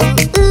 ooh, ooh,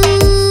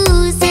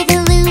 ooh,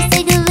 Zigaloo,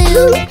 Zigaloo.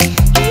 Ooh,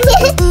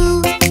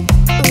 ooh,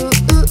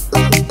 ooh, ooh,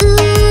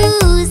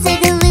 ooh,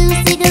 Zigaloo,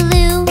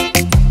 Zigaloo.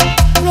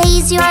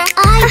 Raise your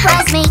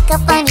eyebrows, make a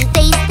funny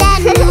face, then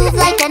move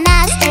like an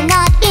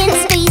astronaut in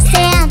space.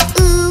 And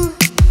ooh,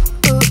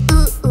 ooh,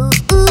 ooh,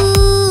 ooh,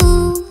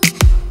 ooh,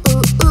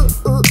 ooh,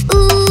 ooh,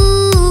 ooh,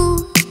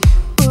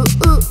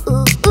 ooh, ooh,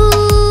 ooh,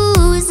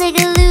 ooh,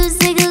 Zigaloo,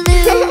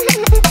 Zigaloo.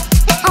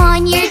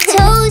 On your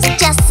toes,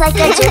 just like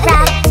a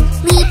giraffe.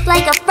 Leap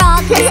like a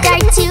frog and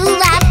start to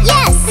laugh.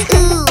 Yes!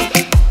 Ooh,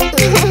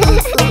 ooh,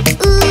 ooh,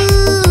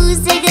 ooh,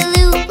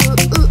 Zigaloo. Ooh,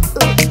 ooh,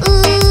 ooh,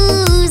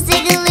 ooh,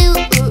 Zigaloo.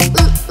 Ooh,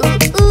 ooh,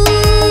 ooh,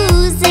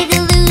 ooh,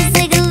 Zigaloo,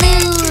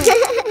 Zigaloo.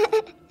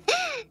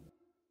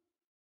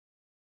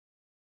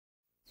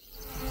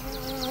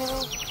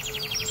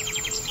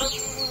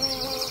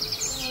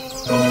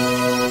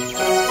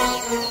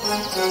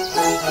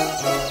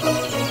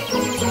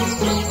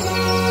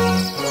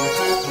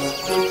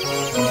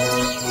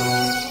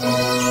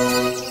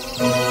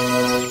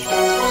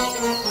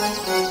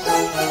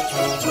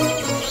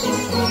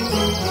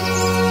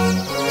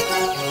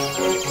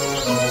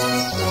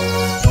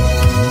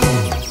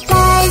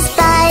 Buzz,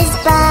 buzz,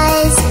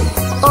 buzz,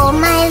 oh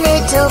my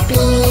little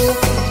bee.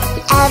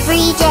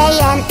 Every day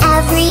and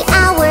every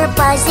hour,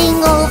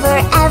 buzzing over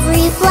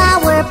every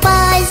flower.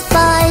 Buzz,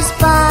 buzz,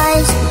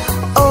 buzz,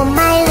 oh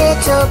my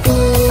little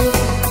bee.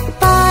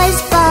 Buzz,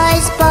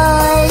 buzz,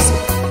 buzz,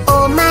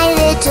 oh my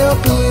little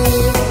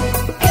bee.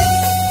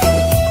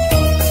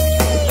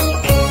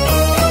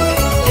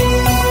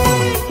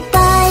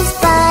 Buzz,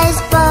 buzz,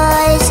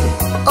 buzz,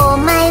 oh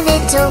my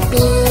little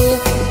bee.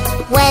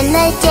 When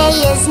the day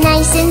is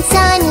nice and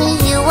sunny,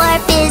 you are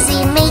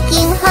busy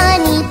making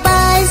honey.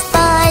 Buzz,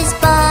 buzz,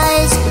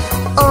 buzz,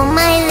 oh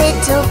my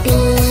little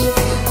bee.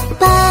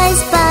 Buzz,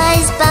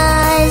 buzz,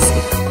 buzz,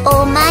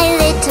 oh my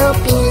little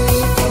bee.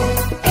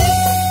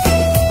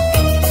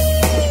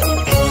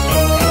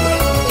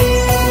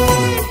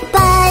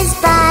 Buzz,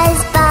 buzz,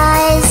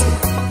 buzz,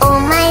 oh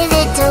my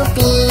little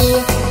bee.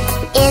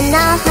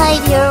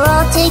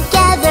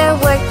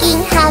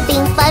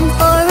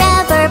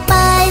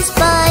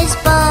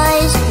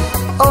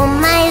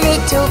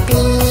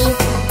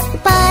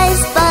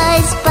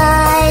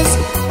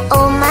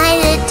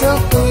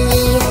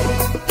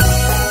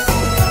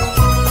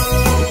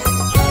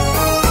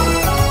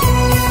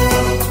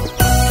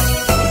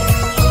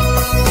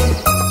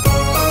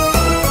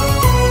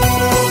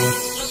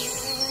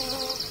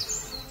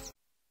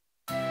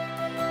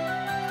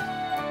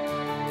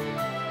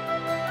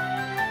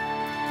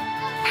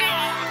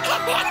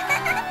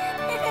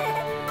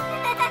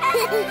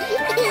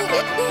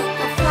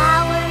 A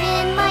flower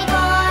in my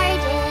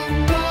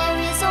garden, there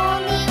is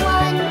only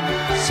one.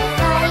 She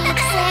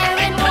likes air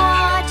and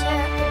water,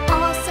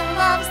 also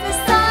loves the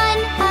sun,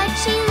 but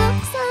she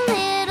looks a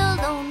little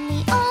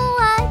lonely.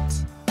 Oh,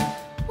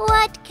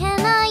 what can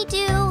I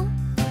do?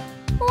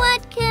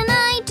 What can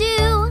I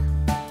do?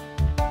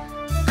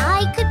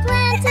 I could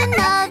plant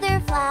another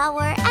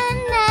flower and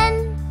then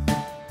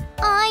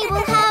I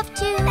will have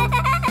to.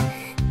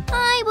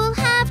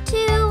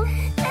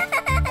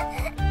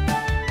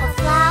 A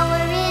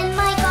flower in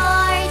my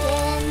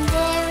garden,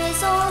 there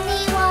is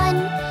only one.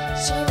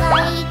 She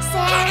likes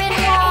air and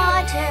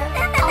water,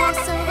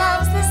 also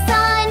loves the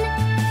sun.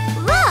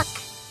 Look!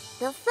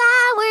 The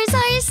flowers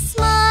are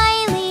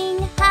smiling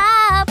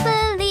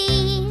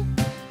happily,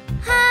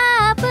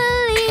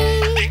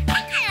 happily.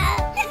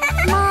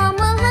 Mom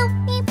will help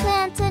me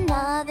plant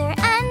another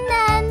and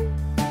then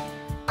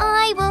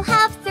I will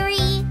have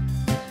three.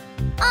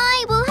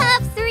 I will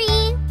have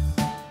three.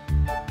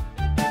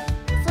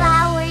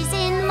 Flowers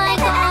in my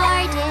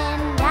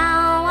garden,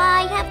 now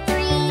I have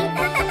three.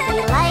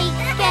 They like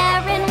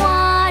air and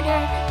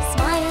water,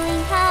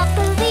 smiling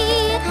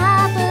happily,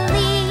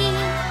 happily.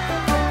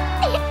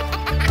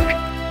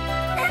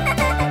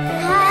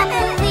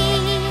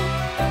 Happily.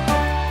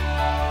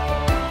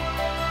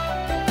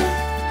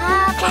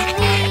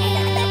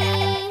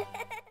 Happily.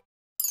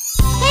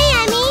 Hey,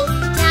 Emmy!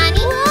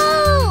 Johnny!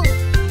 Whoa!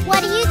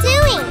 What are you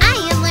doing? I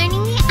am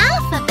learning the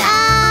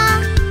alphabet.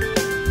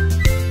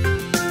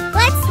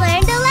 Let's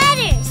learn the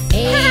letters. A,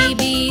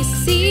 B,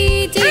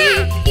 C, D,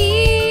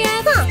 E,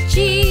 F, G,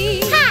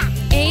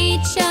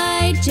 H,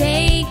 I,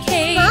 J, K,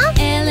 L,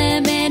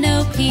 M, N, O,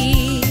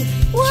 P, Q,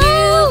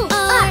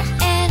 R,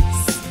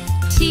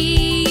 S, T,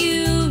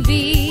 U, V,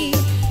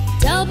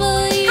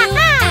 W,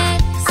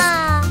 X,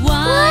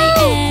 Y,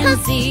 and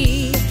Z.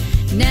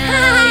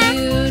 Now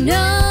you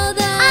know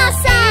the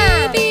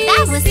Awesome!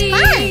 That was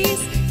ABCs.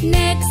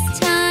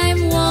 Next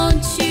time,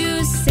 won't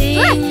you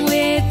sing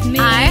with me?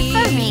 R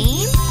for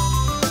rain,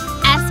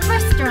 S for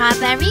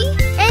strawberry,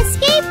 and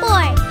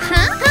skateboard.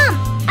 Come,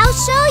 I'll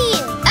show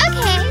you.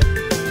 Okay.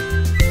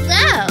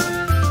 Whoa.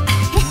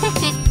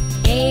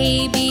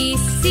 A, B,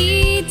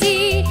 C, D,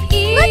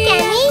 E, Look,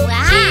 Emmy.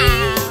 F, G,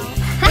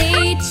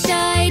 H,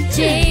 I, J,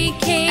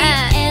 K,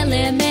 L,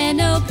 M, N,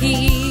 O, P,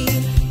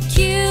 Q,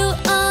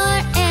 R,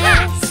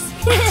 S,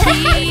 T,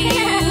 U,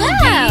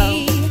 V,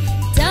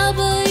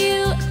 W,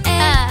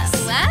 X,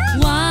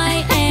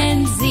 Y,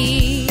 and Z.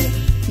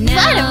 Now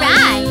What a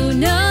ride. you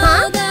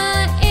know the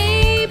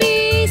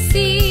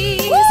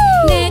ABCs.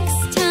 Woo.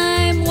 Next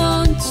time,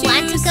 won't you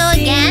Want to go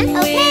sing again?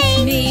 with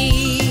Okay. me?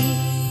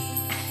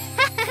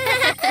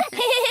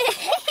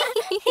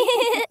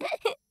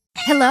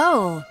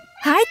 Hello.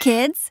 Hi,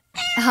 kids.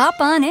 Hop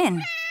on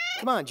in.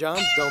 Come on, John,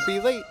 don't be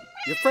late.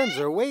 Your friends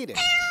are waiting.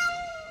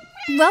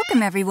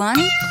 Welcome, everyone.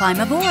 Climb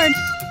aboard.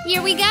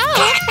 Here we go.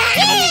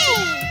 Yay!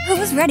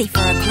 Who's ready for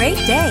a great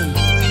day?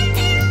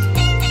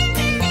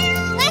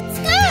 Let's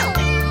go.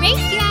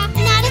 Race ya.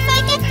 Not if I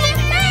get there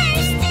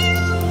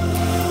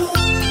first.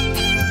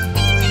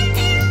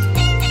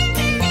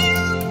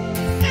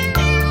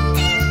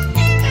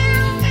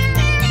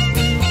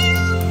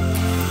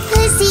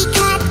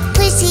 Pussycat,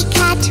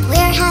 pussycat,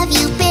 where have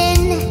you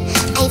been?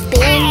 I've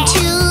been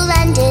to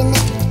London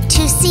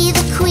to see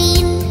the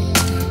Queen.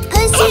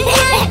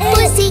 Pussycat,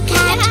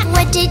 pussycat,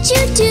 what did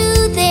you do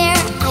there?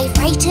 I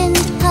frightened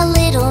a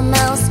little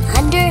mouse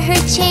under her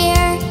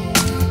chair.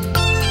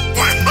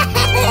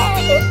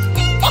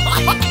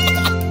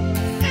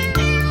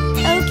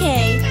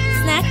 Okay,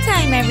 snack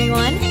time,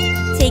 everyone.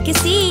 Take a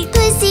seat.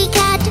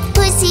 Pussycat,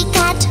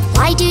 pussycat,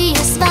 why do you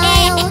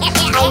smile?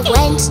 I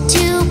went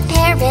to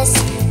Paris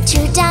to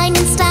dine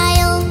in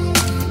style.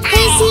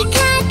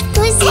 Pussycat,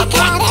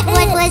 pussycat,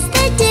 what was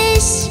the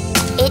dish?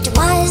 It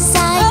was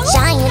a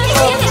giant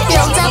boat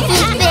filled up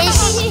with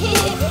fish.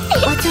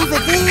 What's over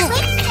there?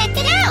 Let's check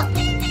it out.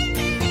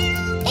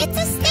 It's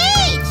a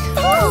stage.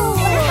 Ooh.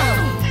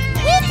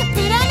 We could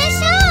put on a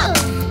show.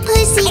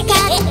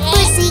 Pussycat,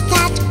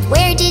 pussycat,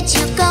 where did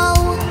you go?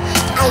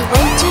 I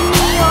went to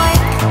New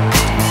York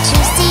to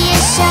see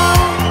a show.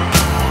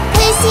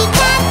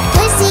 Pussycat,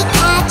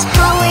 pussycat,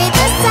 how are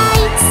the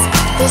sights?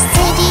 The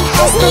city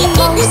has the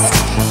most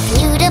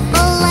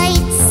beautiful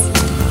lights.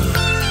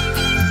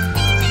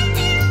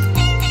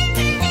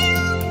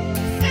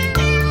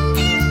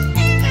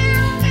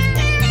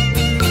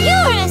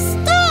 You're a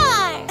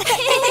star!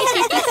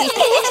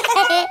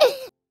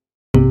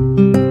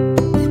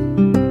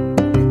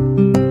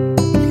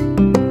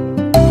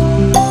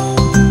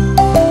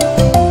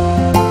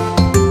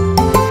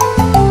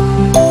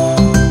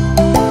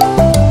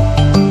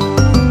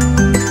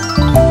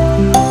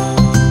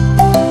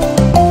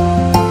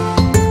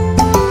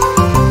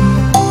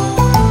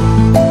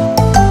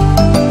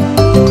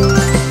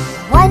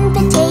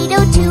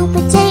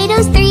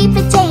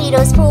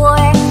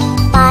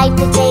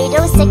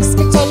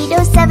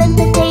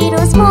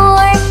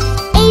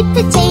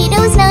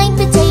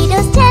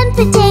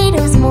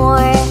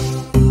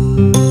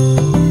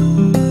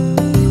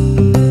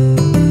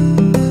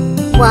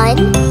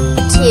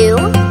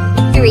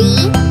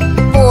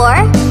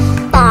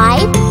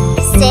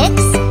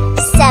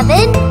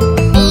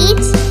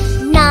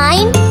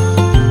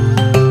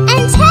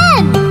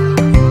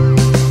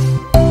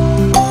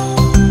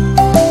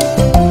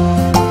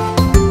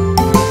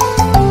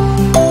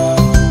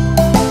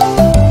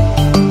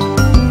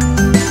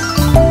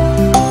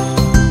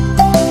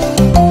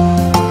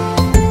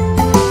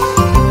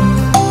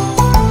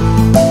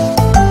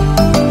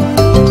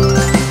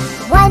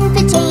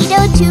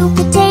 2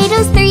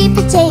 potatoes, 3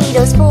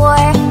 potatoes, 4,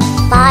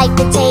 5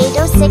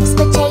 potatoes, 6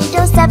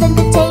 potatoes, 7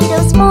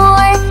 potatoes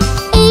more,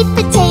 8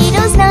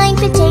 potatoes, 9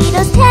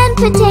 potatoes, 10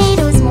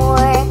 potatoes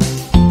more.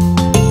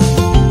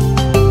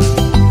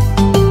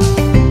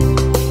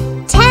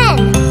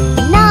 10,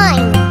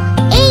 9,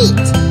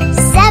 8,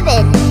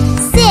 7,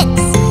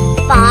 6,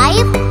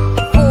 5,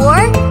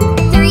 4,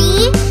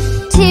 3,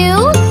 2,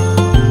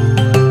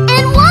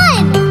 and 1.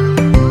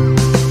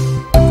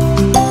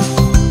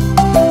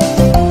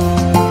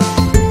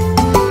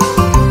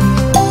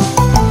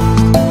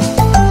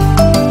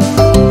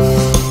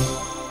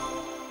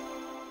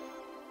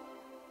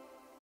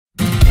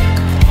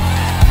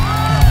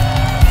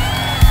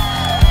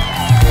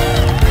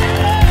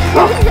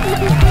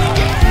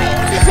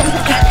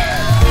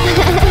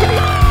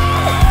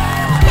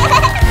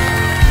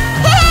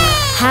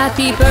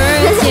 Happy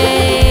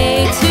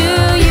birthday to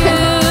you.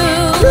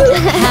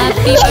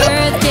 Happy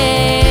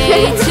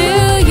birthday to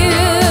you.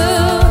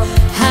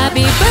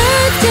 Happy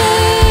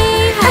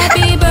birthday,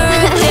 happy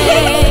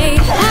birthday,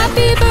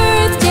 happy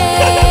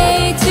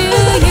birthday to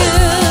you.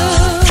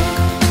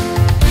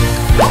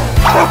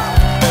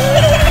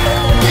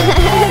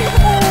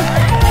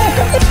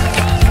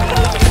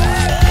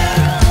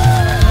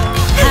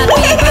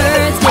 Happy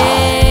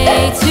birthday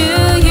to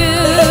you.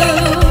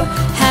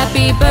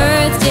 Happy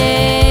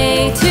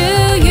birthday to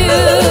you.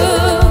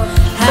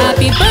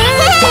 Happy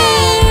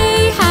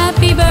birthday,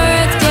 happy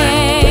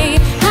birthday,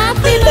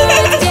 happy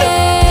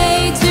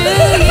birthday to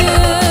you.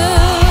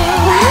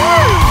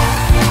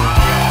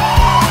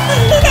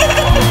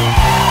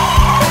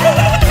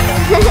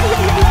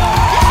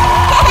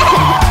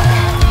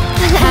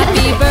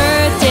 Happy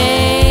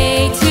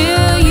birthday to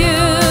you.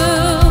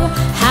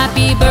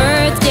 Happy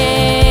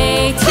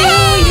birthday to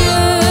you.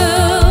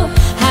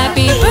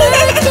 Happy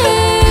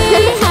birthday,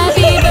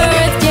 happy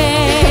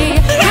birthday,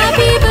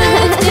 happy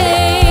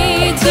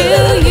birthday to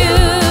you.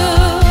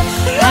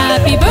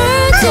 Happy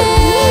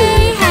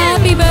birthday,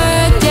 happy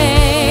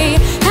birthday,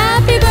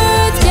 happy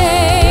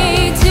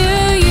birthday to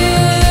you.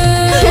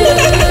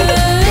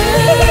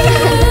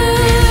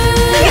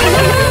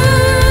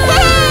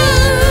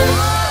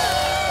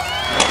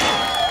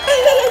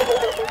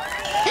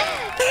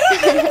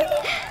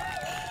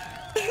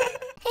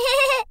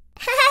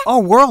 Our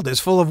world is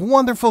full of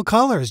wonderful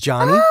colors,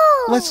 Johnny.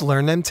 Let's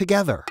learn them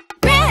together.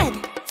 Red,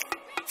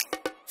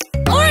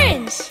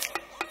 orange,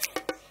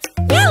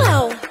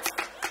 yellow,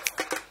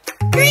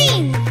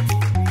 green,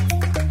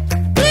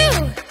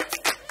 blue,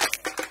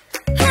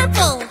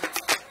 purple,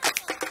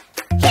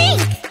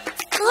 pink,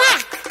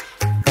 black,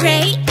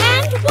 gray,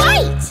 and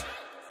white.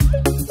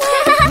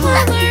 What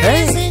color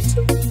is it?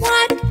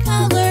 What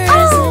color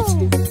is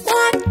it?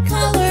 What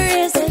color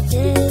is it?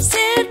 Is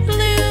it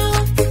blue?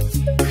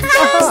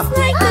 Just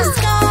like the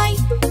sky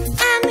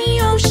and the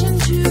ocean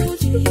too.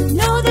 Do you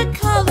know the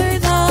color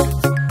though?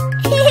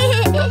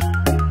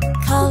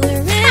 Color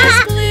is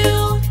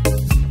blue.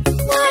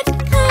 What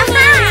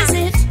color is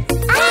it?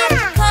 What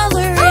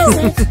color is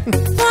it?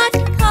 What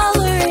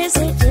color is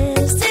it?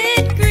 Is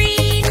it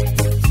green?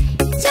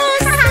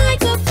 Just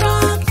like a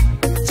frog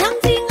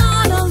jumping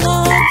on a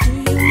log.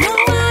 Do you know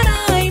what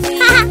I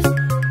mean?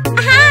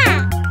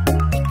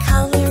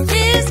 Color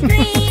is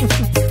green.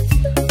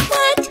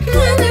 What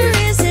color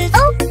is it?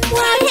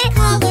 What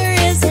color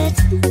is it?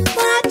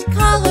 What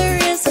color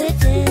is it?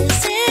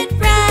 Is it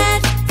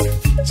red?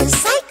 Just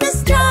like a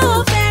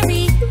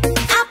strawberry,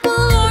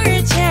 apple or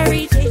a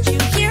cherry. Did you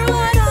hear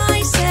what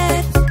I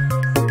said?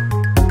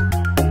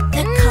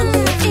 The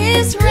color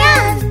is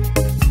red.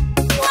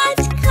 What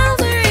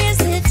color is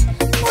it?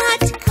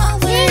 What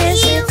color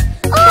is it?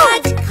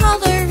 What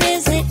color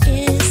is it?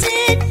 Is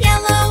it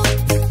yellow?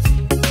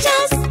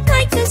 Just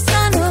like the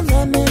sun, a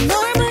lemon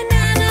or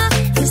banana.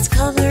 This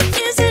color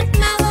isn't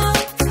mellow.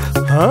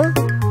 Huh?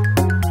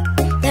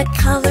 The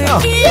color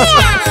is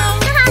yellow.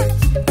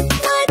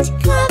 What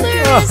color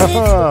is it?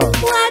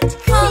 What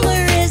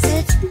color is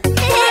it?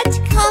 What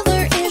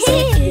color is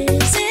it?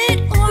 Is it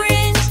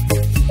orange?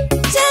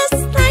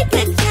 Just like a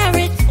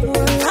carrot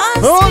or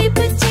a sweet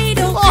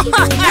potato,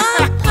 even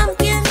a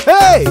pumpkin.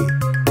 Hey!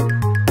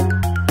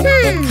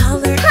 The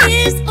color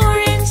is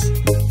orange.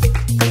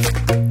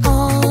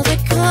 All the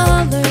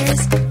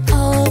colors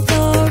of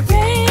the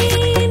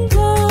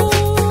rainbow.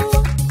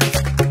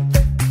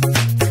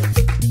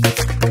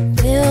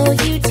 Will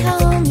you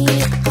tell me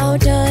how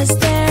does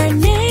their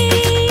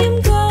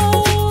name go?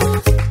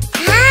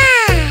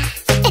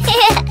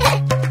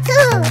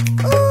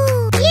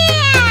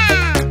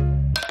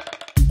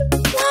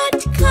 What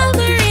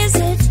color is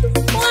it?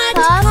 What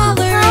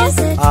color is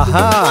it?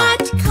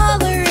 What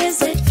color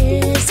is it?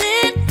 Is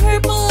it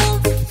purple?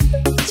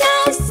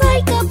 Just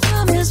like a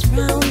promise,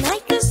 round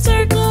like a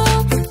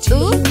circle. Do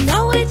you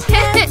know it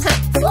yet?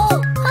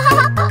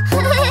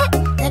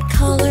 The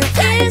color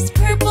is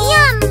purple.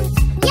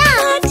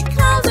 What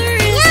color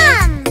is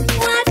it?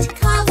 What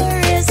color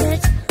is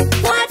it?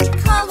 What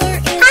color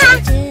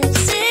is it?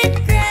 Is it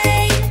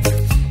gray?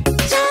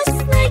 Just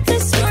like a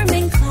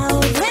storming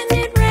cloud when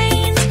it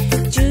rains.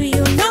 Do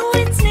you know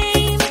its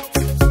name?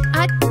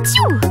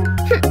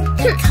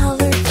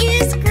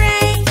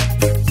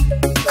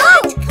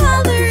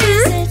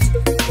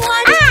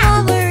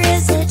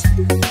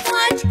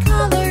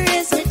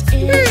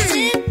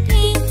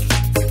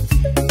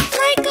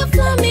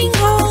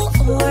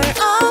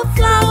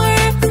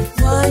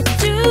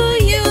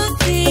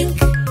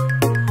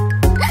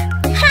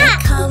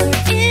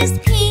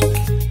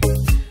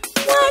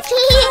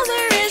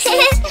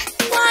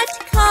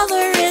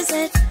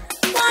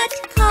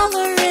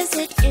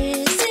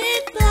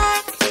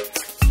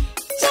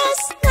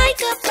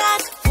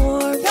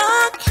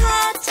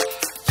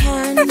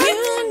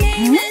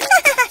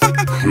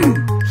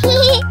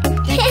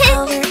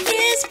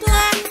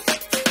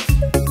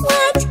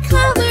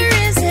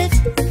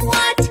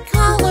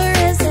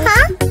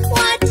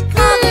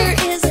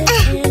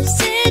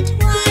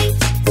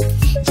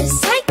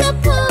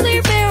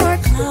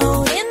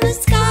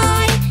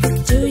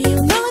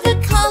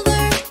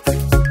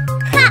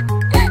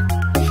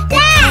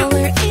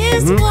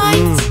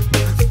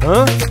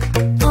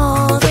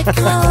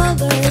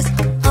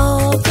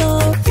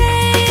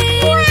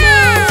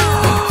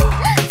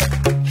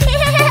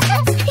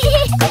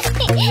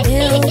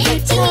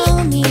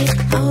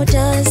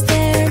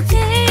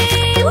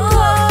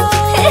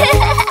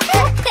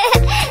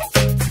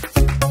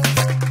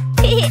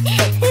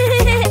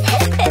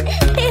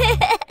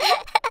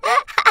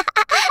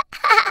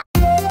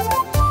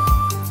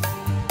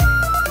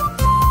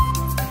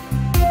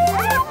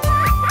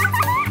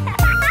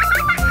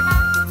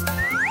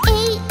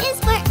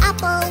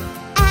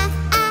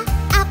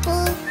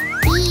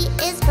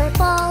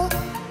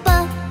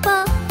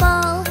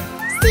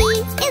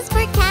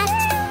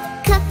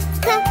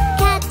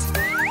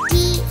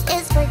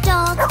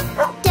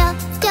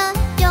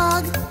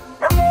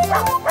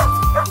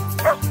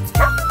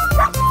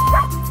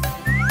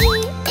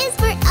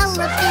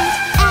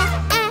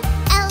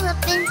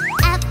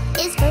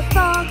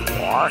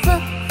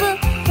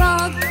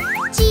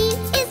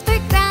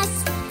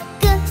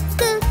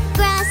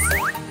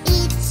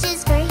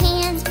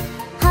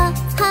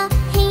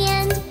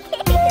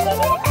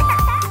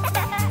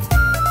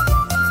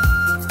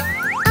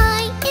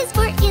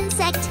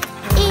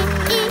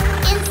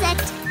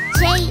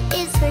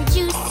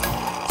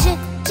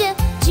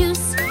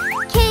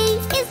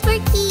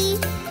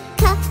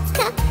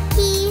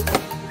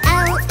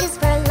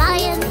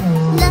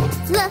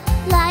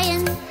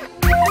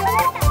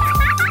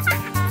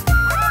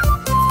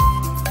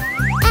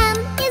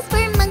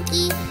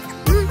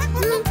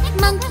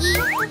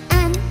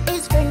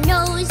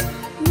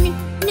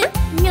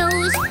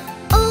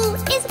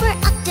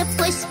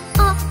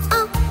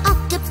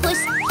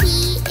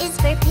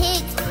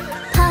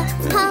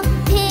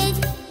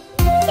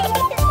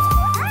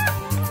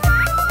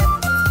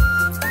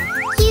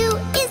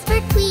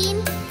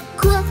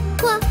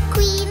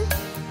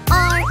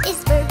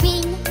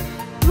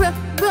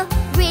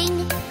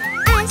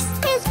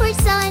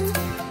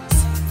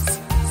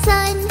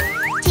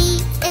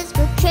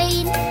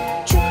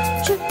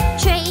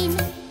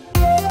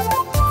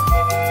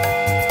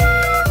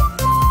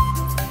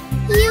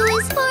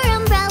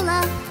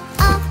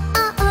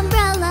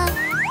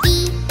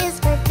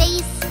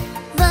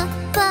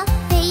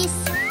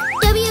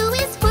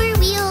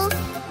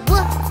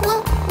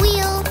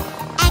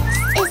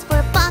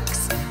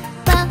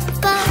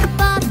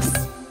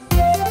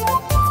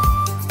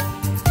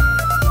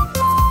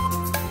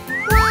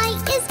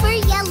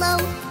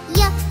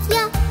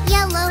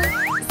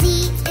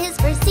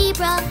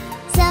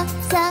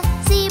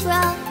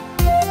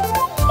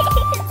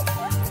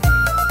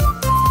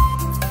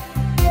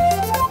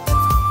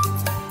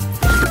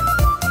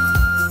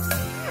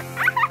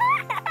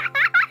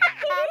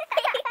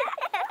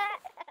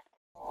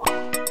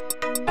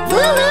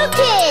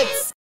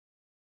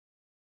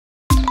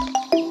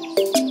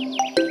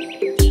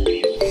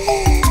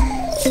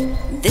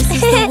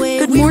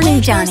 Good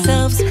morning, Johnny.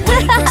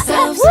 Wake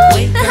ourselves.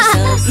 This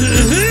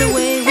is the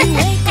way we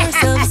wake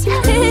ourselves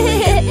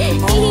early in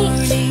the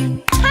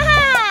morning.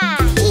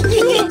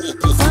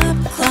 Clap,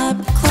 clap,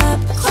 clap,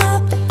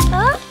 clap.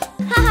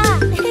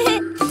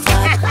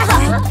 Clap,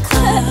 clap,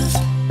 clap.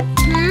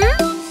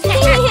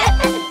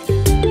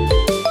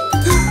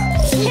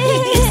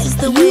 This is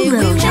the way we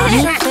wash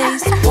our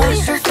face.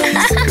 Wash our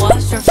face,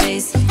 wash our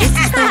face. This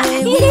is the way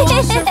we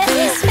wash our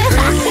face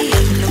early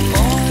in the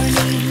morning.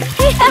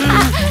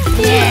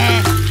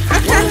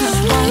 Wash,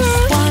 wash,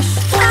 wash, wash.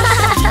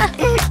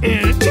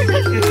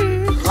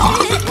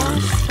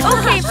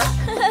 Okay.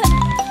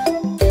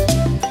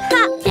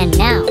 And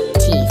now,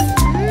 teeth.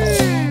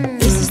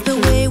 This is the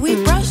way we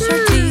brush our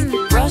teeth.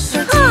 Brush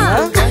our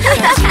teeth, brush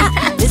our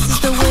teeth. This is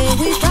the way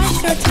we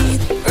brush our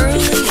teeth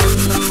early in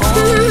the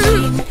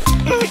morning.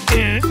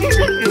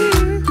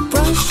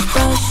 Brush,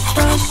 brush,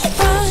 brush,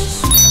 brush.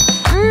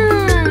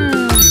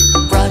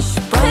 Brush,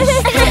 brush,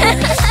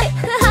 brush.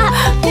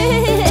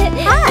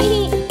 Hi.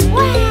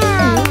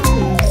 Wow.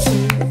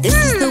 This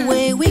is the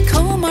way we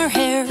comb our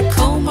hair.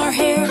 Comb our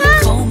hair,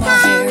 comb our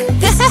hair.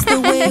 This is the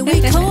way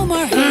we comb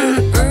our hair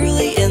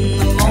early in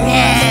the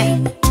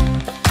morning.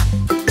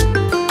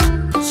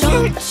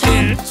 Chomp,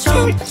 chomp,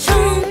 chomp,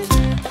 chomp.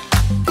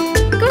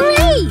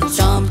 Great.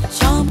 Chomp,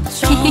 chomp,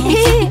 chomp.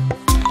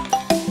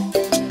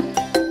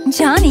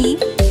 Johnny.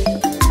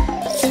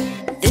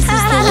 This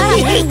is the way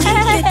we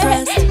get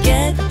dressed,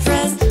 get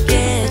dressed,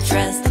 get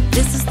dressed.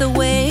 This is the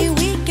way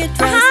we get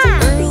dressed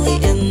early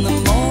in the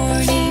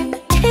morning.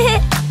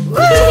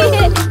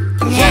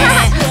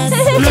 Yes, yes,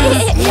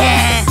 yes,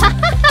 yes.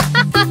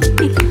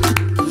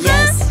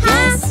 Yes,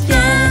 yes,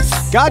 yes.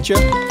 Gotcha.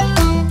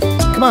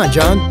 Come on,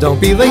 John. Don't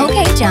be late.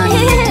 Okay,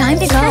 Johnny. Time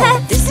to go.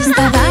 This is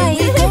the way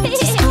we go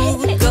to school,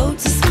 go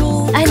to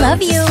school. I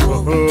love you.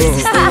 This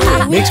is the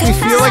way we Makes me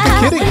feel like a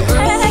kid again.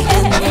 early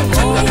in the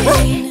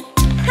morning.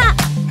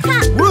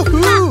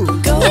 Woohoo!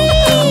 Go, go,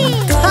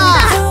 go, go.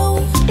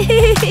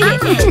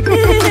 Go,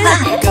 go,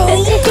 go.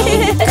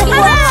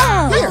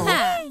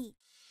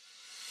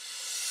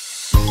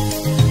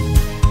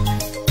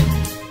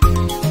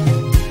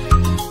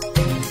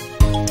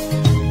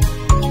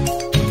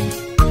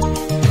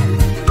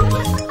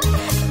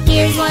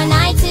 Here's one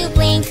eye to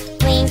blink,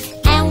 blink,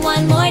 and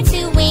one more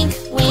to wink,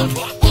 wink.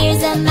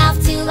 Here's a mouth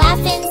to laugh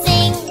and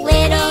sing,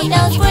 little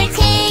nose for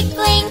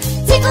tickling.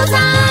 Tickle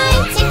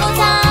time, tickle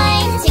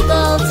time,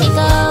 tickle,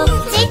 tickle,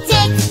 tick,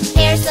 tick.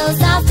 Hair so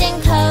soft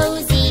and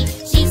cozy,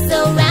 cheeks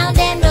so round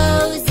and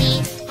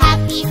rosy.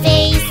 Happy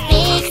face,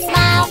 big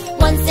smile,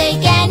 once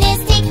again is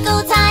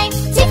tickle time.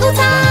 Tickle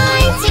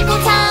time,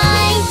 tickle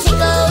time,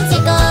 tickle,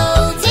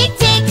 tickle, tick,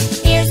 tick.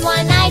 Here's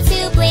one eye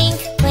to blink,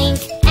 blink,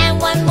 and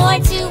one more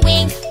to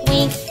wink,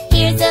 wink.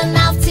 Here's a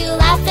mouth to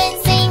laugh and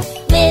sing,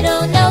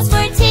 little nose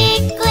for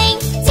tickling.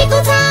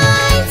 Tickle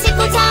time,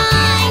 tickle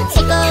time,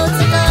 tickle,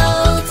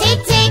 tickle, tick,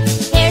 tick.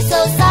 Hair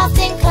so soft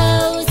and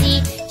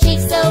cozy,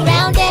 cheeks so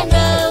round and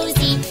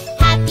rosy.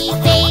 Happy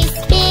face,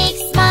 big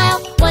smile,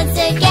 once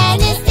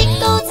again is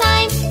tickle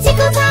time.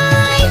 Tickle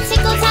time,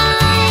 tickle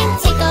time,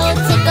 tickle,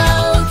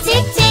 tickle,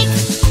 tick, tick.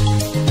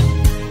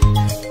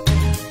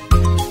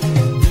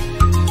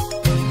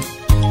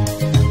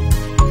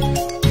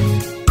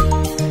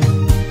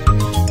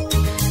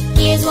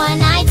 Here's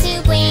one eye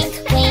to blink,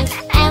 blink,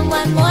 and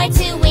one more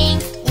to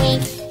wink,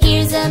 wink.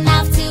 Here's a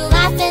mouth to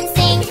laugh and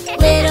sing,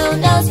 little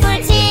nose for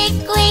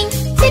tickling.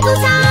 Tickle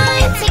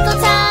time, tickle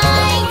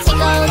time,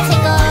 tickle,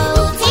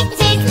 tickle, tick,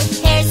 tick.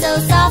 Hair so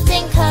soft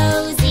and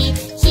cozy,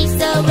 cheeks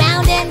so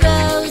round and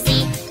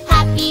rosy.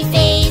 Happy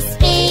face,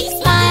 big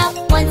smile,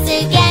 once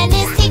again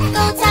is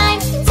tickle time.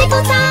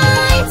 Tickle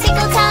time,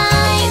 tickle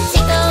time,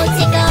 tickle,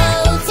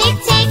 tickle, tick,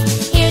 tick.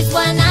 Here's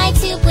one eye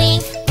to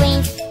blink,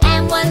 blink,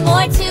 and one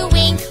more to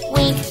wink,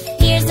 wink.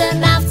 Here's a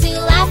mouth to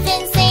laugh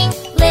and sing,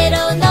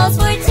 little nose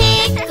for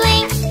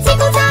tickling.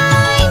 Tickle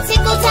time,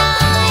 tickle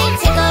time,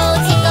 tickle,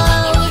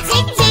 tickle,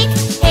 tick, tick.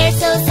 Hair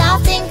so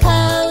soft and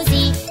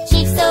cozy,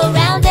 cheeks so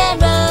round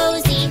and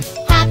rosy.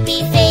 Happy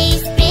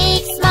face,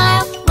 big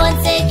smile,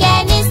 once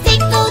again is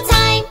tickle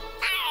time.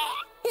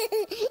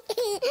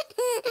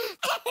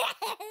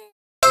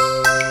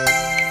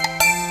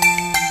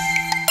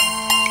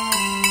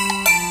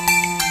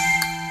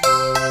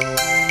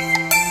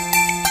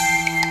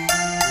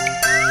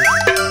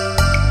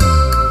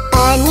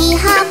 Bunny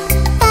hop,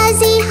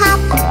 fuzzy hop,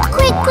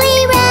 quickly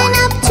ran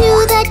up to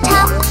the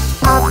top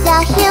of the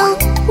hill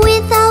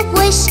with a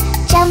whoosh,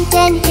 jumped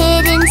and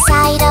hid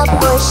inside a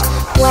bush.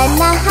 When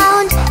the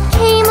hound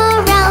came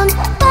around,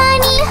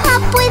 Bunny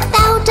hop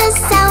without a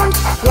sound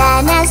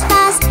ran as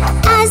fast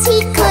as he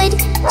could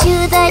to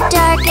the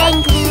dark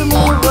and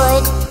gloomy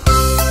wood.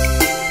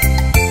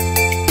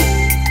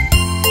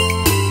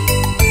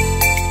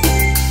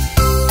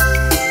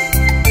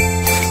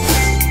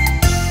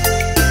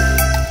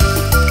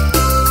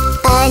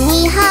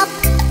 Bunny hop,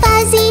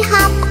 fuzzy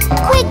hop,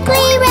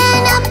 quickly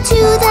ran up to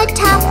the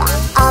top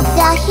of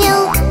the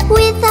hill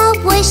with a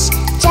whoosh,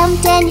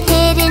 jumped and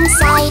hid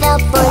inside a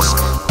bush.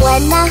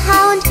 When the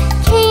hound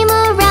came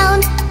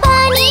around,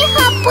 Bunny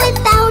hop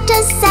without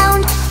a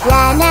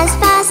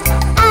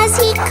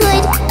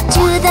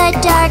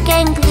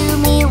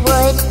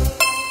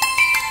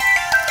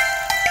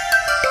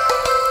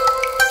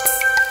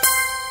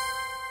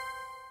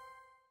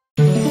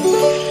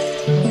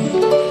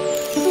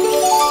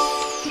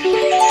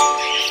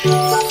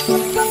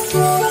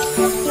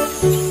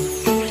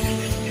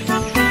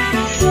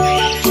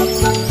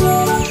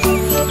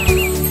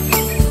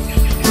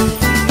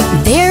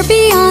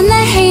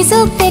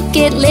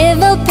thicket live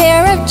a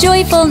pair of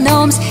joyful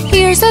gnomes.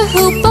 Here's a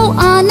hoopoe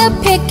on a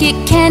picket.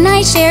 Can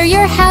I share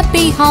your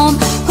happy home?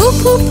 Hoop,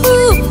 hoop,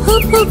 hoop,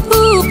 hoop, hoop,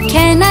 hoop.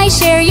 Can I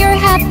share your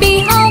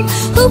happy home?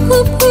 Hoop,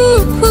 hoop,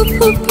 hoop, hoop,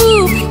 hoop,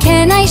 hoop.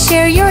 Can I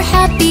share your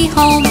happy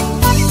home?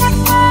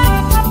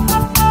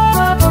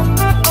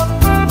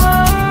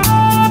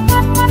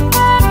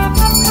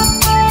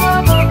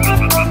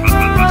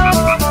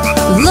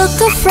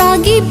 Look, a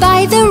froggy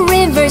by the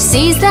river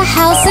sees the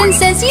house and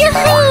says,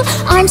 "Yoo-hoo!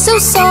 I'm so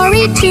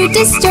sorry to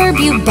disturb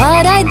you,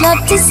 but I'd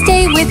love to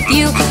stay with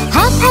you.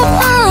 Hop, hop,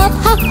 hop,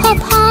 hop, hop,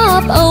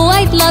 hop. Oh,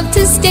 I'd love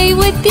to stay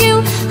with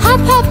you. Hop,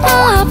 hop,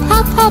 hop,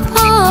 hop, hop,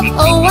 hop.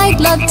 Oh, I'd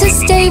love to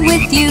stay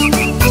with you."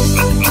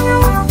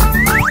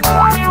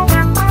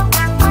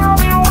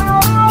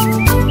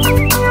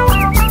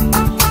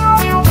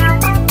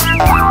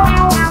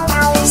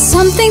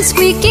 Something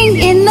squeaking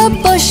in the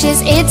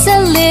bushes, it's a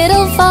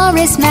little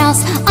forest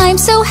mouse. I'm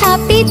so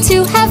happy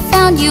to have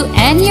found you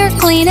and your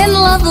clean and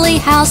lovely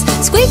house.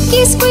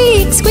 Squeaky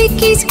squeak,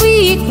 squeaky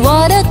squeak,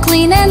 what a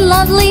clean and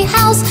lovely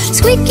house.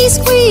 Squeaky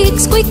squeak,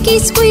 squeaky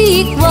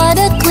squeak, what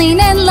a clean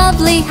and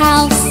lovely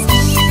house.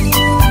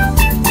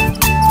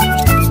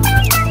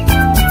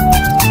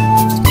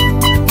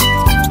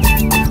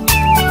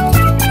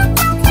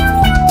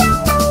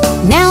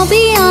 Now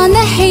beyond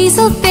the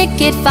hazel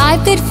thicket,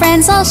 5 good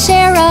friends all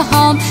share a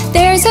home.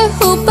 There's a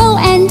hoopoe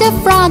and a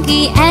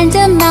froggy and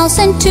a mouse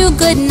and 2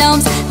 good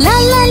gnomes. La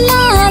la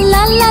la,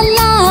 la la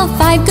la,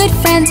 5 good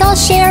friends all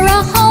share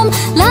a home.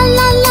 La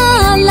la la,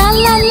 la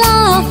la la,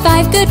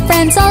 5 good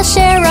friends all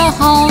share a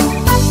home.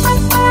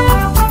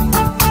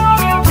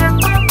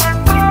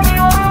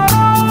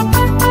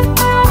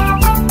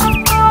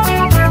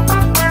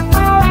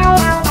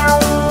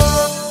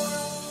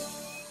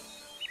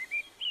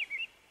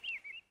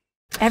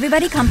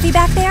 Everybody comfy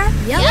back there?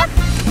 Yep.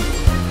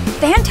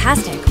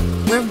 Fantastic.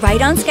 We're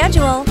right on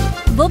schedule.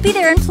 We'll be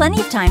there in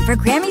plenty of time for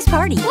Grammy's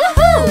party.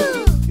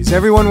 Woohoo! Is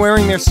everyone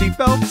wearing their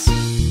seatbelts?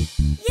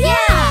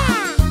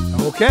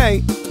 Yeah!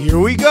 Okay, here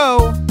we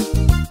go.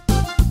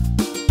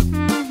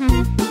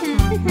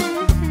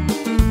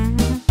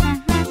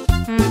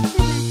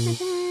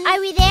 Are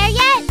we there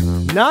yet?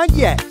 Not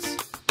yet.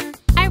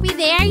 Are we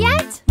there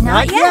yet?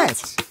 Not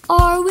yet.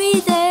 Are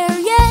we there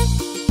yet?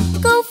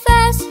 Go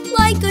fast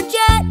like a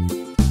jet.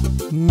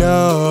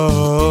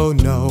 No,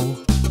 no,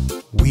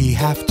 we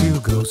have to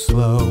go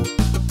slow.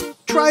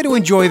 Try to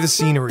enjoy the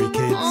scenery,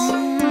 kids.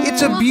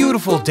 It's a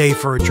beautiful day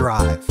for a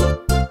drive.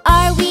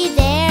 Are we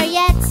there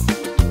yet?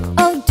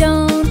 Oh,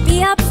 don't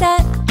be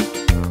upset.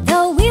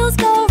 The wheels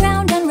go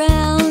round and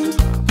round.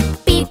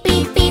 Beep,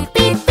 beep, beep,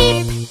 beep,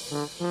 beep.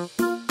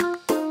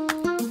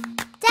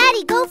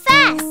 Daddy, go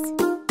fast.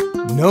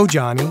 No,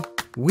 Johnny,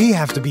 we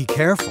have to be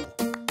careful.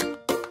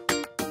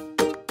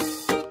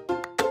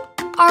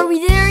 Are we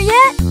there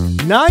yet?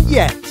 Not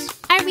yet.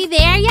 Are we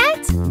there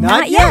yet?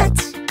 Not yet.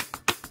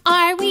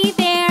 Are we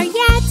there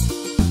yet?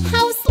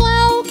 How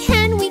slow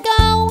can we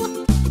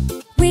go?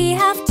 We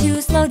have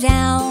to slow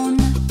down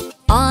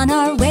on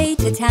our way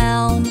to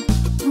town.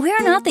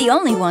 We're not the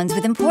only ones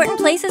with important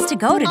places to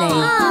go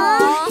today.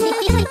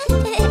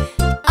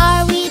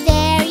 Are we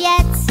there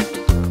yet?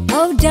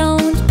 Oh,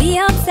 don't be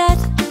upset.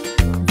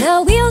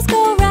 The wheels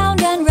go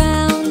round and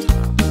round.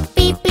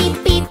 Beep,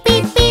 beep, beep,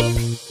 beep, beep.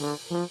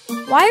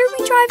 Why are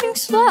we driving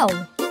slow?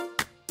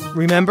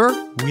 Remember,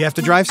 we have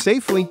to drive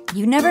safely.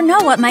 You never know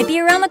what might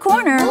be around the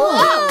corner.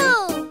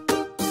 Whoa!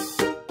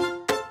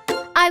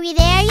 Are we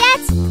there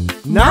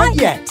yet? Not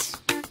yet.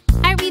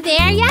 Are we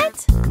there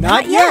yet?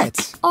 Not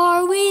yet.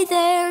 Are we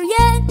there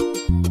yet?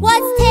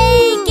 What's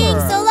taking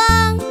so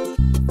long?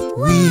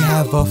 We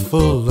have a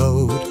full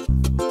load.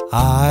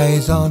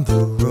 Eyes on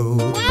the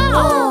road.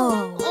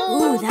 Wow!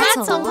 Ooh,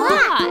 that's a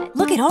lot.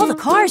 Look at all the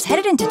cars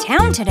headed into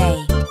town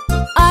today.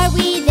 Are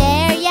we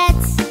there yet?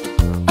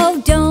 Oh,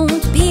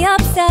 don't be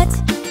upset.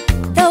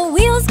 The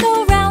wheels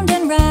go round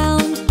and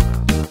round.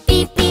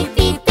 Beep, beep,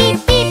 beep, beep,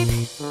 beep.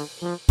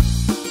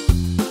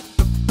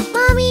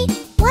 Mommy,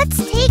 what's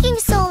taking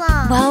so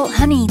long? Well,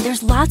 honey,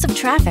 there's lots of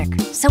traffic,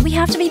 so we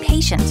have to be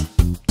patient.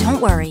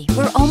 Don't worry,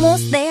 we're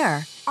almost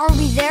there. Are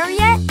we there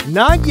yet?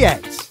 Not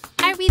yet.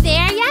 Are we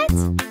there yet?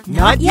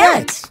 Not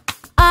yet.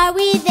 Are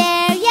we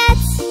there yet?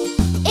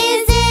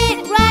 Is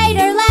it right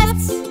or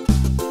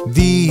left?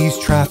 These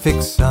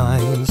traffic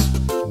signs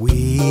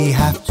we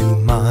have to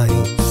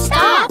mind.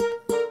 Stop!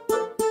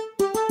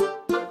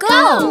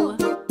 Go!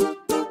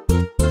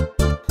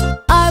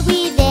 Are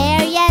we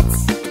there yet?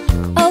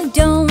 Oh,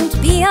 don't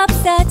be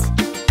upset.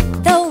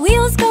 The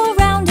wheels go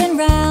round and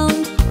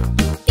round.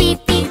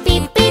 Beep, beep,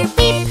 beep, beep,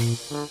 beep.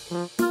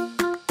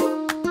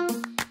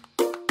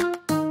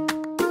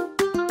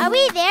 Are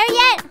we there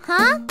yet,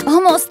 huh?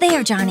 Almost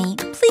there, Johnny.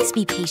 Please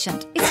be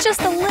patient. It's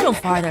just a little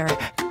farther.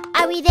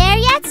 Are we there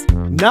yet?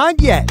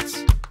 Not yet.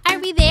 Are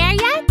we there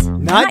yet?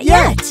 Not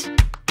yet.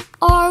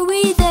 Are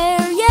we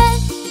there yet?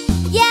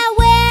 Yeah,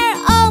 we're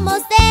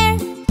almost there.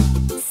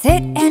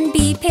 Sit and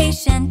be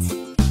patient.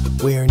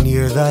 We're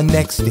near the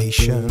next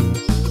station.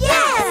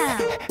 Yeah!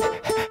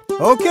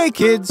 Okay,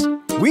 kids,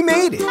 we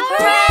made it.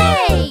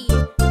 Hooray!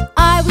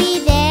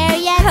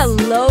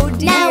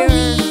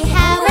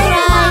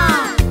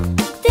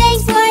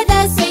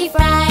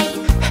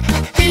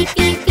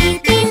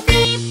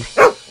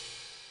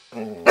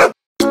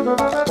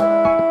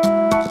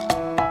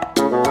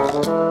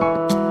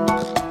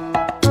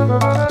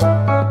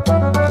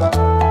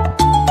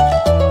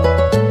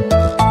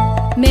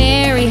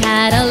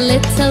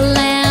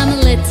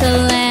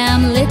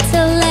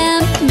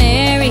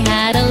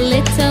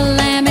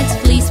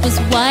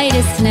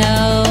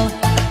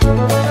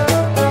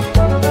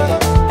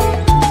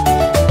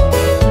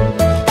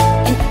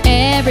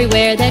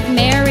 everywhere that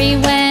Mary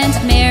went,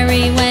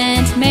 Mary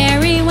went,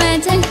 Mary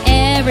went, and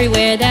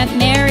everywhere that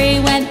Mary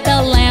went,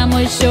 the lamb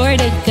was sure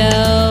to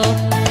go.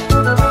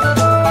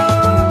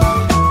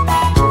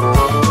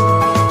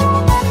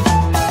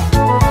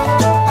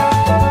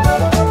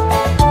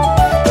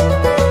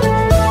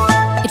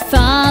 It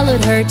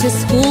followed her to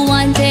school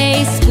one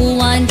day, school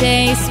one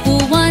day,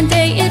 school one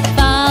day. It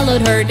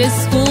followed her to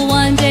school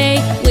one day,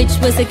 which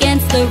was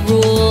against the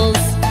rules.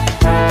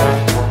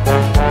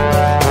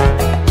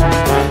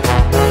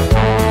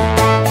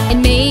 It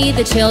made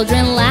the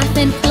children laugh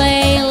and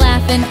play,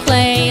 laugh and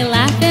play,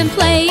 laugh and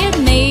play. It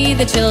made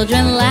the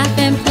children laugh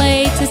and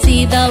play to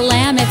see the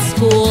lamb at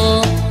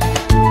school.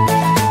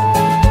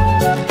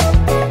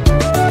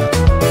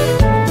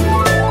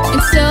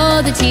 And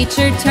so the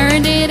teacher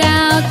turned it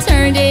out,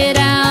 turned it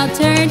out,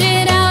 turned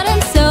it out.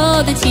 And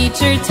so the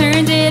teacher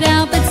turned it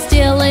out, but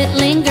still it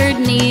lingered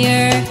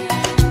near.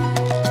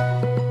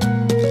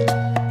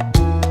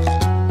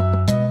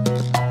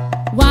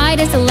 Why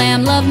does the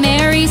lamb love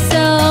Mary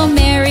so,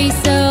 Mary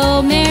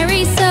so,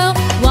 Mary so?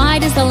 Why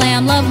does the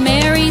lamb love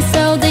Mary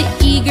so? The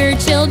eager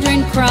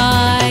children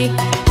cry.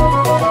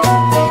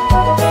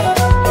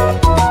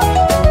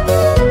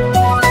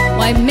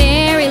 Why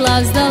Mary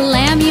loves the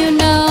lamb, you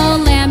know,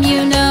 lamb,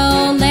 you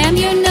know, lamb,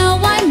 you know.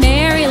 Why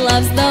Mary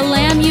loves the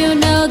lamb, you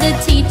know, the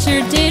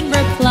teacher did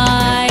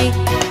reply.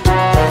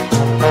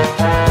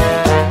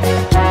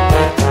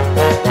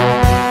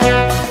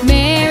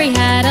 Mary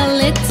had a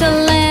little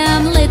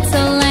lamb,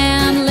 little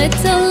lamb,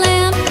 little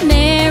lamb.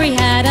 Mary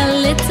had a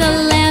little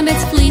lamb,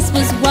 its fleece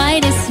was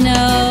white as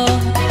snow.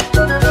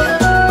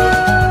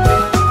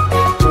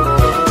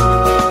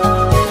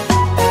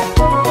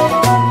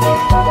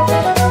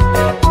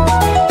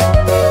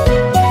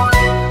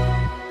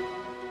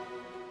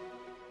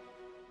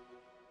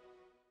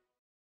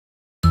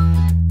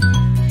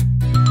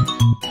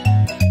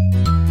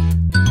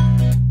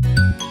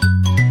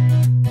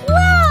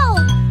 Whoa!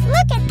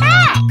 Look at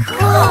that!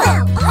 Cool!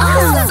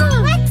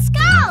 Awesome! Let's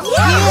go!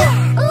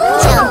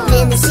 Jump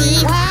in the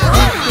sea,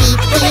 beep, beep,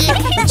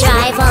 beep.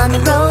 Drive on the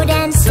road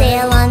and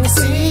sail on the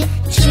sea.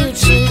 Choo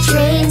choo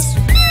trains,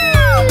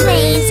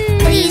 planes.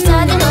 These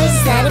are the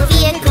noises that a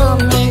vehicle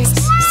makes.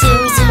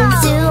 Zoom, zoom,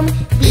 zoom,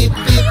 beep,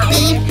 beep,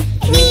 beep.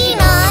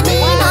 Nina,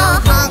 Nina,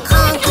 honk,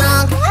 honk,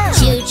 honk.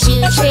 Choo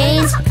choo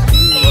trains,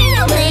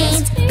 planes.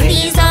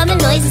 These are the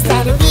noises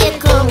that a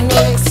vehicle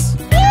makes.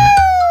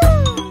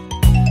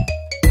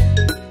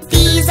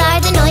 These are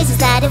the noises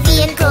that a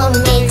vehicle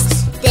makes.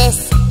 This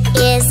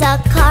is a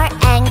car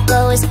and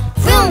goes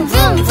vroom,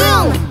 vroom,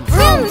 vroom,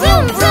 vroom,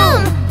 vroom,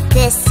 vroom.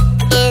 This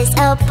is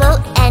a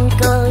boat and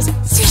goes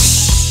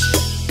swish,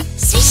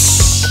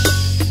 swish.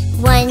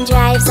 One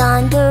drives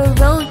on the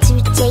road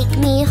to take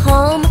me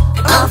home.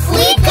 Off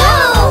we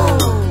go!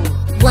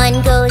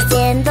 One goes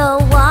in the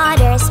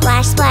water,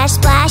 splash, splash,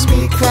 splash,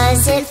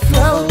 because it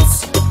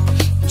floats.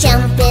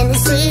 Jump in the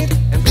sea,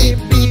 beep,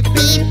 beep,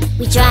 beep.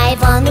 We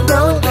drive on the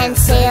road and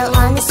sail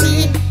on the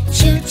sea.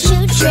 Choo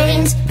choo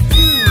trains,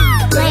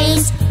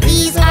 planes.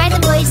 These are the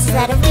noises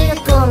that a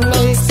vehicle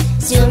makes.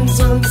 Zoom,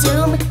 zoom,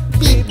 zoom,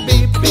 beep,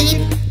 beep,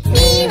 beep.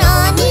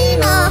 Nina,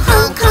 Nina,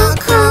 honk, honk,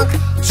 honk.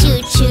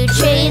 Choo choo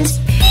trains,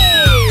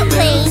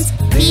 planes.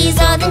 These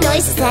are the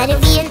noises that a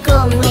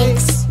vehicle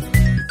makes.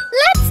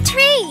 Let's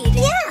trade!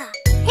 Yeah!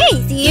 Hey,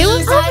 you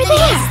These over are the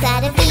there! noises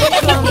that a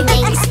vehicle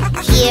makes.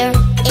 Here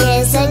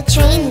is a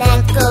train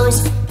that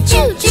goes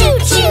choo choo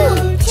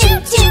choo, choo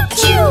choo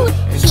choo.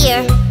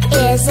 Here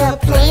is a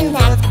plane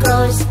that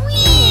goes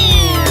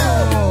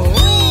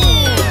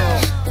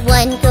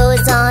one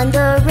goes on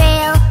the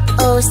rail,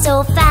 oh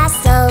so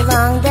fast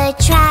along the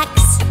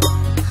tracks.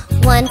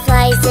 One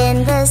flies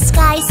in the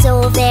sky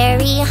so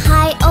very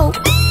high, oh.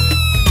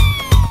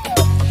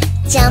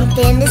 Jump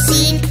in the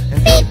sea,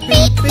 beep,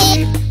 beep,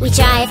 beep. We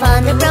drive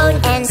on the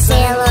road and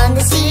sail on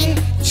the sea.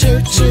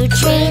 Choo choo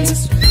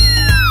trains,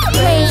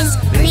 planes.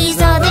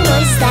 These are the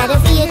noises that a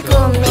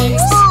vehicle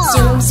makes.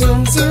 Zoom,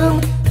 zoom,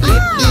 zoom,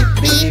 beep, beep,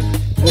 beep.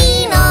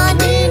 Nina,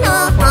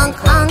 Nina, honk,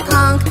 honk,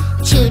 honk.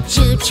 Choo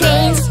choo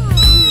trains,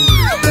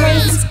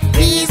 planes.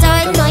 These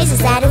are the noises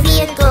that a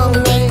vehicle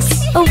makes.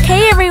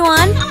 Okay,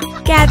 everyone,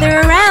 gather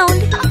around.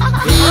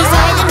 These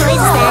are the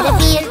noises that a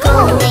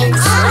vehicle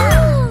makes.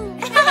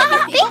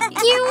 Thank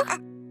you!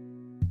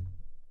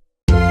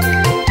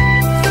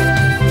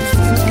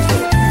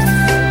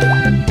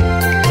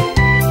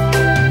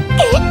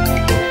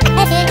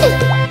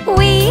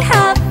 We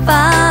have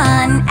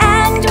fun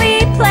and we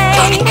play.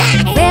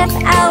 With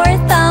our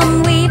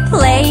thumb we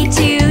play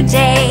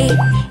today.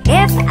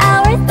 If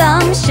our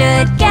thumb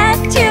should get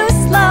too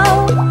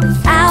slow,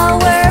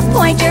 our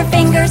pointer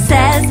finger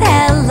says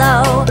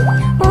hello.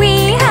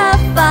 We have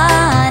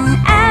fun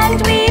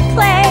and we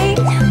play.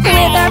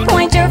 With our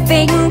pointer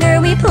finger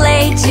we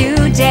play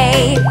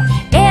today.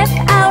 If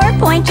our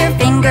pointer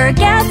finger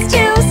gets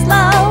too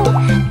slow,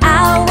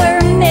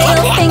 our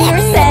middle finger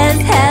says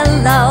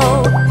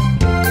hello.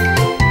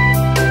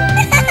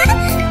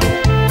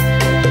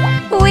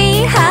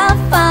 We have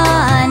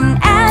fun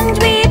and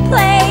we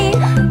play.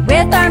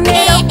 With our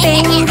middle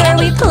finger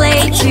we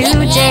play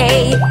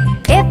today.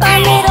 If our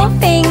middle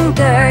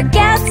finger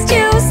gets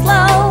too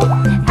slow,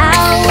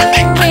 our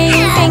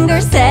ring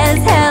finger says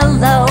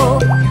hello.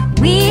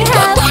 We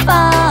have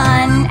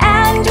fun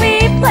and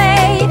we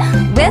play.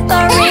 With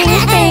our ring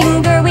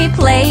finger we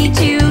play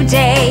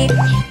today.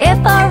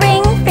 If our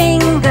ring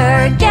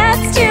finger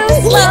gets too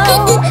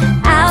slow,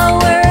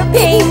 our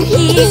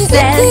pinky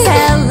says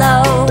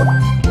hello.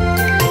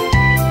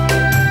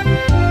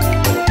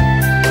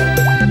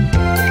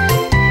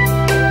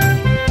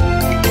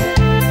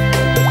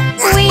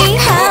 We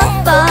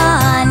have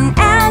fun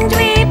and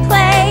we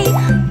play.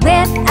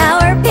 With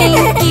our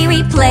pinky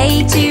we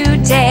play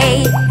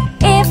today.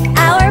 If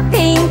our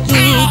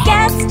pinky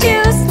gets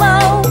too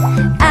slow,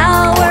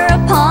 our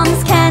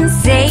palms can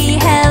say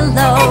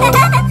hello.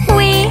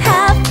 We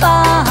have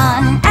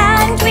fun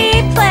and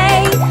we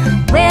play.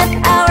 With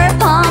our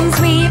palms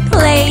we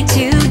play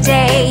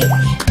today.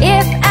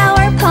 If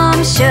our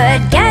palms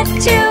should get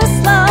too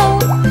slow,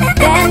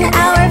 then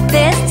our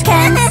fists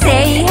can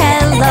say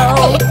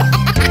hello.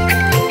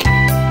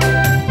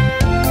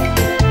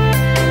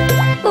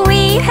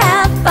 We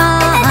have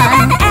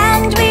fun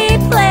and we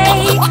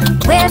play.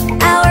 With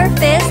our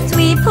fists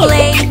we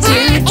play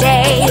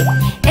today.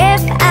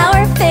 If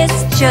our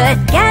fists should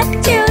get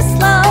too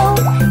slow,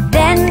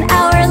 then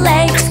our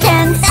legs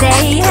can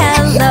say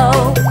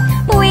hello.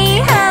 We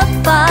have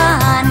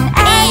fun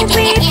and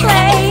we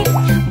play.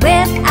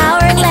 With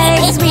our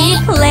legs we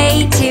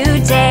play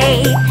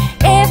today.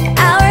 If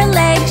our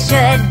legs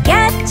should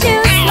get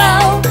too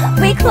slow,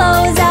 we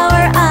close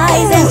our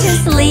eyes and to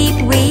sleep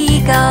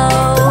we go.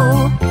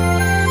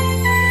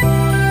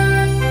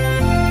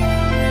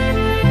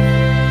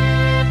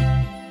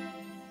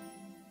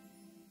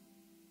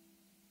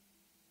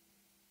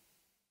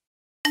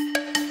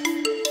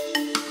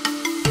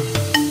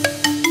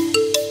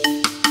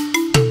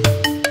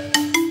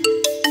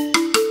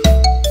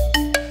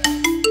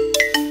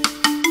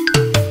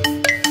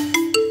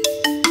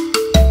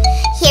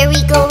 Here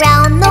we go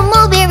round the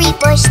mulberry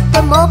bush,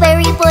 the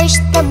mulberry bush,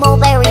 the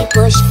mulberry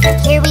bush.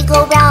 Here we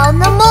go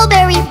round the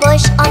mulberry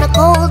bush on a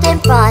cold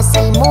and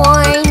frosty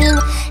morning.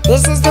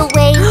 This is the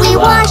way we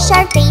wash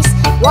our face,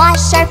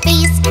 wash our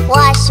face,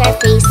 wash our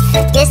face.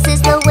 This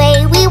is the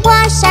way we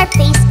wash our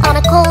face on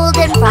a cold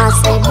and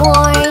frosty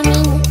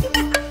morning.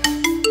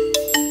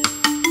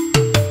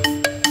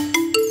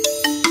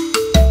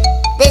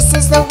 This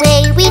is the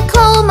way we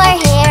comb our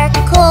hair,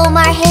 comb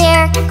our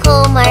hair,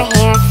 comb our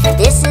hair.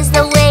 This is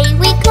the way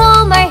we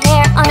comb our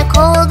hair on a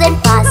cold and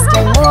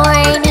frosty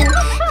morning.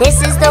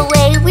 This is the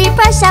way we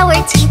brush our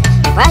teeth,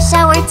 brush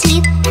our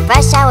teeth,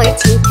 brush our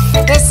teeth.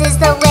 This is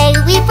the way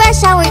we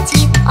brush our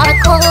teeth on a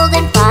cold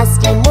and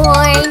frosty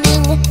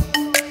morning.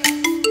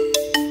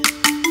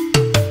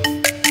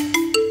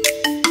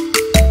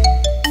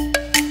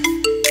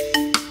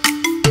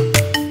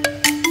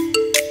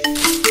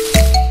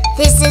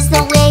 This is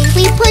the way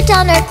we put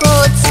on our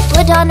clothes,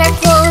 put on our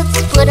clothes,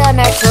 put on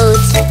our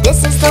clothes.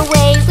 This is the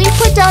way we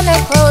put on our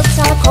clothes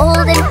on a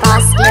cold and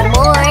frosty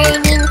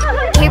morning.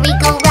 Here we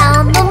go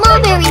round the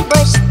mulberry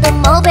bush, the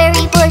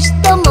mulberry bush,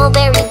 the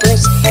mulberry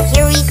bush.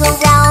 Here we go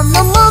round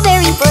the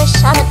mulberry bush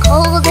on a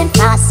cold and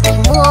frosty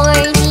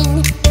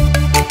morning.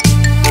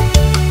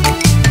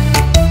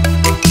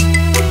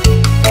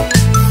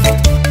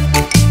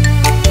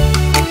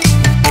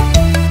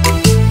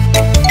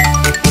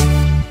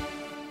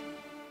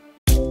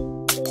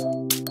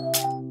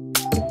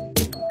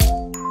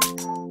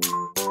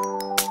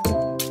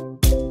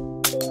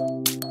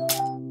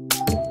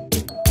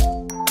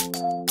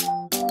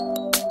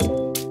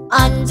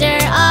 Under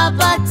a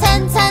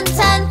button, ton,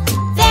 ton,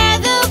 there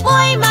the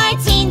boy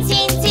Martin,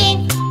 tin,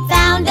 tin,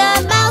 found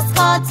a mouse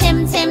called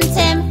Tim, Tim,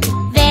 Tim.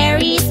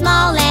 Very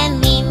small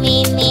and lean,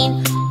 lean,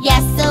 lean.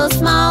 Yes, so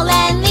small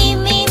and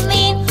lean, lean,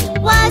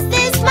 lean. Was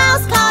this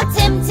mouse called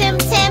Tim, Tim,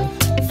 Tim,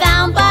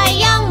 found by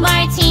young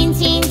Martin,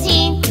 tin,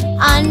 tin,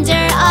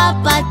 under a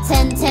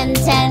button, tin,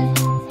 tin.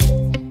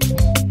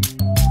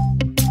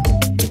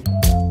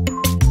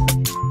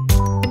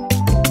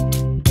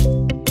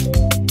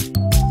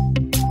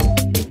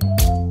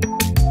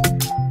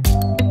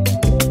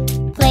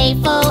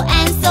 Playful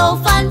and so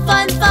fun,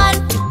 fun, fun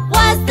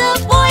was the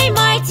boy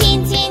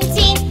Martin, tin,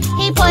 tin.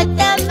 He put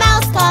the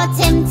mouse called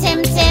Tim,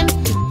 Tim, Tim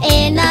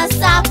in a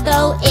sock,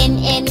 go in,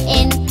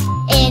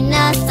 in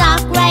a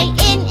sock, right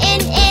in,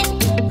 in.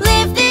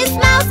 Lived this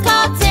mouse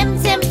called Tim,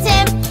 Tim,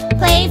 Tim.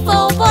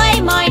 Playful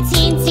boy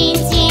Martin, tin,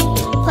 tin.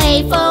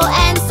 Playful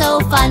and so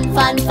fun,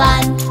 fun,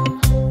 fun.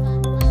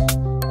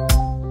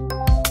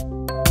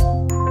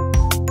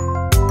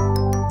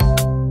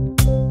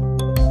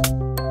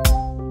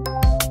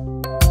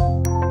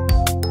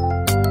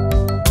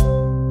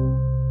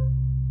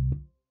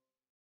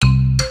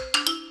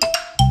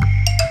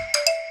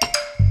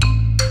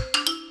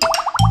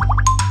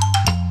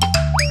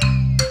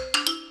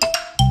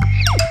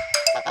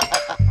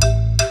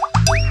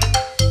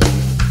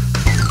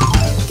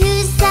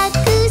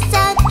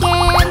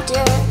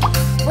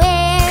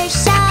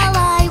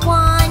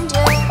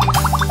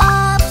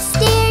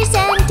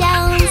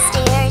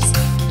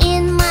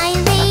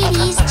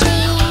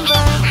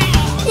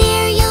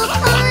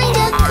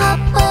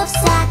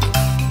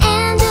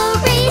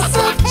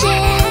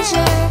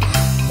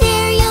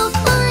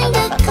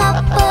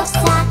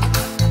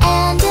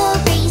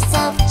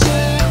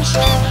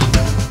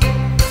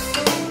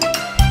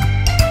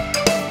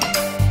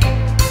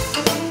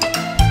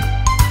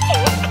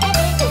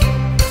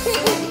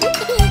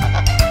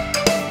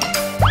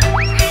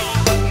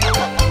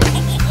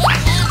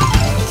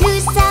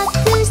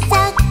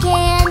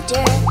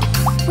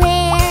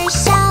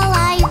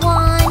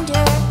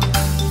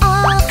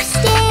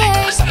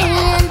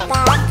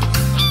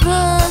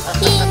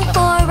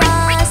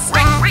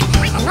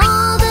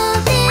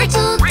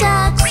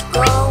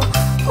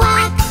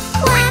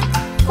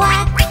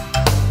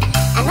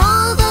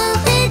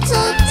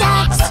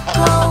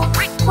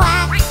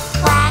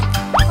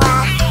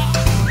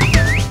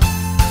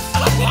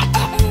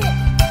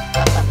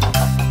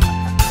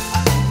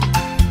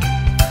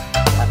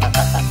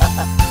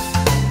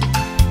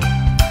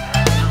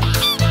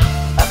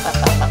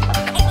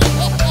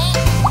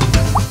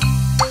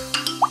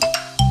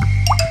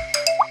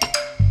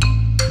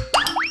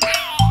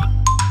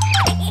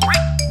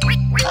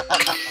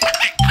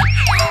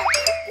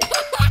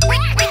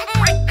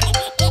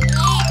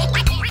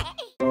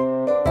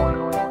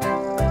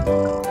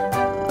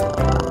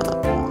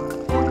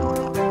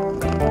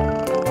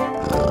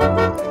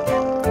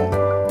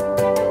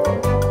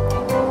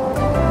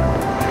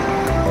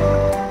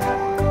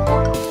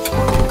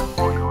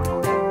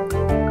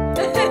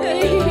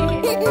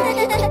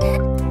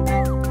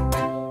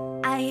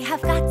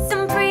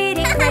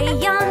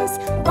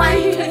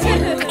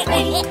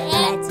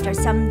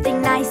 start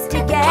something nice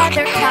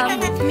together. Come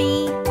with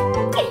me.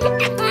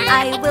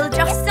 I will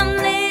draw some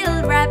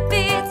little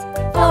rabbits,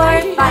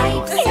 4,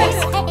 5, 6,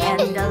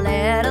 and a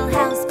little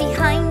house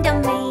behind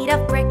them made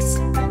of bricks.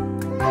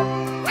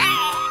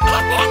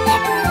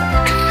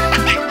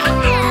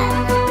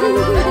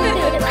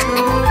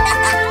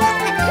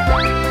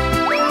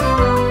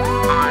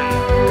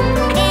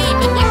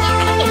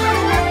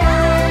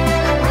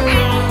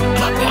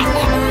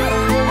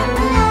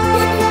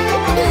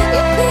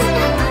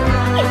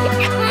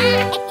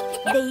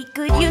 They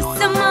could use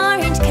some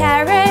orange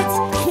carrots,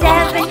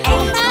 7, 8,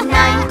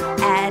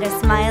 9. Add a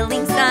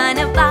smiling sun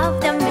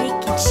above them, make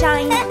it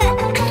shine.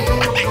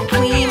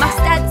 We must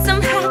add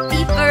some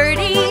happy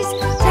birdies,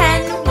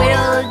 10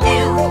 will do.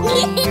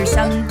 Do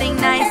something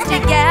nice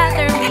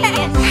together, me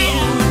and you.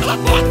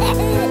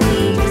 We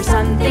do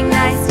something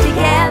nice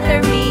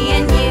together, me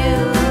and you.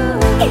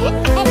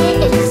 We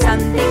do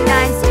something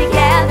nice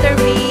together,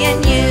 me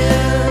and you.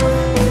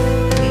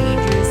 We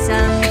do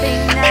something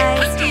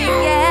nice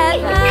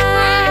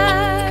together,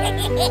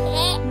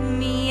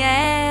 me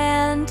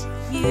and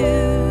you.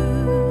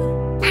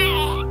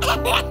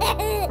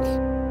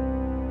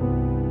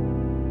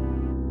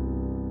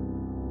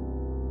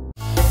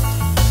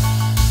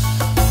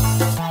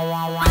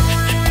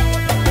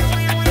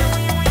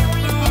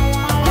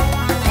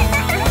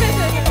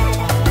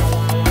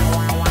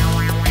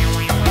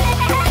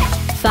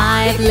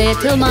 5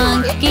 little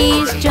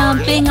monkeys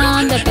jumping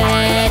on the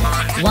bed.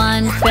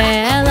 One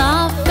fell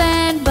off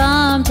and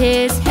bumped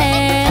his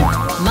head.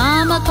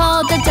 Mama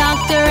called the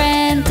doctor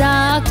and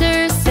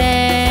doctor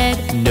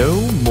said,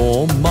 No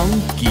more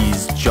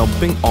monkeys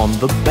jumping on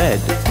the bed.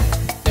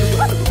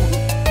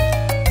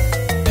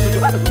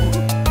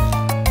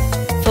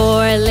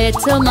 4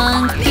 little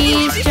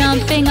monkeys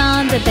jumping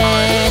on the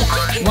bed.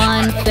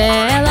 One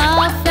fell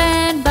off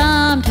and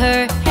bumped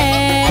her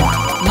head.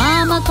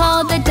 Mama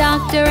called the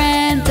doctor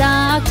and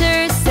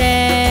doctor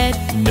said,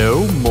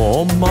 No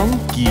more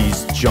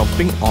monkeys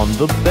jumping on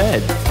the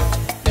bed.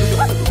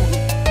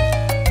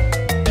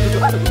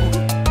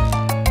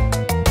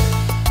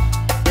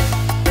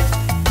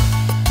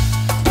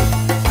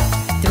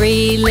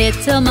 3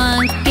 little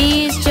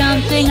monkeys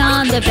jumping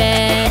on the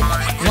bed.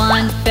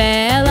 One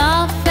fell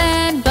off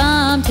and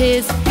bumped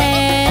his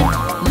head.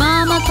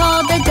 Mama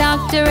called the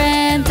doctor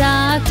and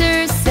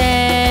doctor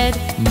said,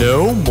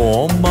 No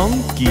more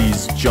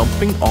monkeys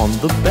jumping on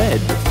the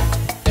bed.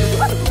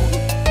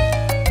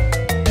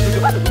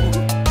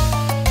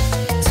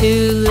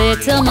 2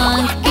 little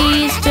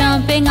monkeys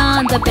jumping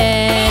on the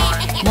bed.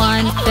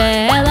 One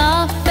fell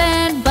off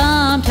and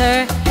bumped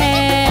her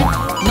head.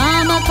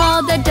 Mama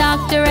called the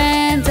doctor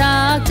and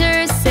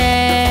doctor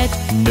said,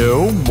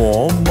 No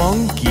more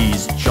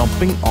monkeys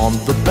jumping on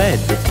the bed.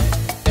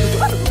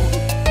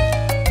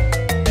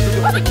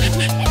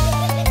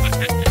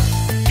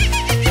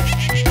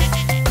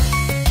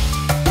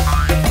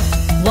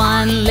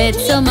 1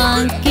 little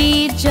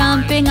monkey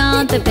jumping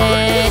on the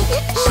bed.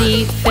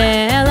 She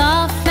fell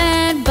off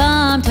and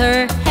bumped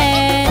her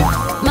head.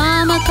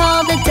 Mama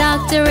called the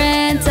doctor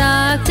and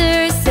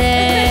doctor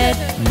said,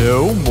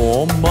 No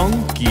more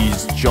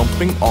monkeys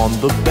jumping on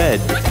the bed.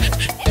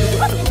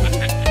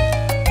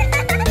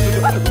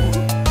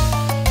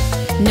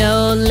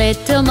 No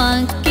little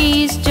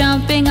monkeys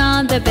jumping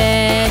on the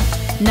bed.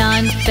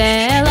 None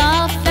fell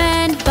off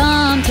and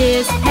bumped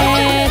his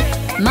head.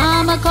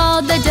 Mama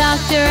called the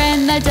doctor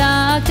and the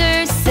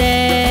doctor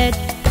said,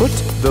 Put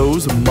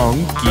those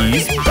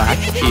monkeys back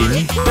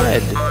in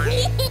bed.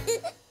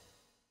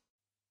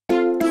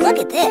 Look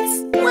at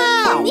this.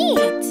 Wow!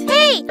 Neat!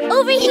 Hey,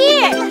 over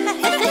here!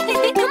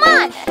 Come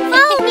on,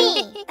 follow me!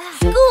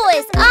 School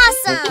is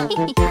awesome!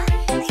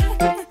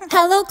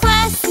 Hello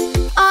class,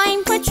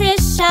 I'm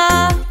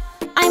Patricia.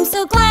 I'm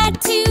so glad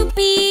to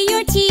be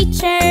your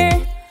teacher.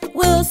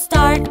 We'll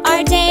start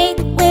our day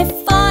with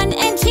fun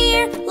and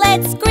cheer.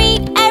 Let's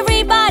greet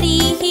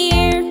everybody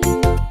here.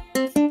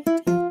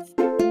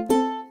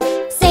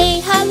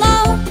 Say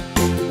hello,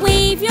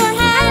 wave your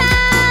hand.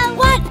 Hello!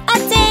 What a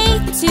day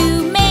to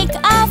make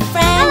a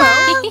friend.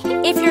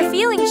 Hello! If you're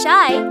feeling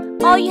shy,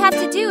 all you have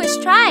to do is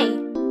try.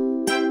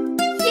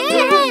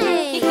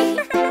 Yay!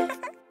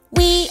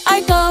 We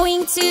are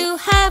going to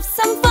have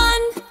some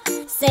fun.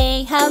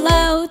 Say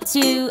hello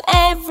to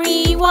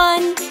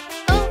everyone.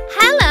 Oh,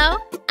 hello!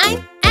 I'm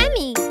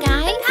Emmy,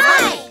 guys.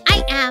 Hi!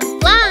 I am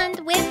blonde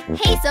with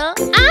hazel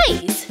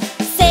eyes.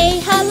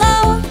 Say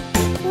hello,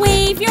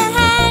 wave your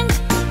hand.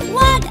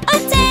 What a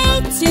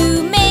day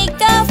to make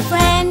a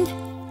friend.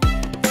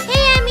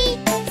 Hey, Emmy,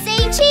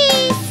 say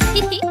cheese!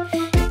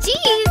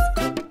 Cheese!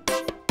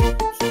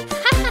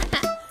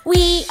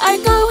 We are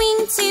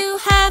going to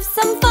have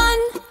some fun.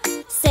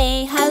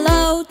 Say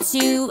hello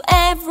to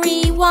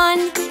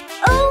everyone.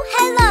 Oh,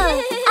 hello!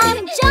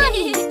 I'm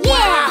Johnny!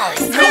 Yeah!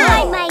 I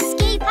ride my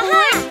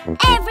skateboard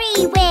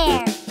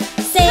everywhere!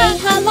 Say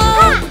hello,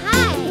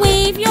 Hi!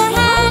 wave your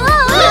hand.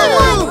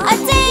 Whoa! What a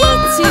day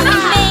to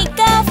make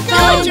a Go,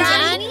 friend.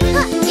 Johnny!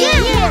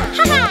 Yeah!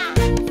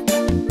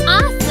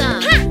 Awesome!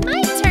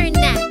 My turn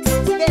next!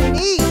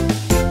 Me.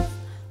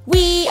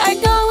 We are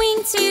going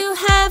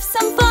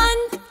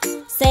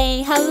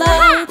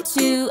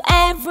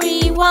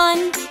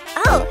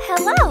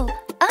Oh,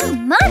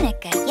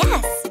 Monica,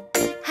 yes.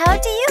 How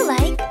do you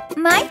like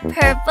my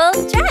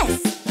purple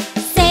dress?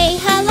 Say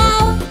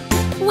hello,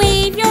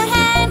 wave your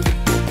hand.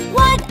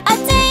 What a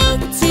day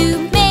to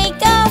make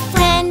a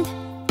friend.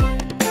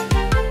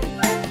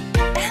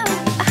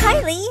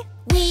 Hi, Lee.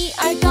 We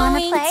are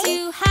going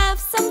to have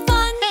some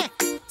fun.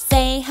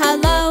 Say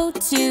hello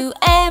to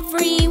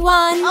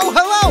everyone. Oh,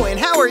 hello, and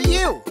how are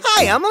you?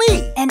 Hi, I'm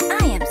Lee. And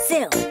I am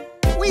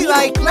Sue. We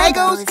like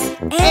Legos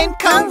and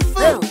Kung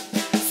Fu.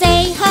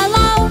 Say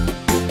hello,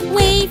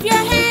 wave your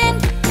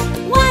hand.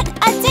 What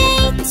a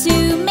day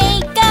to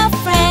make a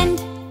friend.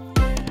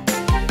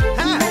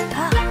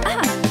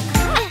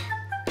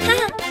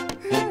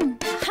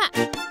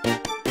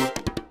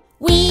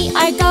 We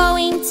are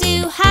going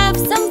to have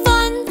some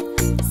fun.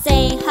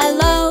 Say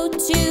hello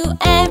to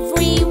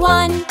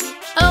everyone.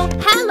 Oh,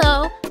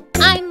 hello.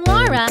 I'm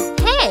Laura.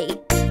 Hey,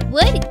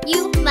 would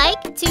you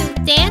like to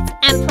dance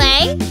and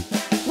play?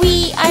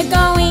 We are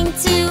going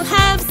to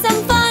have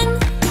some fun.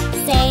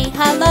 Say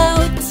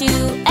hello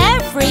to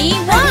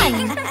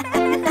everyone.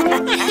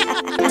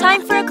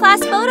 Time for a class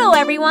photo,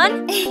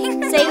 everyone.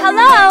 Say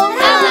hello.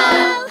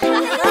 Hello.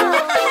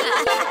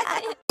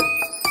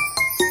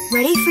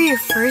 Ready for your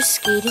first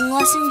skating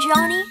lesson,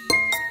 Johnny?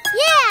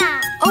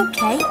 Yeah.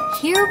 Okay,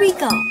 here we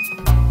go.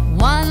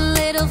 One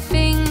little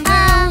finger,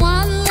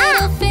 one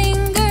little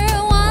finger,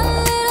 one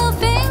little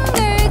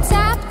finger.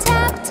 Tap,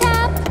 tap,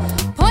 tap.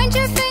 Point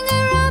your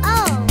finger up.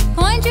 Oh.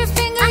 Point your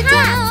finger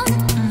down.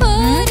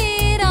 Put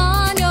it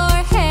on your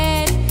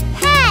head.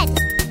 Head.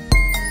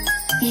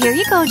 Here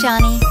you go,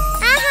 Johnny.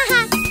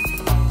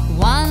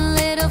 One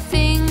little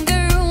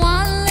finger,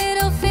 one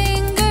little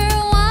finger,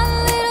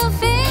 one little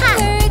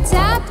finger.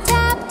 Tap,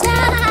 tap,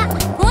 tap.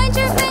 Point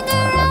your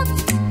finger up.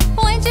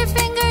 Point your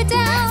finger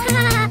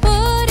down.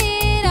 Put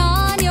it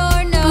on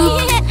your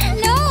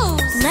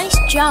nose. Nice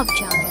job,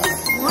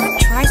 Johnny. Want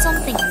to try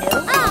something new?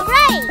 All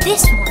right.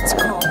 This one's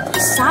called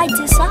side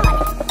to side.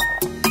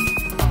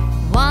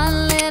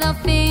 One little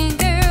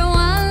finger,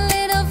 one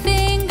little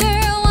finger,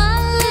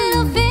 one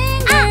little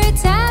finger.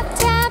 Tap,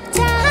 tap,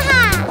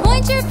 tap.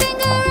 Point your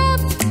finger up.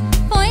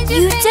 Point your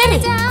You finger did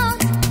it. down.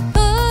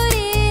 Put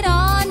it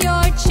on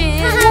your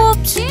chin.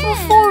 Whoops, Chin.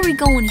 before we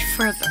go any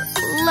further,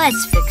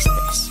 let's fix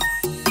this.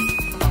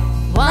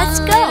 Let's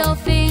One go. little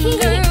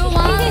finger,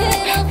 one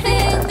little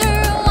finger,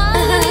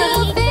 one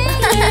little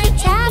finger.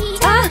 Tap,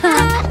 tap,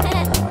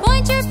 tap.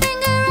 Point your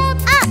finger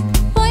up.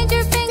 Point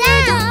your finger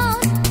down.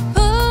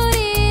 Put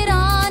it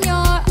on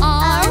your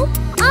arm.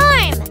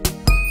 Arm.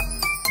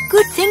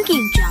 Good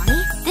thinking,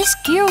 Johnny. This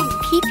gear will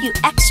keep you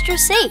extra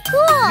safe.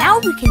 Cool. Now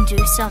we can do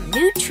some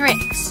new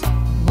tricks.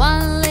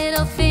 One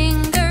little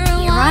finger,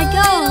 Here I one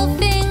go. little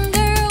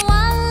finger,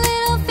 one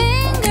little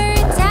finger.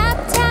 Tap,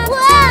 tap,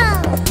 Whoa.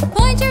 tap.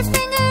 Point your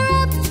finger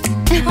up.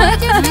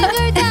 Point your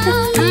finger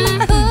down.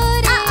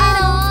 Put it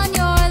on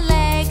your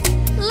leg.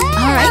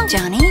 All right,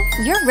 Johnny,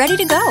 you're ready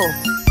to go.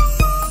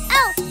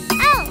 Oh.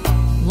 Oh.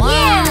 One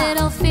Yeah.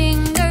 little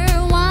finger,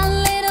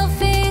 one little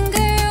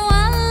finger,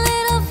 one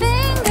little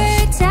finger.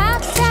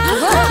 Tap, tap,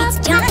 Look, tap.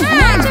 it's Johnny.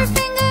 Point your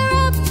finger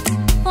up.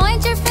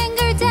 Point your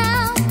finger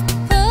down.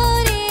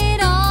 Put it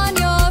on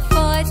your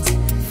foot.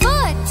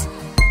 Foot.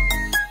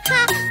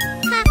 Ha.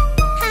 Ha.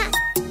 Ha.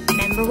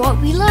 Remember what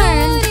we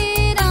learned. Put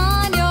it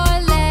on your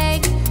leg.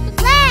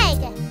 Leg.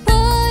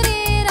 Put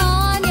it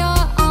on your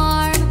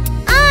arm.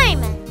 Arm.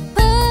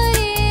 Put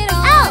it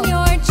on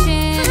your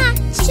chin. Ha.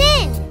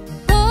 Chin.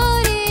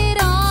 Put it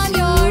on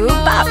your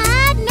Swoop up.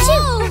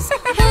 nose.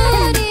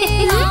 Put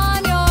it on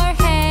your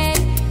head.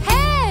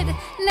 Head.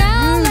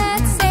 Now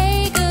let's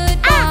say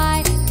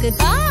goodbye.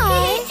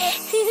 Goodbye.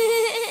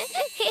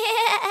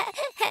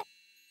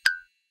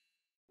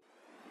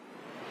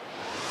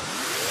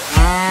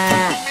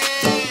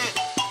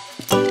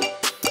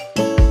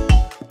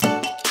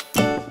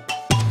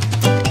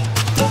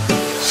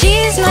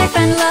 She's my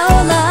friend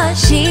Lola,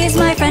 she's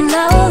my friend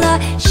Lola.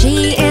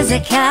 She is a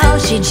cow,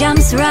 she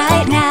jumps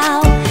right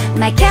now.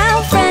 My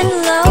cow friend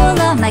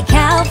Lola, my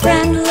cow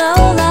friend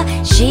Lola.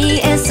 She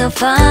is so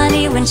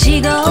funny when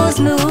she goes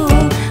moo,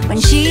 when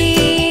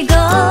she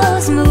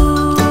goes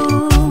moo,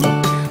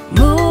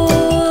 moo.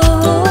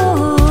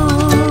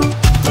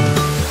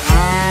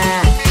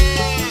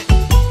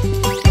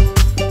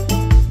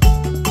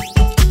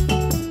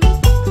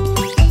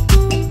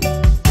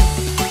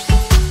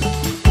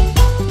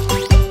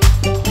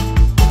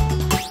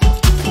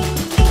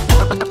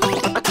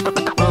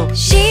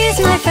 She's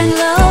my friend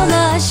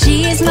Lola,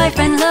 she's my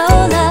friend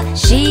Lola.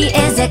 She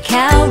is a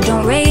cow,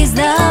 don't raise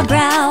the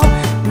brow.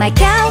 My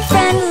cow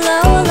friend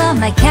Lola,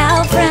 my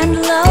cow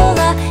friend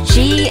Lola.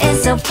 She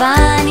is so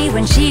funny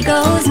when she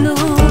goes moo,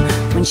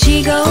 when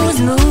she goes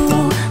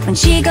moo, when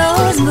she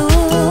goes moo,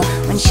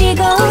 when she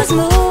goes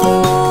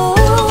moo.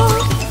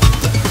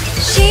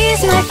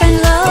 She's my friend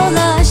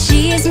Lola,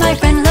 she's my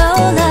friend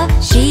Lola.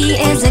 She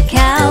is a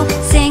cow,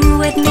 sing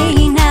with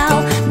me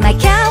now. My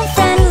cow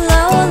friend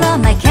Lola,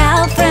 my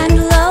cow friend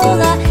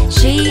Lola.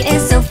 She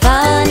is so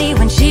funny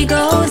when she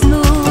goes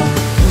moo,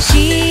 when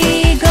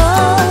she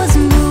goes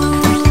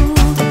moo,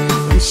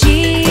 when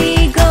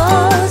she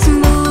goes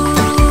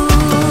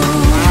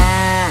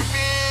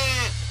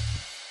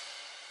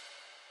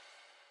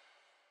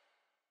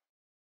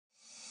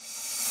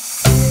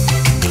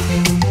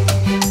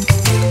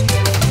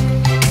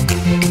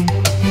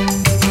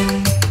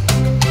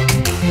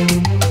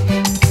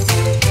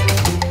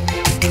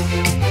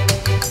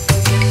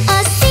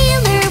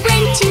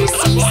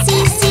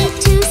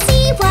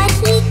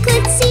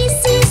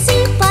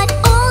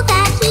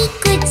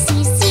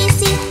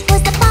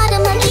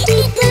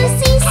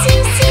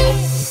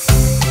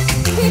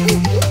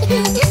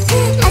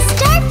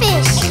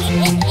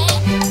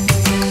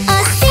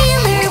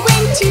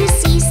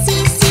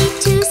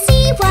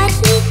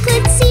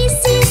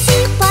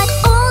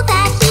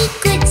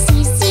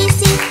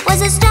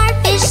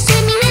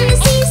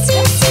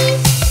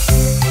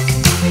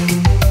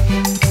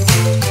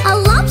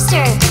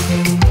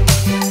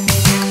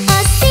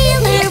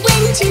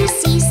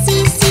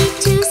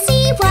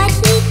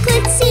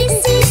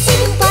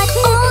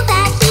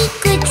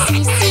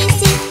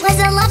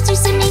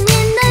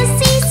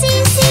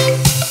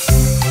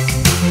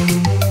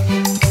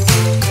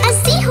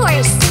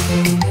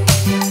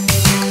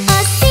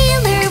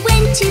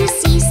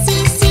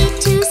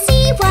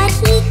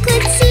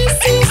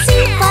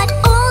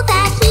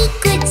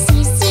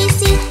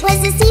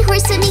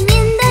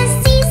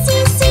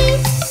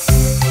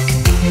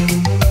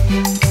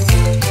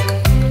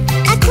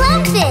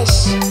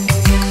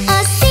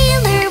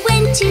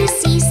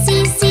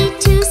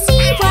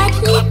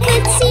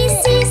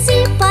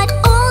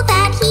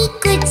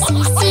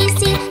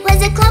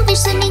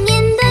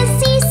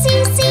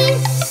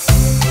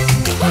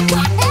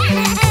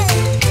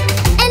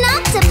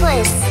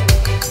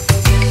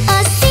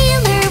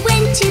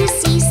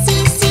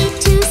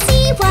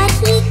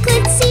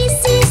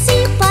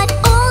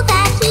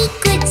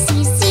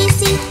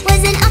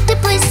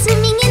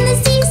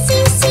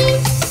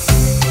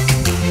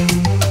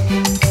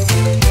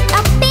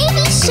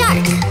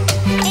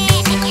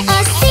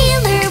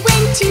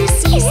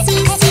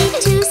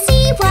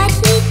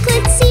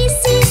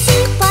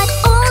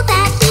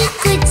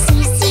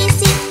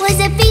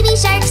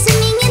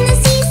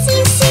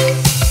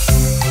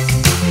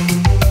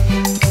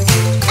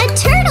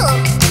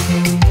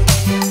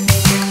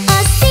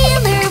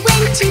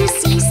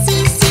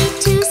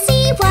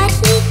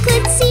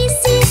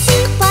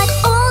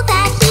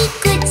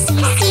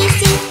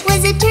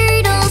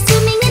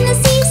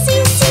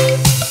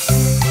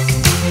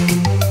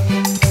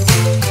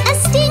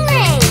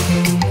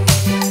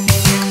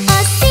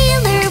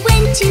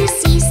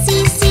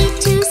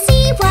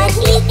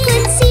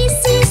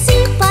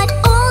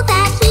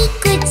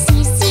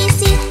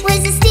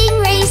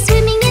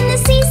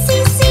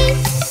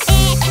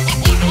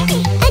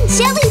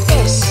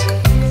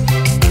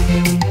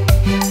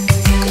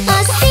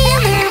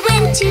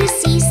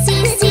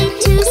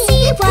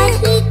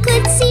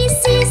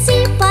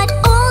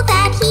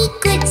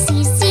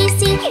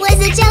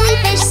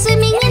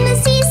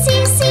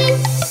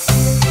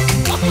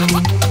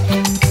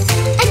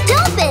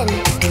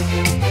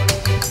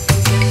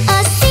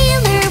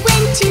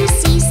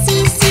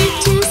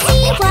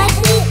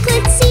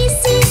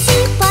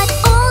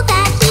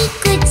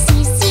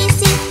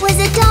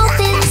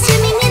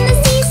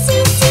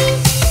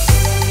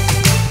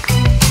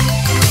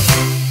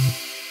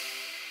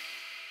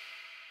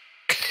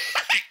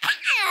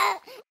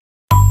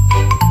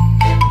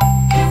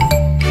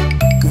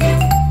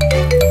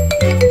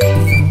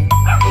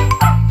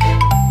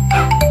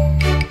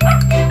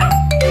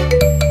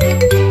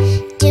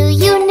Do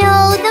you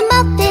know the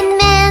Muffin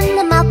Man,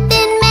 the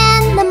Muffin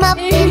Man, the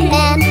Muffin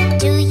Man?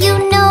 Do you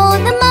know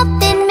the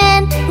Muffin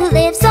Man who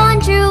lives on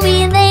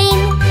Drury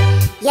Lane?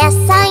 Yes,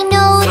 I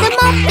know the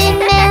Muffin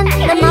Man,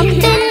 the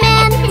Muffin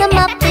Man, the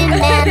Muffin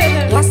Man.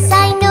 Yes,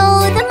 I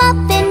know the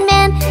Muffin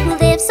Man who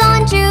lives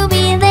on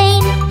Drury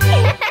Lane.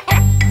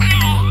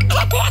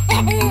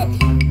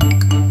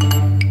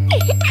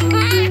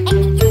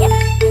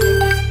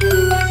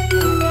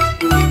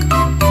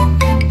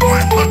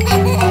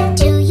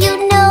 Do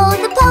you know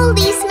the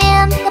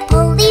policeman, the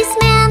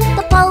policeman,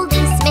 the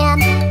policeman?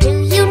 Do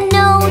you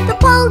know the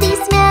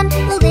policeman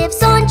who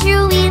lives on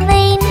Drury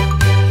Lane?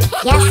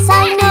 Yes,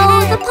 I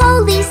know the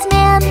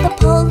policeman, the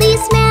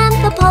policeman,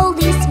 the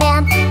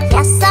policeman.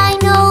 Yes, I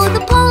know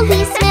the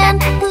policeman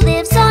who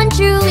lives on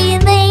Drury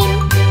Lane.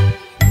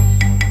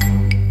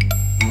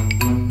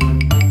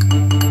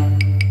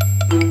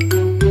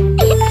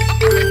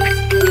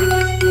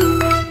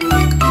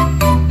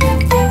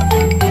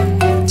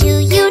 Do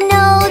you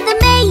know the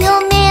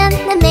mailman,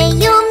 the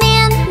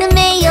mailman, the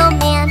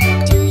mailman?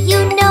 Do you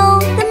know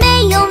the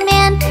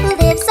mailman who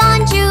lives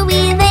on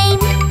Drury Lane?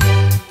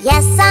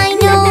 Yes, I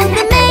know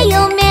the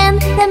mailman,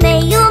 the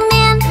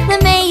mailman, the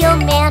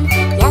mailman.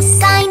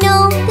 Yes, I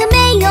know the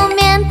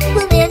mailman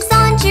who lives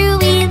on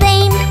Drury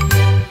Lane.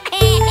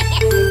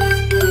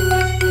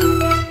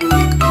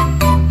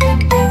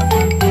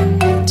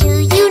 Do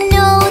you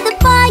know the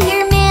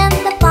fireman,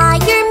 the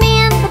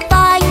fireman, the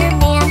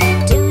fireman?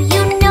 Do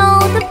you know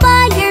the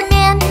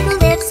fireman who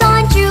lives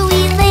on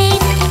Drury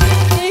Lane?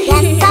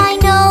 Yes, I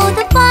know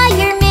the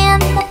fireman,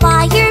 the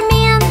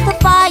fireman, the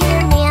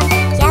fireman.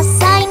 Yes,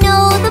 I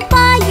know the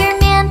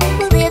fireman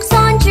who lives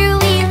on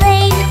Drury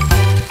Lane.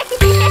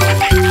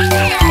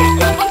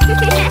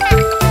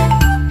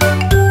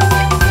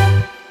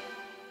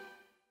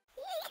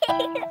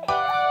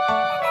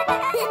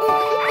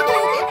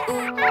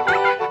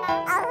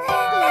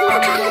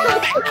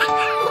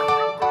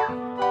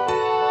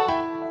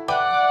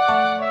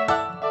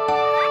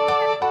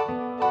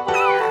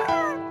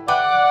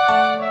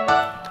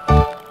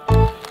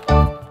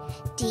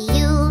 Do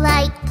you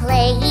like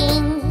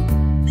playing?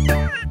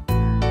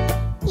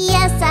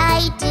 Yes,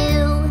 I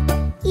do.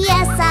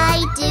 Yes,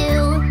 I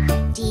do.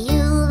 Do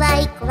you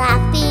like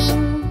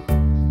laughing?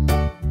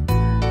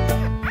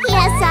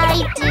 Yes,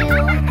 I do.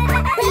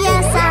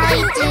 Yes, I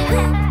do.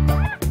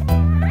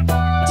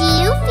 Do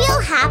you feel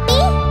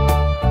happy?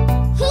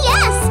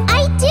 Yes,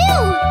 I do.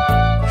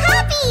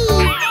 Happy!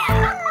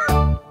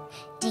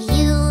 Do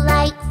you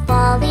like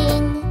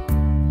falling?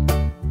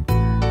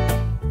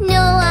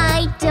 No,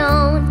 I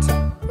don't.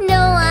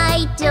 No,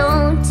 I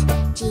don't.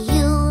 Do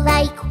you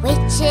like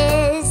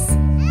witches?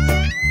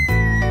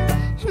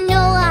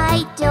 No,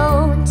 I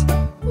don't.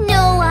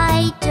 No,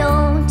 I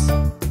don't.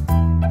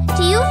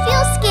 Do you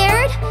feel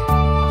scared?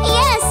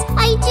 Yes,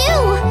 I do.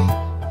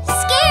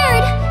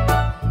 Scared.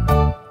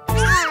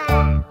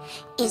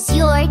 Is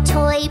your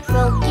toy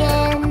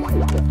broken?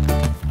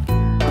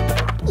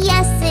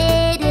 Yes,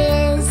 it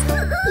is.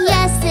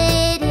 Yes,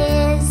 it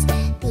is.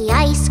 The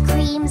ice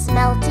cream's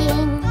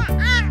melting.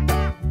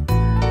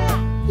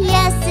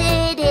 Yes,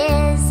 it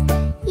is.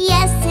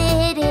 Yes,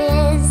 it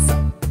is.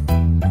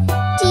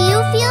 Do you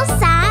feel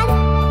sad?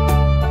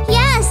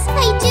 Yes,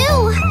 I do.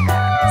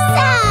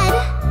 Sad.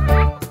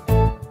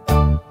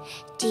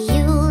 Do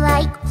you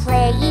like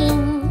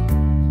playing?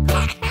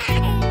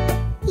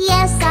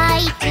 Yes, I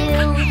do.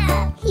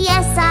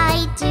 Yes,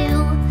 I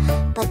do.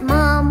 But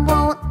Mom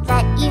won't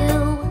let you.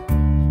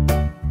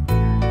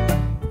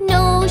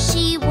 No,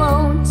 she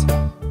won't.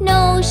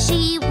 No,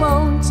 she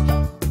won't.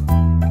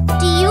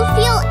 Do you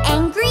feel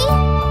angry?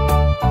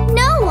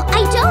 No,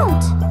 I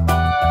don't.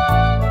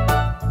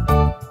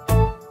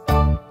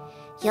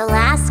 You'll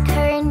ask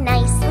her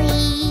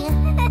nicely.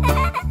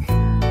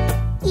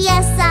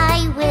 Yes,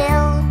 I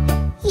will.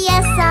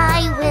 Yes,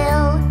 I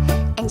will.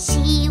 And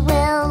she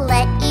will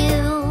let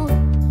you.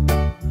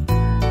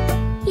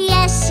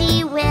 Yes,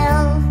 she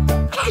will.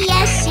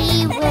 Yes,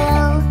 she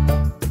will.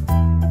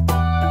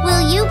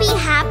 Will you be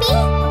happy?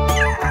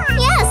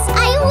 Yes,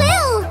 I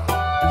will.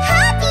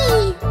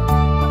 Happy!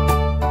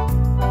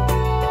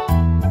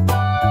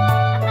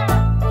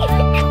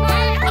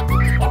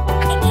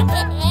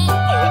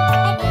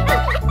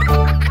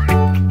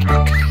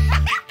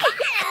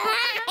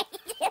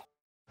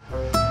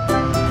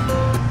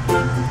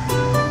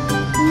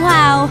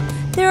 Wow,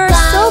 there are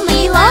so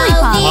many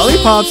lollipops.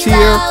 Lollipops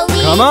here.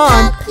 Come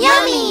on.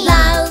 Yummy!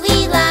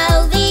 Lolly,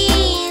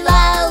 lolly,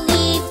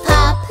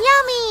 lollipop.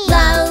 Yummy!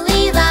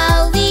 Lolly,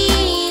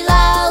 lolly,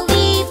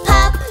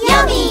 lollipop.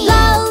 Yummy!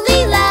 Lolly,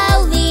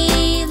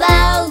 lolly,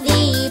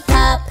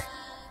 lollipop.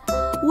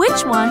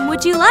 Which one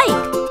would you like?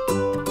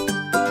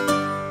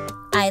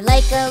 I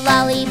like a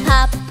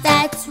lollipop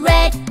that's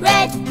red,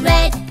 red,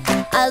 red.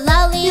 A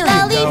lolly, Here you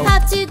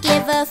lollipop to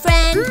give a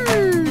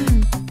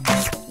friend.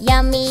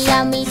 Yummy,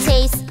 yummy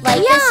taste like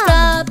a Yum.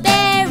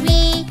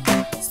 strawberry.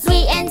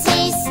 Sweet and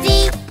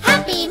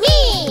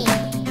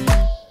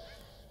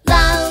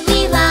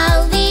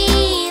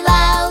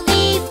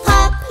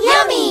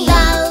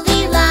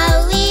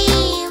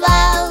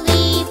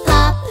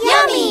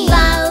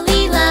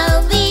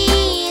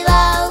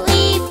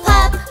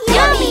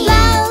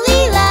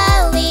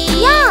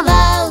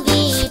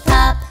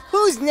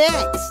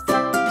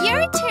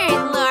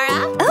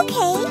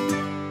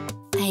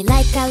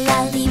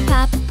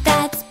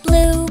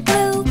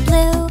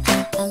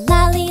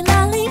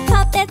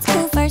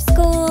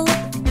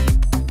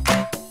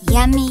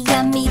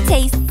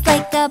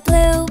a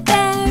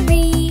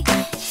blueberry,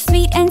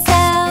 sweet and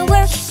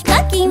sour.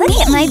 Lucky me!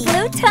 Look at my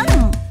blue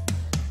tongue.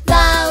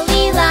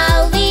 Lolly,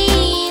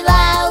 lolly,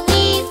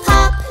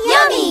 lollipop,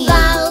 yummy!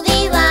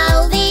 Lolly,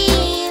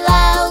 lolly,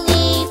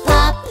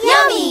 lollipop,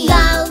 yummy!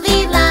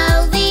 Lolly,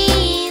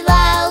 lolly,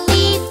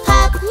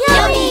 lollipop,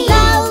 yummy!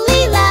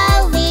 Lolly,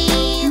 lolly,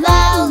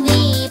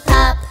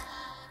 lollipop.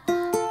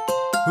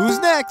 Who's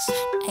next?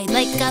 I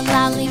like a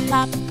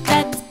lollipop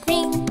that's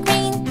green,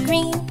 green,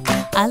 green.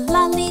 A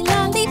lolly,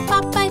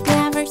 lollipop I've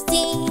never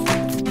seen.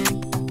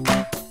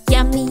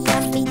 Yummy,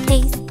 yummy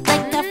taste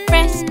like a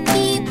fresh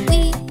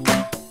kiwi.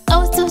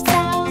 Oh, so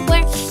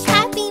sour,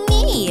 happy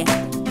me.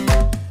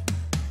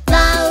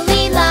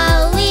 Lolly,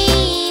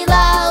 lolly,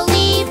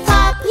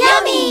 lollipop,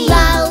 yummy!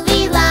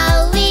 Lolly,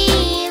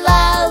 lolly,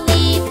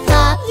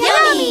 lollipop,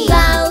 yummy!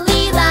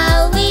 Lolly,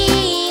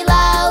 lolly,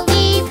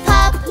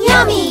 lollipop,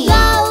 yummy!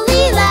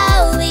 Lolly,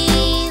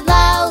 lolly,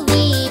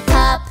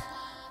 lollipop.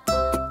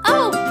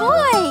 Oh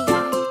boy!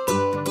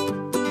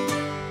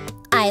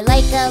 I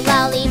like a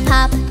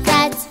lollipop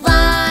that's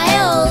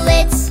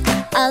violet.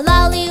 A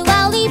lolly,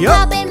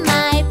 lollipop in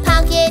my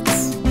pocket.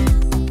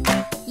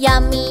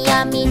 Yummy,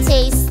 yummy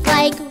taste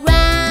like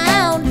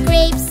round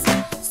grapes.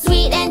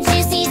 Sweet and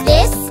juicy,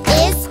 this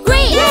is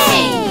great!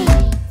 Yay!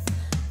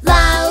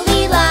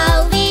 Lolly,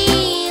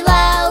 lolly,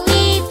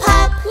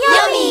 lollipop,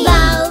 yummy!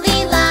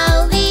 Lolly,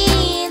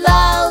 lolly,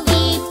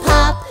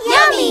 lollipop,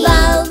 yummy!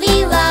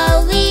 Lolly,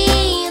 lolly,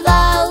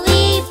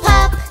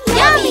 lollipop,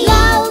 yummy!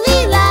 Lolly,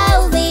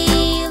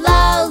 lolly,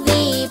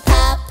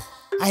 lollipop.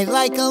 I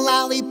like a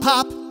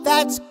lollipop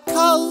that's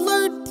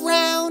colored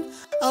brown.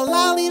 A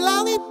lolly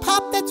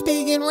lollipop that's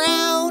big and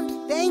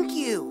round. Thank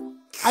you.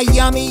 A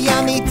yummy,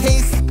 yummy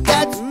taste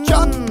that's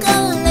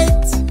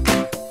chocolate.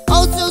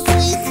 Oh, so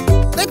sweet.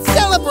 Let's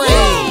celebrate.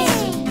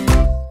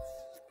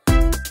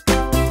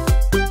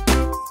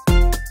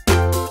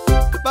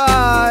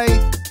 Bye.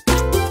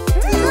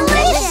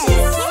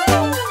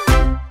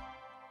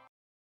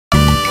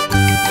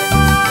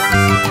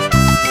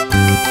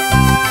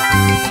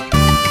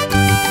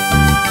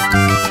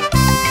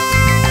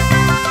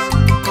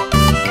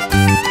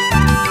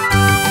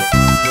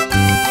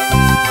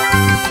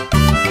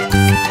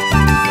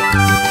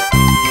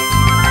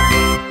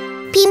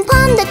 Ping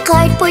Pong the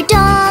cardboard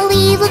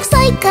dolly looks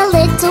like a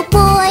little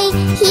boy.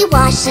 He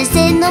washes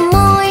in the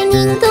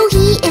morning, though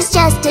he is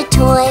just a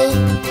toy.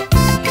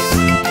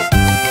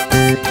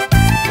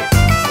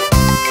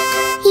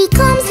 He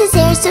combs his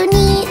hair so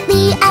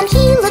neatly and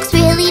he looks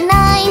really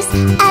nice.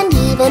 And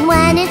even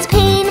when it's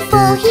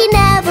painful, he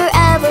never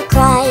ever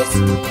cries.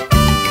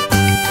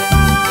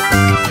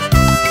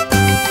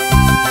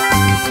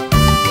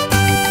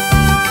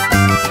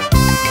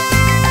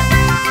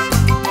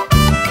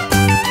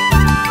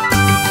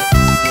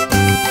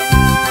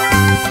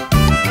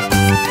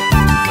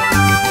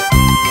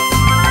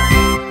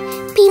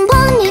 Ping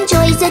Pong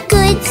enjoys a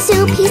good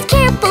soup. He's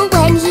careful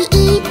when he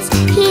eats.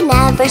 He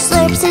never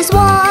slurps his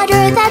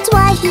water, that's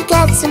why he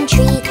gets some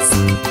treats.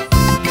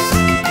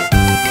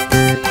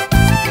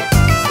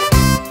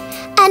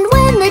 And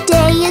when the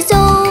day is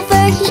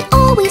over, he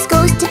always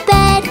goes to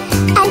bed.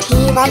 And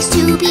he likes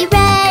to be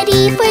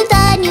ready for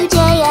the new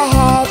day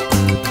ahead.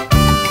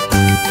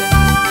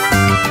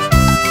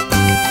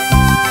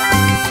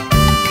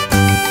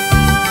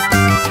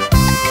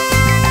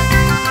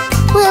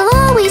 We'll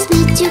always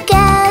be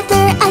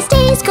together as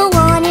days go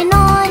on and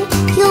on.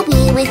 You'll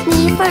be with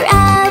me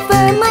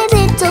forever, my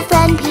little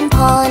friend Ping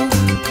Pong.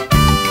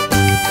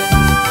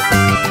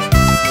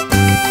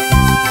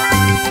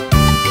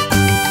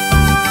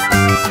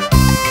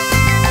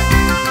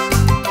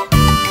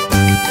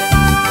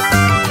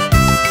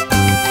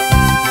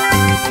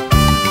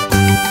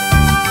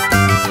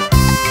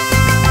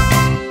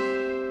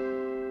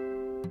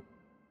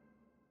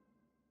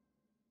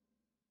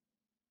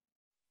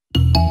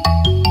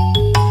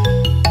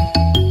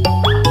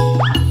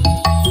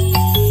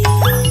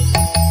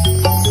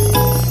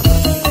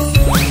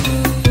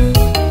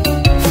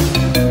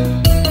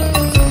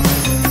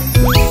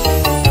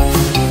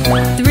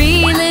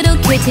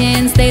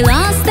 kittens, they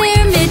lost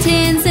their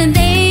mittens and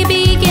they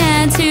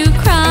began to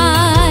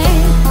cry.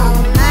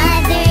 Oh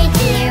mother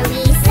dear,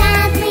 we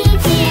sadly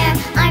fear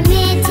our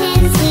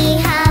mittens we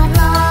have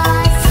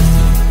lost.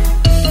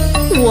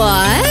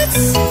 What?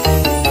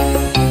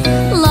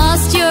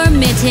 Lost your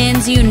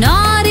mittens, you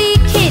naughty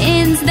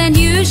kittens, then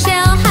you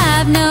shall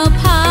have no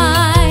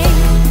pie.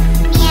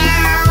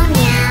 Meow,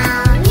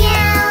 meow,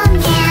 meow,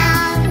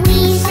 meow,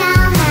 we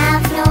shall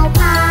have no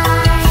pie.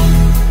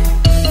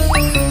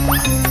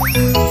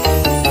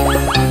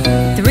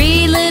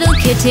 3 little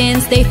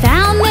kittens, they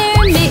found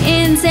their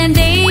mittens and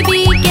they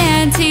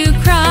began to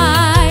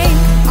cry.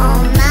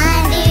 Oh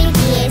mother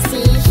dear,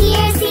 see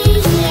here,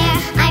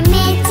 our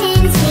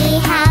mittens we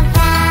have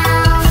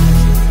found.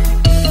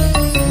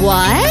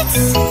 What?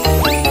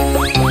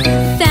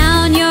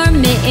 Found your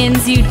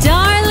mittens, you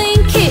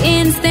darling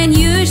kittens, then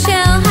you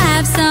shall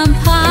have some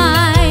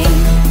pie.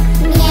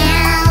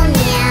 Meow,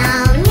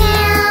 meow,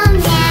 meow,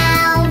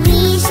 meow,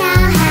 we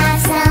shall have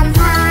some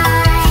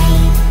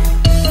pie.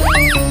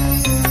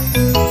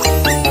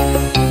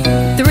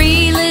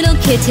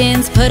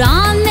 kittens put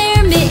on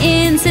their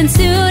mittens and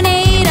soon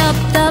ate up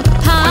the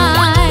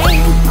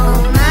pie.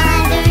 Oh,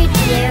 mother,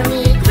 dear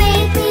me,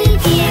 greatly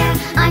dear,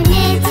 our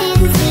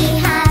mittens we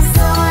have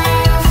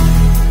soiled.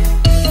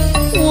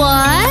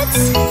 What?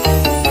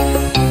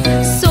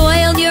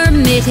 Soiled your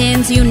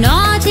mittens, you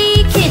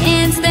naughty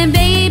kittens, then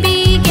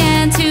baby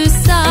began to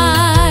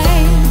sigh.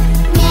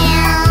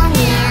 Meow,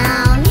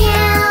 meow,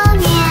 meow,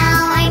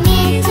 meow, our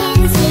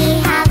mittens we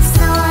have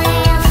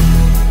soiled.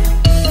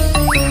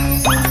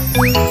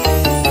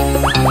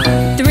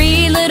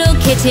 3 little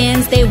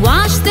kittens, they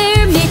washed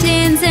their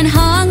mittens and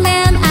hung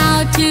them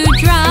out to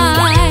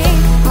dry.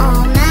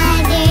 Oh,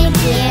 mother,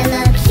 dear,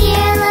 look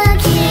here,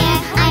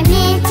 our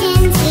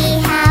mittens we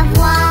have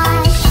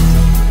washed.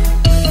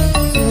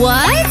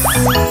 What?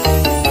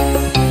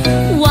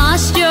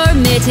 Washed your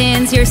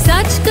mittens, you're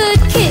such good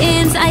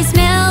kittens, I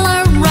smell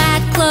a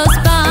rat close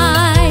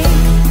by.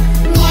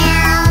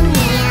 Meow,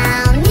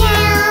 meow,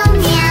 meow,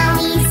 meow,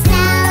 we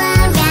smell a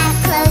rat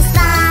close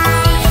by.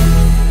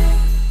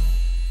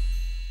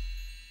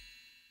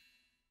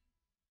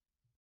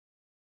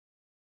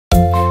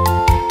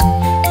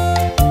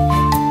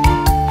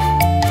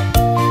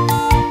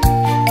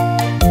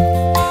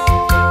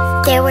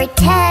 There were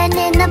 10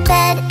 in the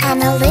bed,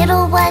 and a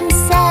little one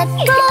said,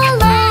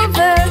 roll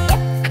over,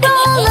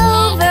 roll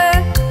over.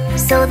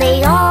 So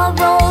they all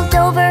rolled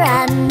over,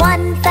 and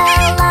one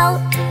fell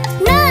out.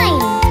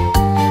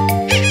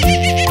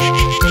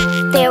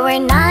 9! There were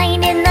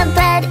 9 in the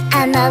bed,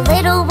 and the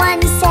little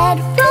one said,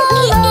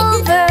 roll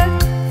over,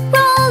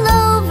 roll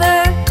over.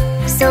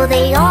 So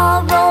they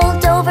all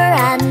rolled over,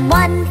 and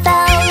one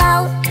fell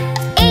out.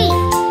 8!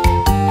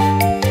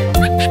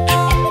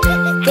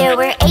 There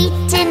were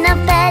 8 in the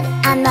bed,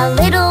 and the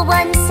little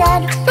one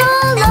said,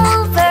 roll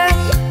over,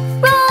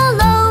 roll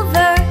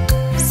over.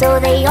 So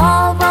they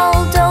all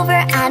rolled over,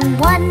 and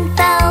one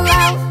fell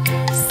out.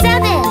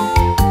 7!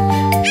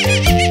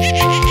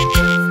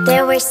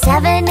 There were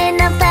 7 in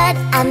the bed,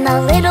 and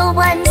the little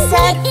one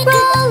said,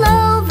 roll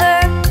over,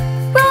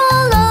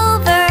 roll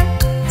over.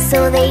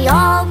 So they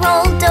all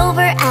rolled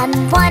over,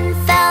 and one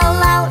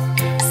fell out.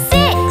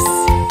 6!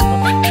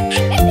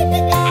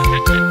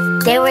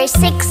 There were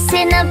 6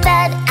 in the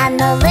bed, and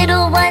the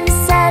little one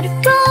said,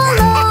 roll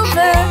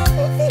over,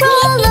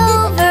 roll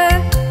over.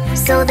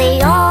 So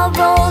they all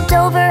rolled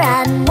over,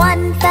 and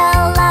one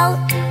fell out.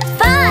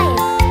 5!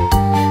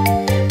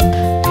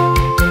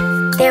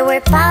 There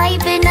were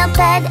 5 in the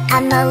bed,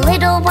 and the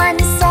little one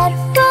said,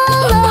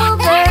 roll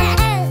over,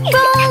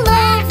 roll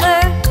over.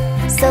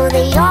 So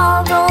they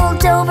all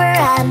rolled over,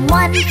 and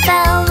one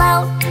fell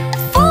out.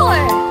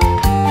 4!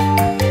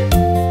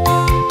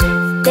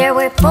 There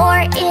were 4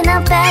 in a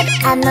bed,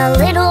 and the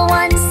little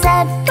one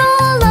said,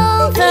 roll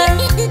over,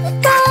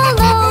 roll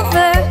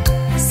over.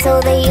 So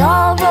they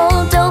all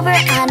rolled over,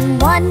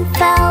 and one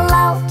fell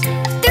out.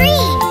 3!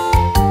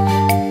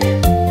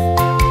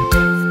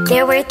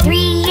 There were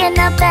 3 in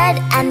a bed,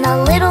 and the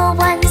little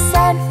one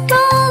said,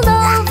 roll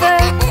over,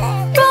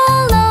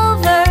 roll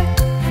over.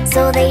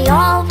 So they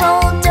all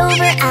rolled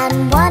over,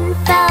 and one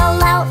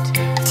fell out.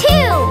 2!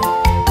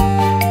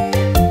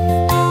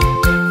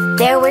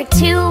 There were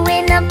 2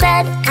 in a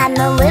bed, and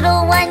the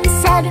little one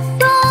said,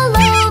 roll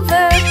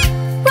over,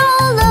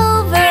 roll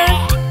over.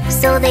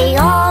 So they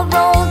all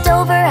rolled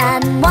over,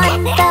 and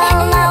one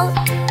fell out.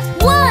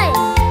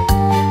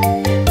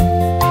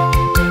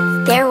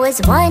 1! There was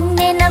 1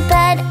 in a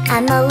bed,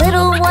 and the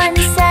little one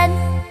said,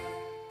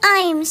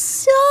 I'm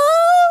so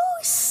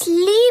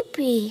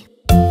sleepy.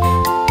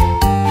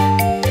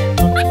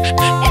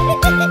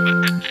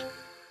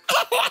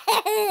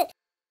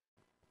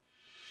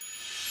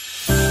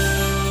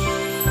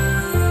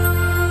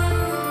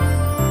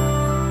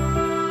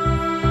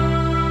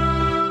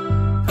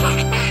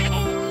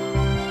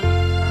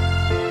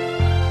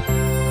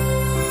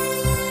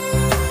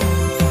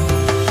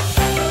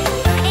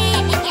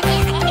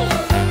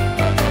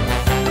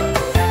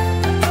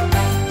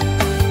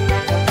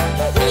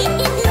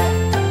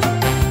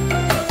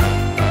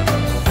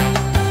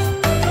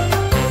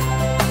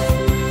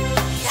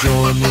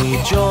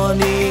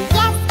 Johnny,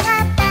 Yes,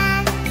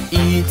 Papa.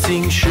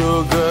 eating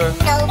sugar,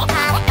 No,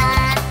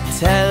 Papa.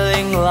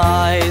 telling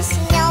lies.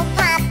 No,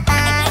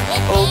 Papa.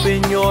 Open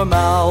your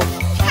mouth.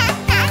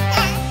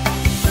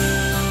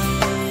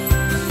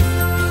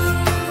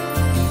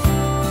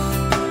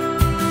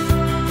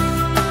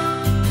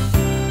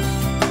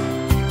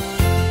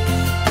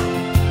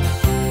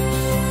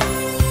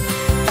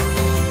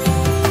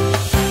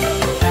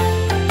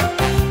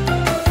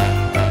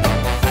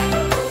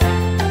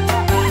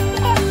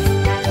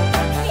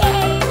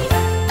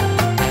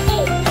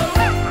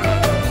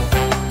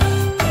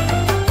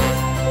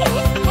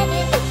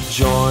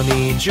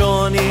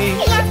 Johnny,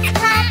 Yes,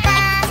 Papa.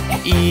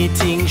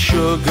 eating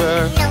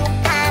sugar, No,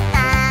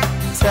 Papa.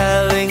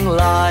 telling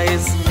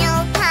lies.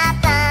 No,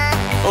 Papa.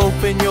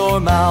 Open your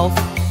mouth.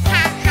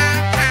 Ha, ha,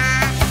 ha.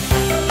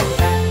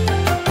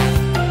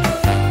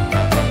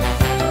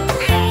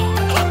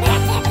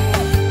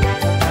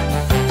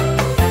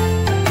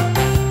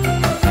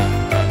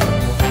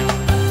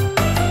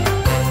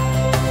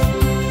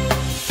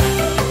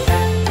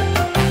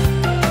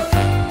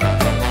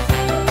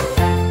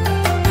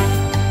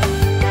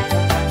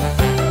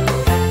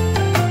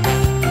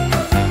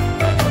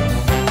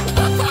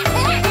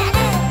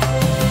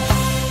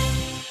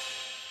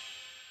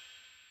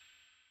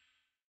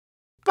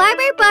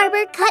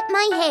 cut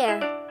my hair.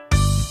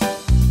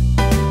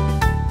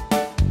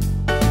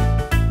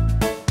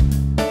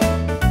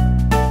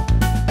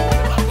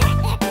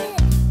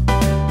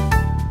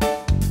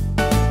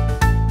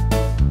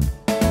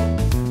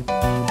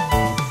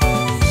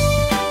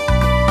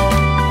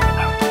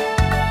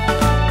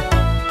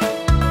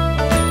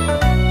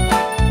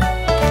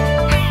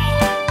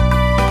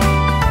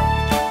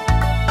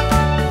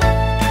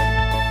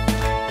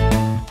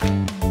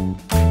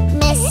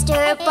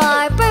 Mr.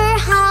 Barber,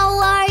 how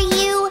are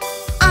you?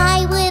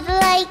 I would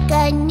like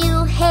a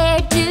new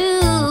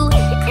hairdo.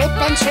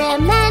 Clip and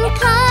trim and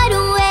cut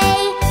away.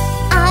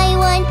 I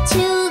want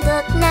to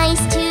look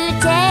nice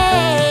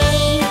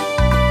today.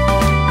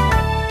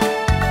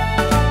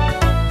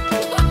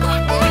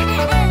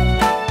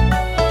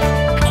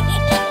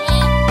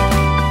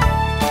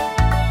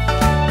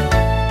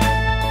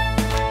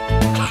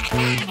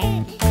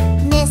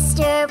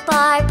 Mr.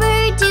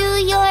 Barber, do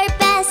your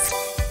best.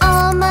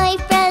 All my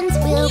friends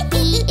will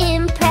be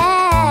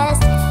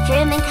impressed.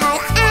 Trim and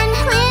cut and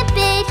clip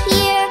it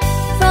here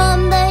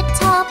from the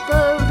top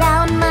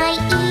around my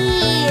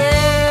ear.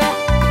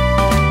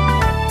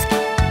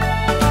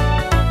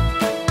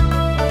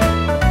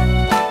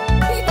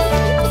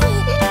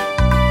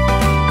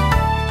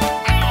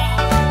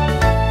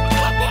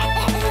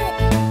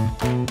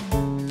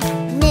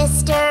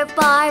 Mr.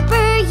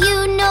 Barber, you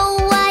know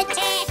what?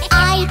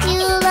 I do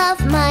love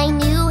my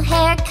new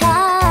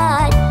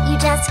haircut. You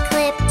just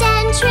clipped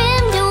and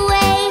trimmed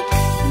away,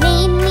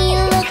 made me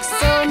look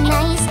so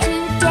nice today.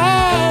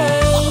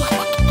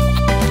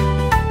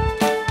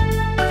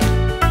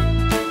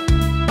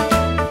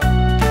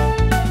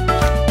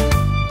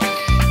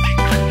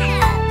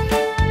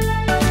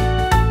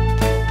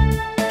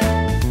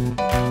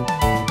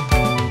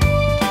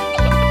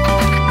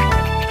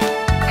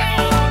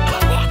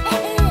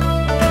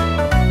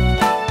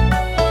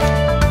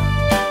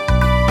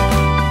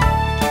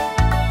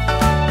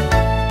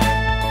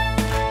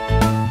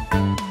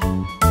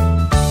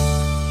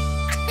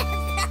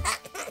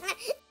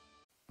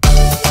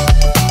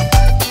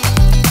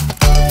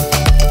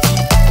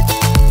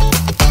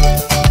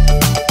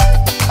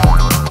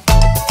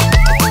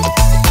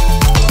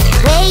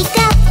 Wake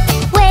up,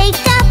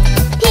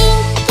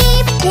 Pinky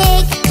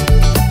Pig.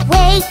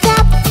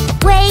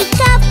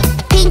 Wake up,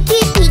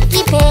 Pinky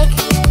Pig.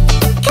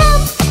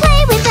 Come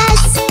play with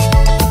us.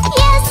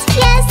 Yes,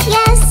 yes,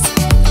 yes.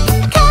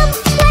 Come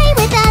play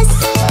with us.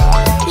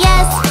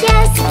 Yes,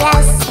 yes,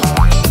 yes.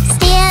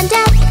 Stand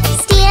up,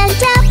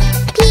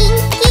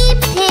 Pinky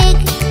Pig.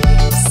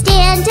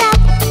 Stand up,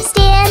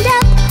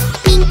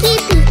 Pinky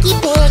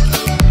Pig.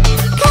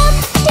 Come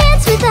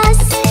dance with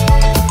us.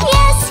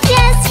 Yes,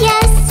 yes,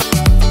 yes.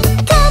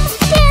 Come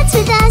dance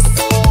with us.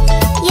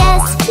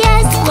 Yes,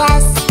 yes,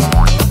 yes.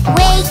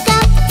 Wake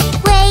up,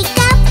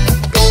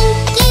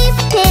 Pinky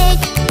Pig.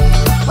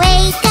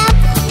 Wake up,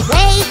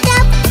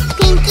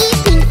 Pinky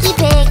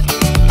Pig.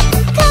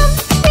 Come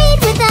read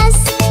with us.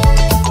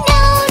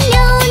 No,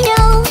 no,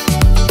 no.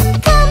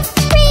 Come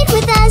read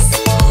with us.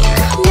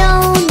 No,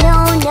 no,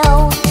 no.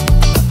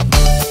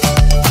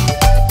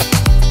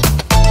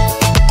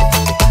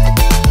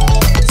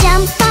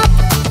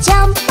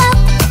 Jump up,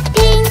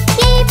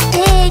 Pinky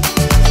Pig.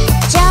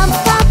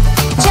 Jump up,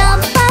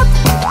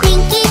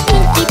 Pinky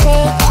Pig.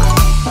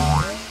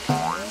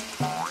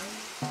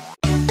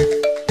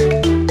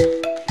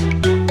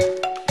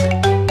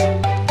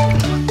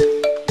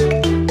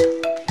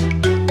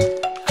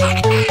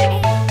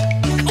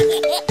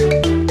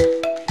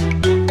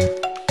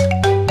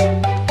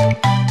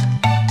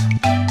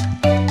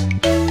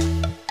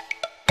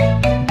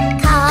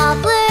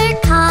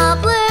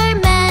 Cobbler,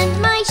 mend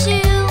my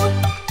shoe.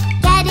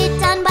 Get it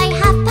done by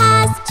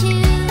 2:30.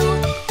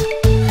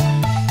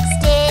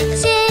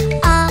 Stitch it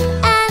up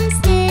and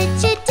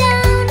stitch it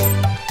down,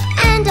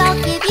 and I'll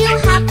give you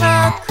half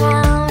a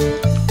crown.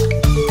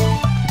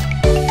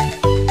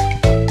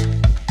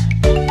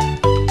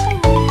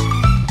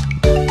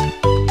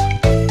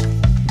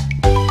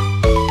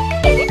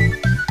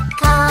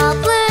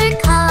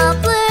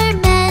 Cobbler,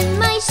 mend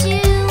my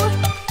shoe.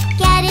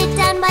 Get it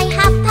done by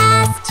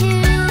 2:30.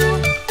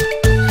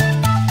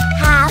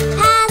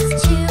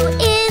 2:30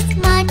 is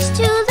much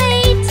too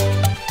late.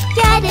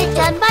 Get it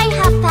done by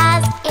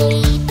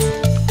 8:30.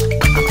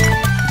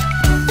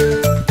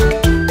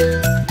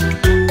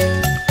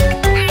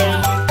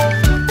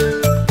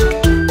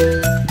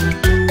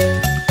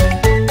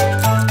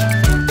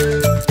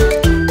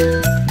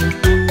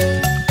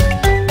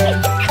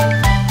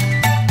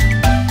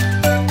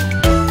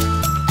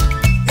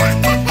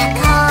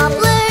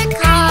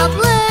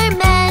 Cobbler,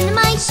 mend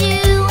my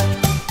shoe.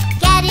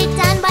 Get it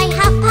done by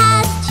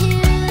 2:30.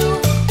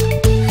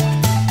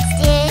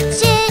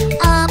 Stitch it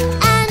up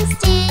and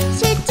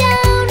stitch it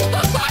down,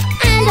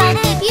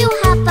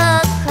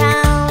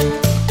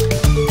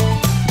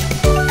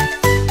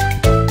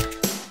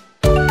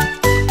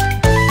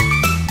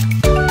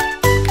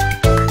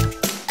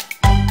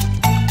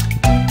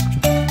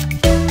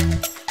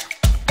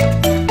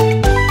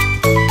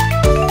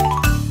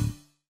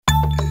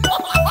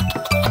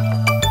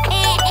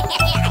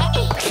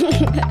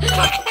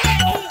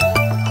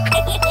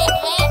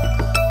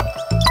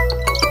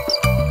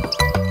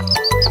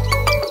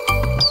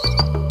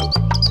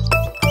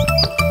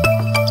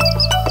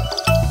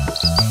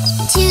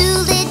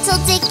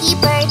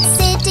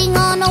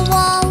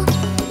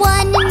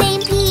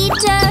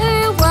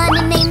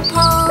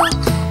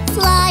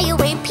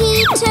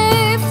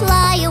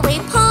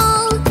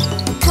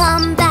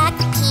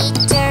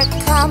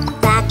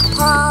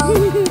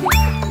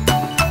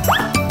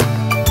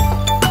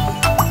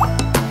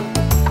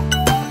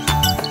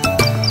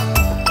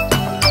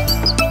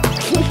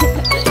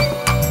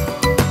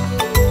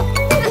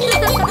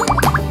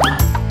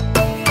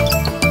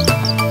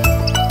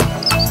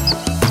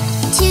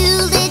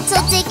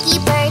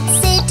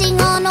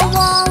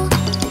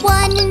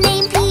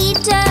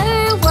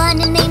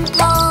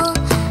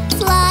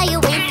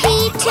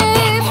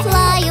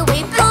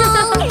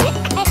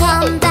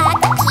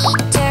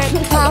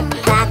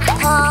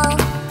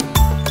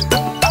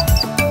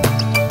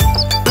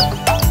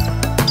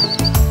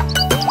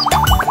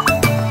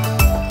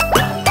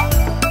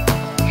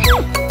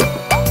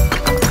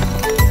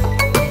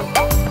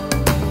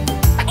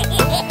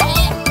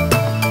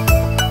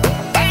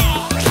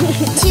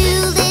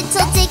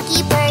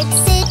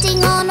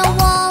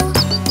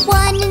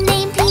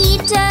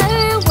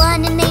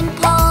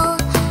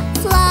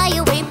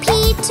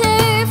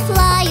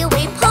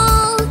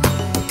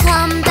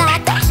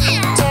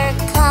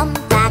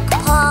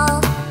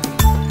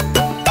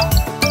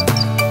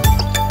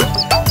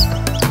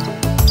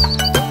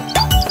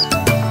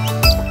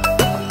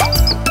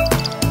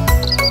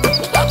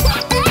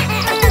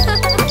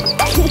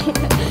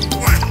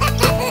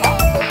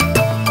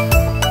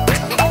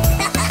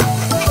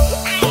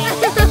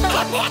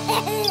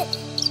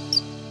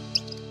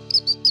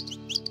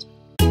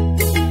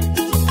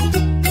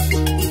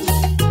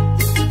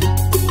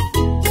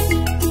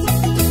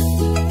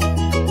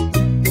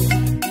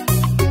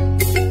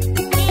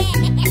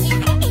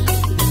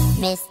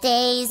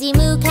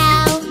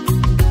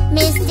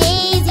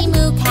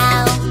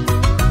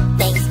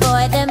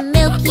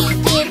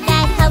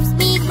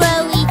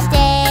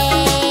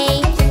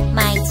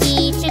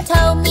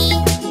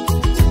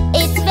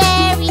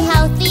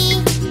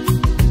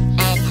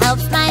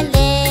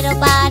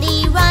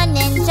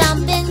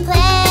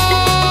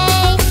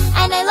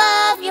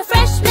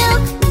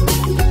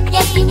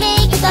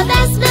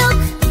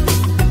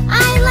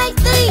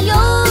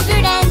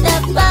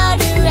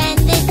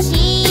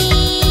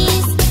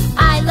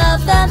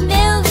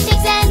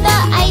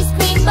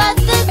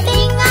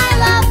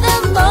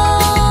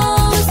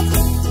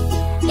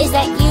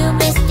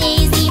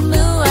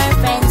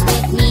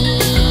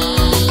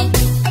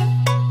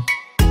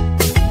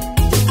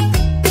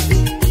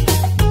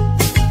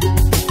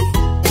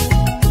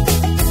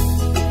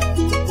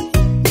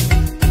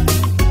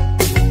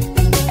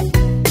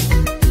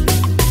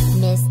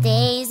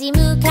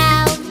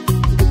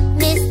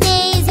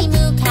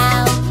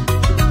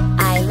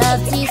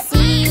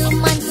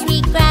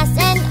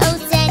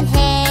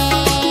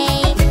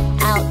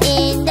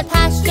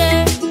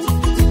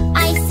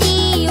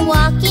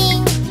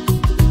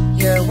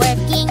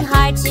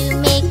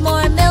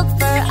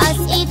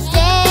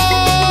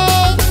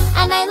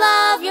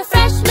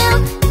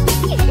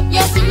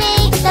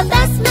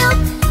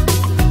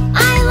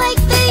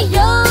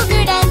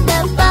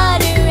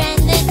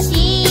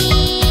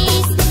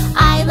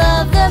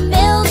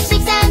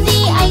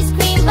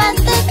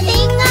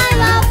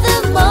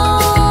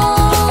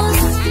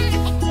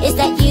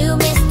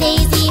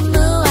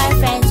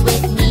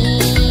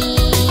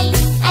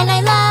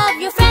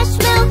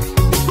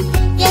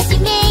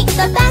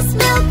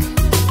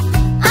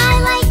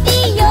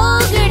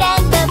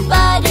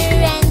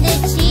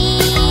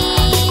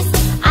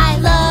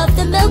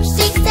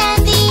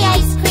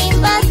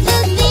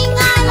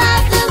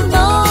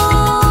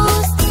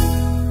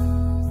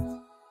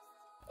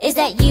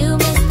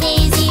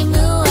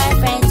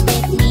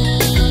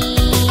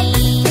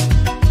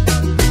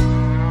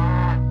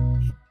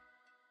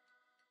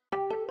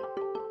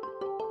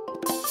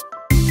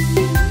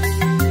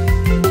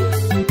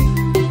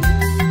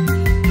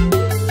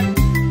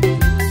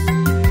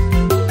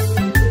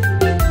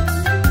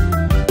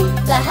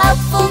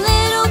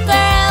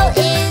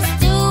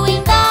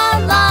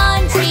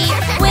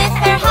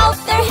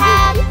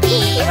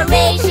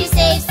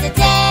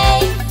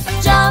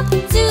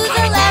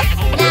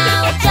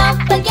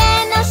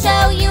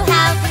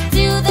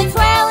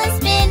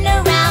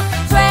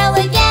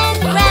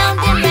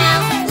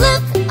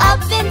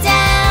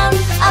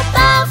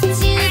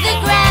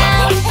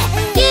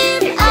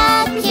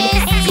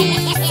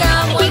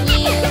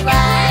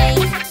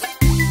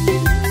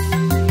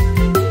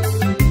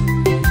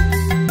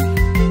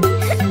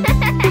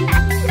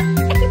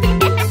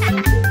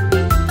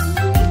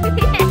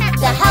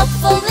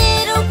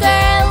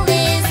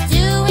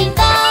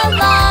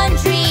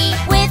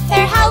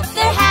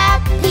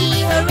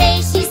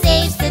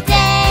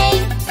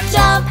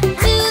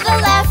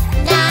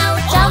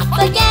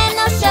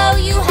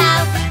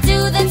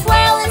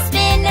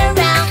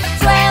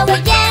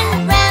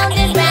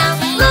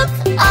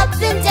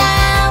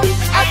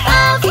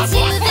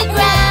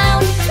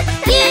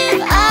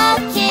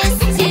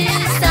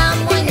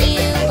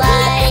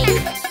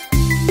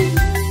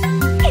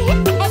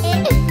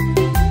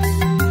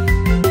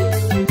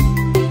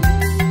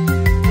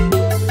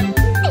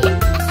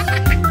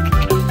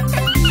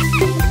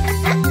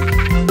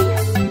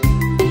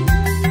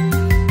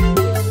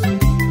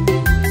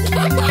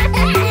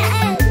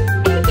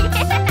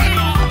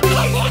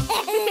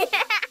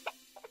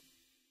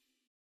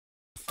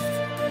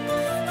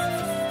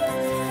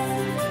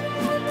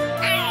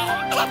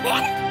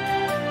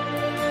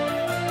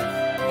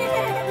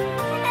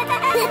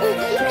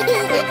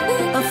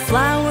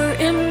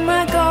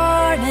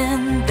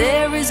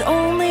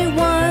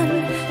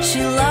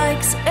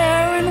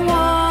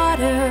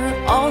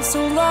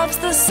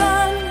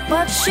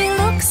 she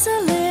looks a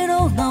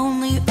little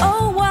lonely.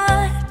 Oh,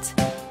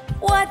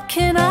 what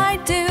can I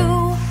do?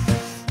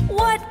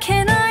 What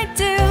can I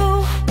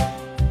do?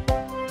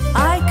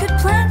 I could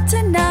plant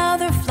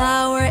another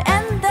flower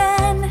and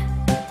then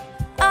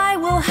I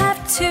will have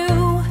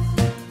two.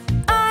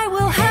 I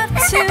will have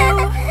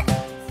two.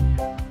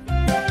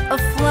 A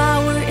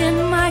flower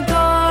in my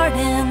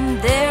garden,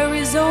 there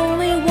is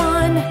only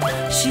one.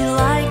 She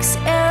likes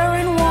air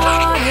and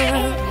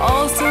water,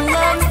 also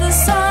loves the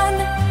sun.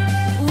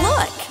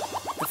 Look,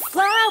 the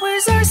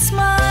flowers are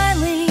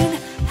smiling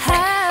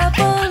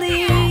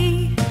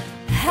happily,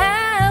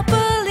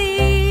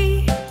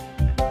 happily.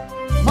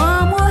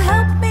 Mom will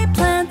help me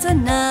plant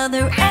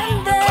another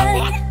and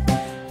then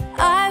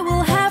I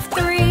will have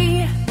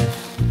three.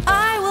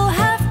 I will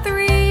have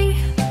three.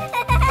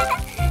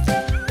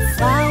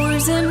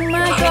 Flowers in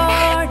my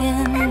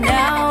garden,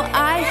 now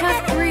I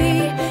have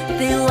three.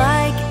 They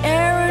like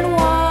air and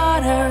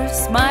water,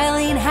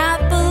 smiling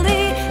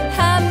happily,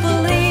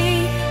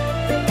 happily.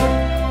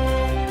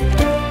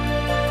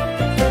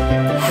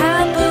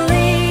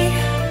 Happily,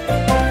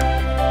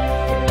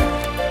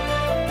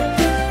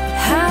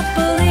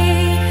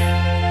 happily.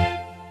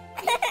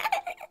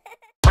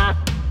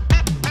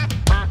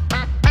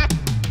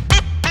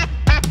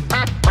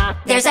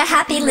 There's a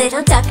happy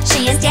little duck,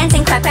 she is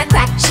dancing quack, quack,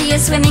 quack. She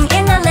is swimming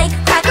in the lake,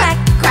 quack, quack,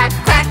 quack,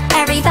 quack.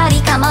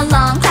 Everybody come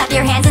along, clap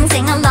your hands and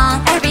sing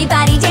along.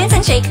 Everybody dance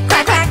and shake,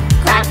 quack, quack,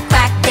 quack,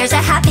 quack. There's a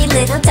happy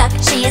little duck,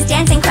 she is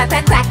dancing quack,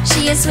 quack, quack.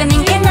 She is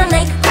swimming in the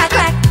lake, quack,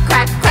 quack,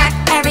 quack, quack.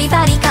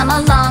 Everybody come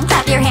along,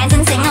 clap your hands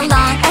and sing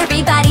along.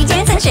 Everybody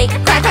dance and shake,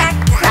 quack, quack,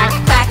 quack,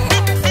 quack.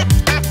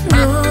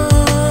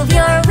 Move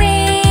your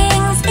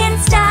wings in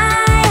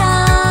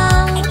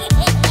style.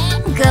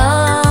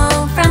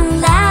 Go from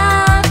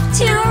left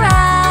to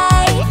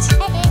right.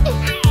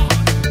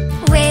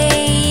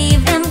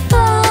 Wave them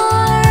for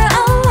a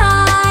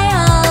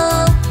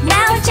while.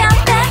 Now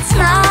jump and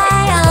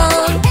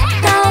smile.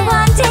 Go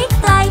on, take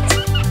flight.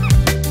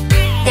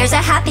 There's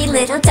a happy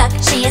little duck,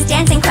 she is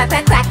dancing quack,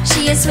 quack, quack.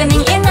 She is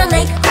swimming in the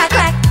lake, quack,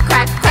 quack,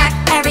 quack, quack.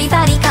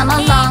 Everybody come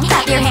along,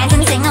 clap your hands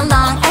and sing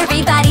along.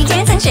 Everybody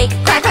dance and shake,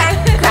 quack, quack,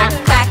 quack,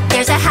 quack.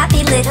 There's a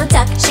happy little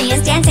duck, she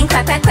is dancing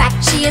quack, quack, quack.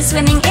 She is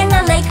swimming in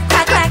the lake,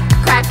 quack, quack,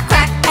 quack,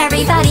 quack.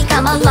 Everybody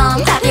come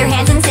along, clap your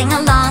hands and sing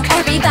along.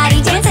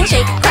 Everybody dance and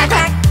shake, quack,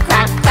 quack,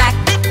 quack, quack.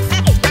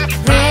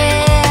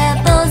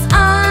 Ripples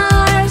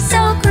are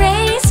so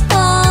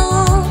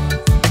graceful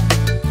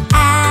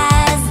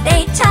as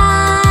they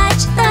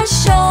touch the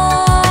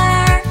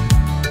shore.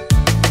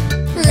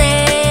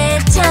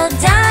 Little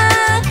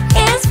duck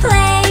is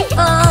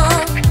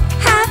playful,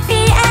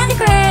 happy and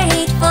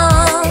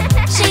grateful.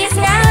 She's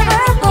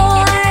never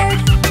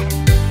bored.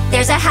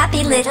 There's a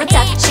happy little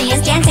duck, she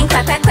is dancing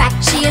quack, quack, quack.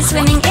 She is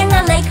swimming in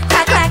the lake,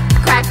 quack, quack,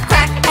 quack,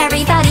 quack.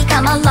 Everybody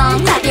come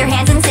along, clap your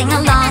hands and sing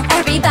along.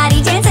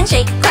 Everybody dance and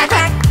shake, quack,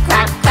 quack,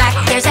 quack, quack.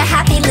 There's a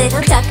happy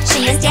little duck,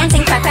 she is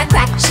dancing quack, quack,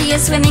 quack. She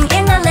is swimming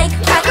in the lake,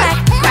 quack, quack,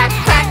 quack,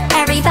 quack.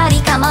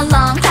 Everybody come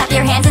along, clap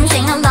your hands and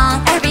sing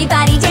along.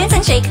 Everybody dance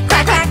and shake,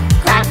 quack, quack,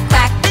 quack,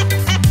 quack.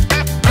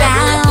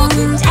 Round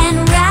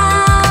and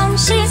round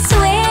she's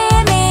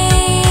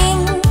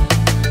swimming,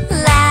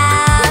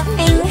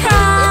 laughing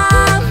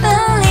happily.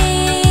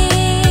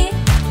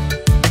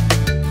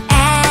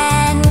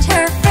 And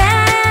her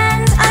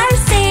friends are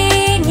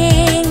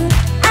singing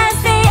as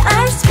they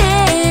are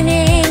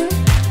spinning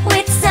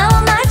with so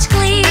much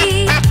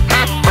glee.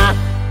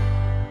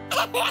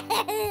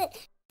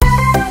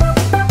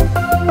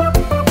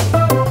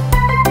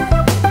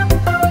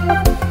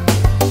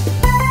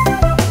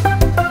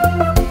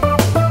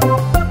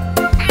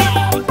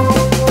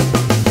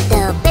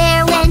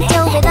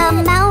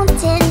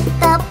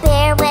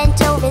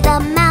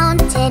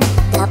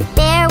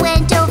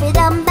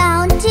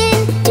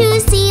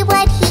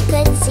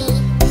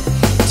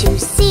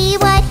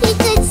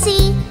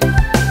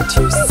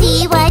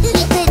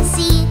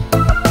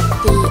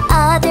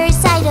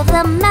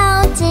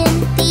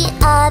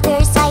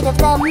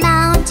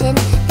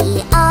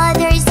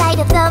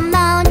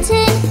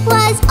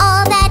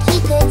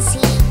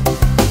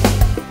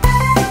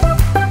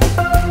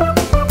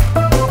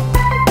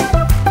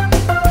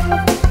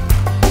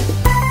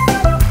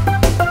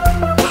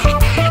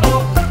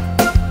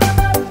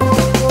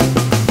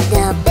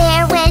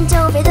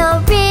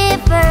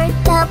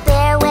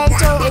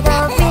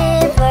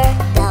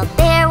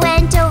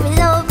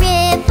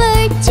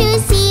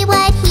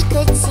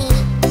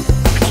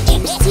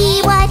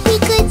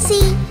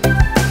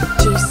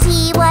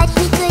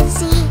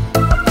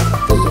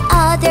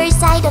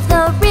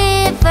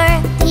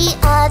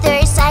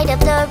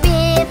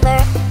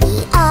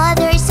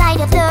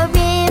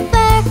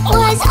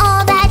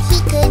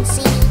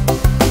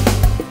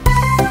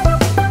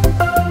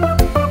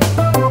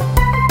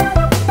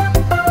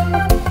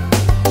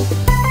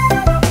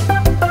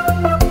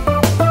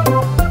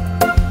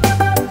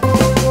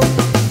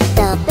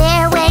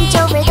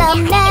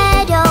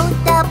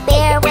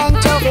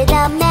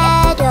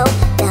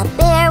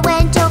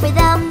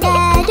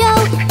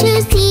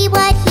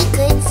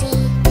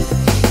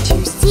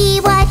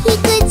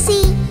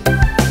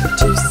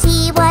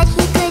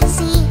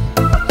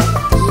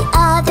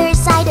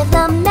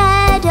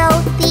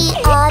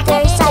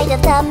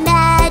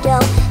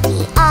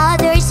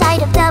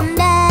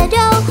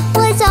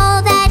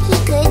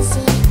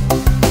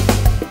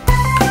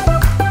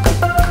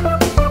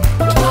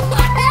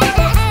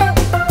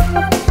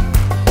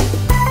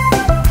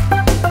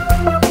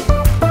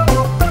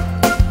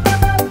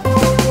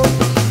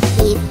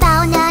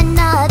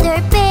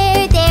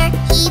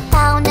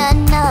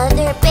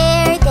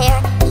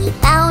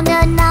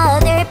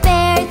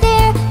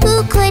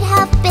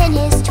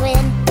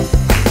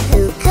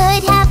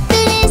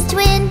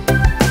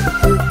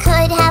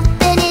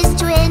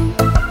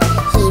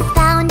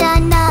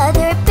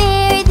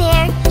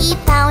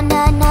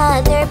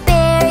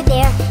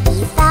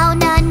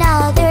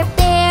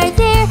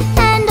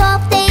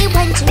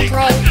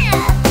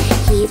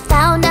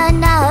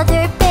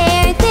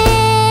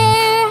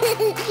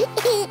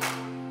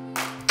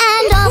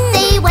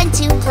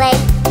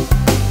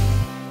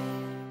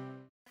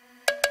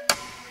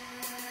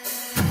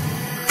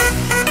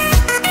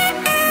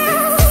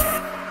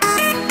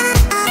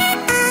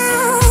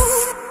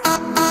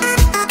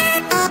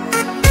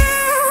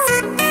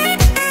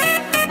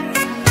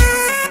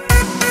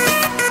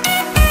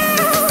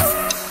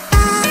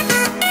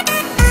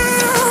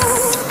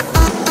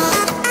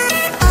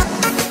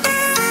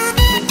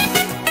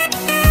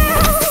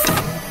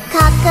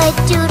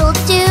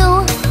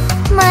 Cock-a-doodle-doo,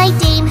 my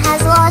dame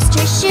has lost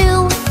her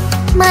shoe.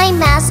 My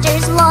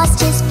master's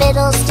lost his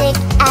fiddlestick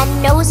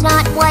and knows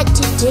not what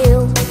to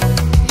do.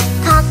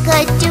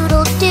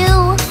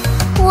 Cock-a-doodle-doo,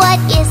 what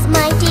is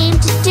my dame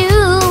to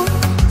do?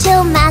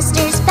 Till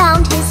master's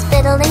found his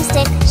fiddling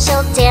stick,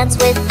 she'll dance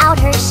without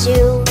her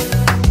shoe.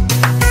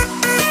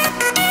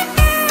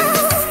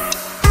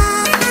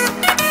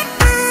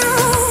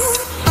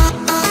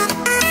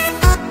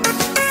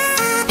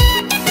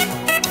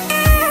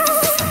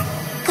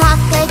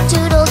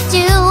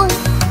 Cock-a-doodle-doo,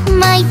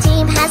 my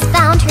dame has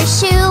found her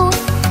shoe,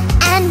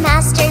 and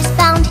master's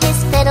found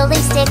his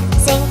fiddling stick.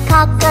 Sing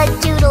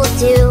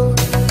cock-a-doodle-doo.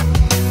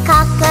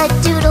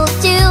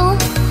 Cock-a-doodle-doo,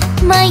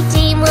 my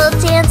dame will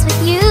dance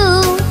with you,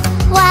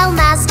 while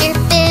master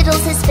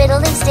fiddles his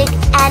fiddling stick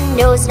and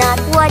knows not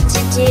what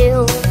to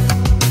do.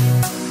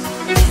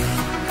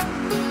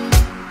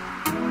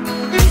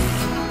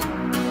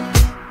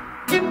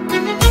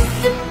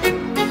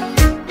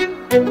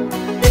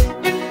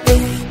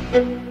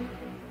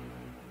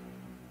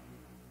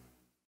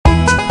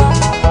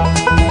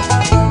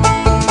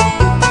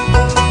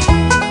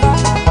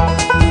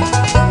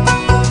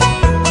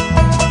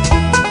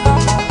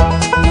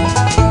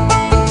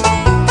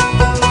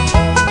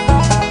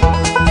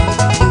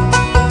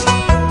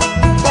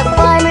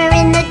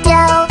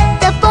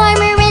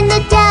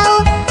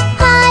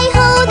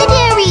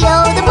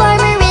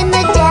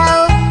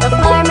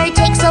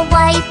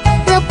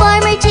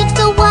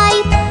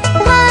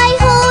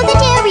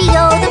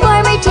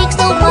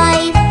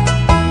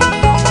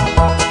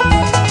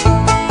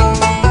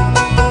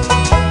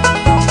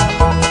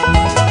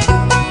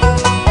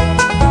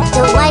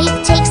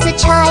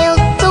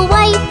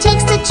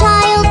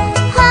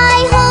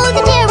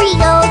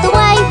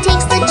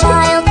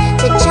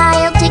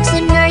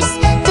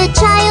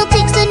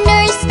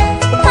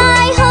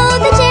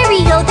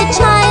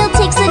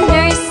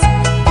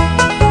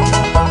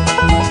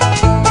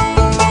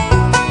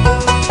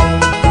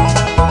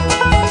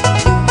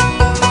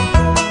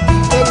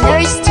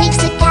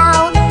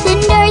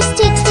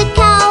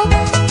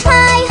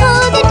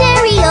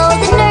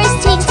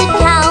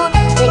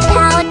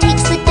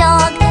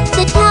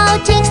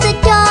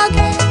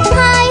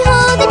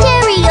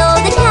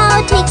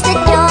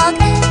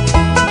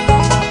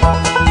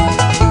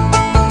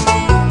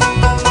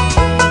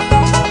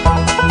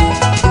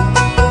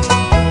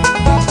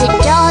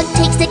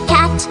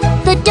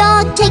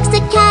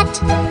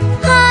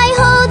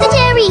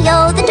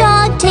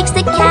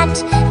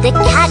 The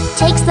cat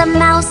takes the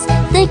mouse,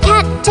 the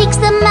cat takes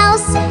the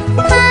mouse.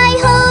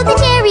 Hi-ho, the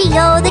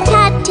dairy-o, the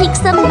cat takes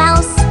the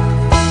mouse.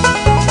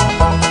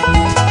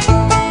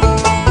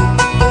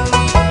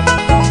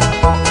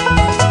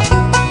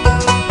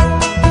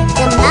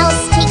 The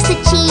mouse takes the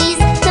cheese,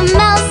 the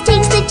mouse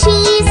takes the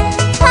cheese.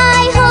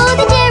 Hi-ho,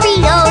 the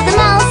dairy-o, the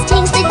mouse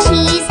takes the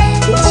cheese.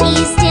 The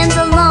cheese stands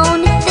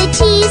alone, the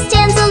cheese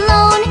stands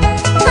alone.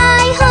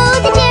 Hi-ho,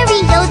 the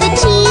dairy-o, the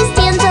cheese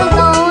stands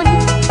alone.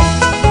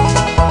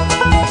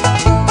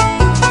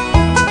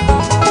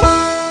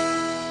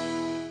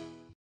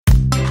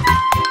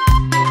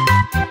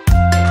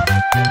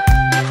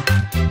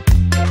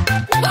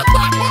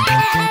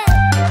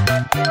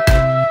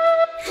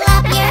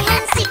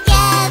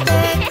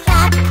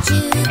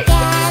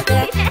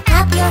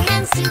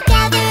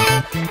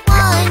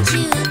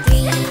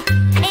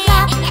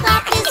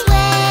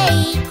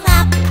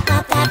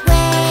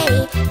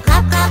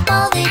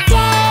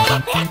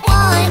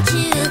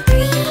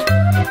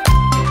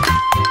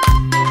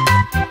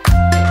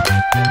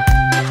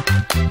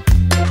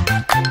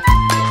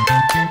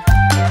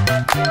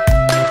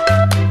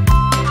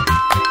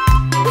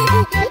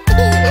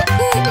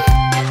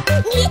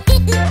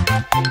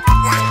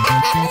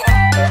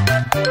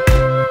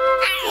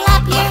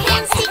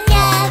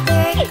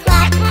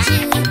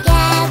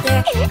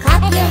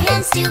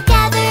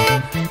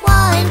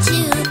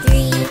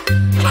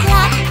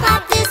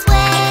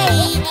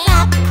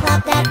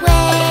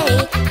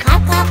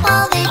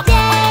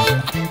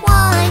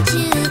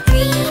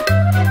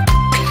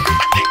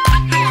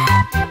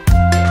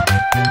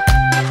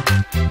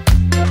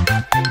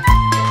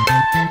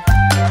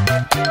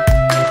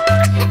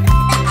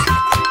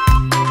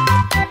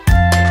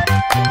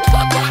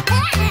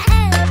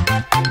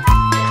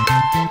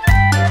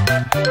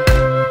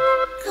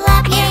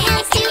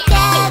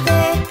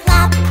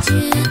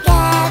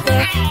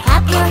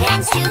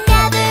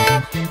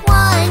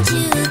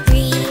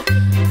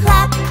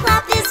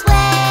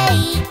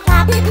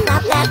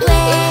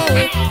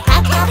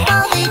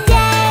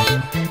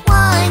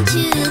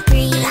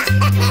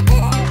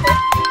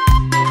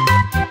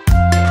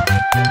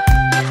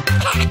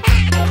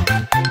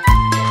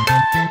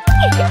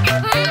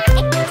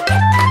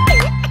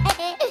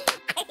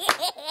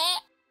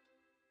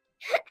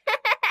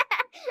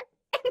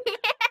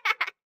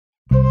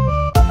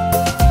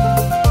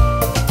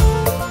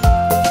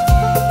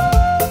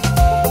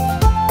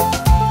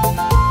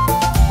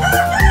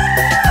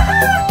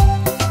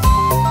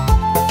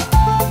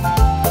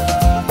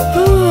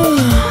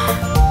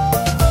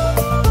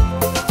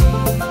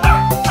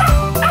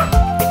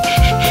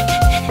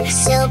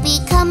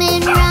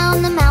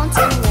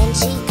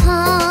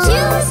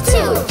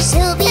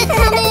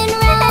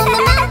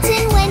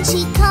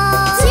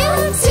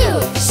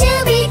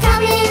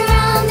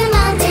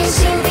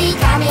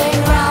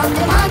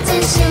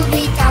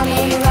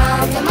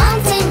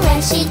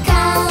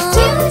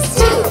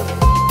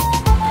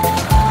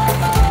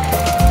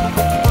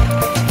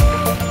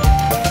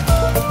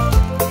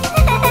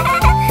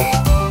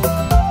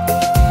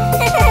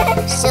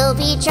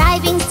 be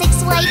driving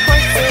 6 white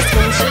horses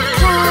when she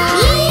comes.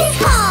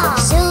 Yeehaw!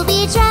 She'll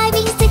be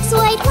driving 6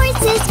 white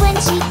horses when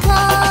she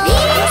comes.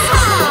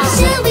 Yeehaw!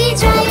 She'll be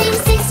driving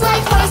 6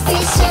 white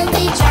horses. She'll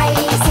be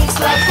driving 6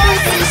 white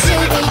horses.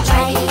 She'll be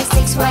driving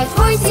 6 white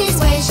horses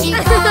when she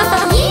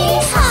comes.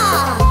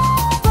 Yeehaw!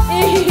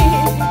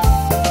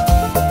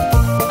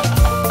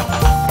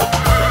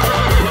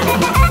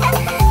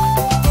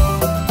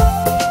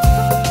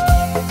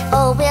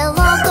 Oh, we'll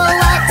all go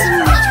out to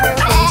meet her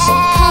when she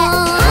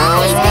comes.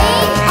 Hi,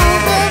 babe. Oh,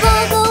 we'll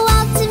all go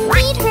out to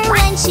meet her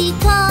when she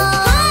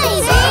comes. Hi,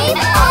 babe.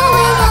 Oh,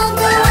 we'll all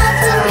go out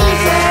to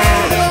meet her.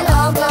 We'll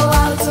all go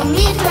out to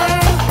meet her.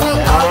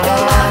 We'll all go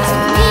out to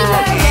meet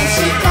her when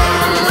she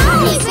comes.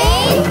 Hi,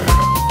 babe.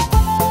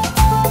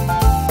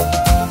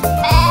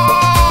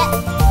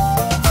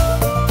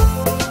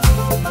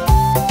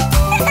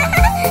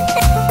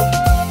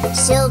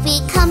 She'll be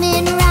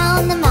coming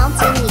round the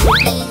mountain,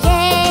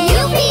 yippee-yay!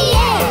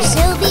 Yippee-yay!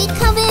 She'll be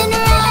coming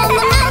round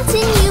the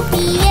mountain,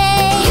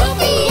 yippee-yay!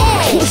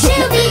 Yippee-yay!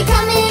 She'll be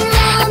coming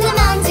round the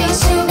mountain.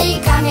 She'll be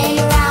coming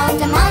round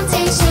the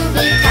mountain. She'll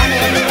be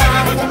coming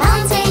round the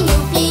mountain,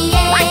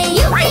 yippee-yay!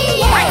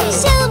 Yippee-yay!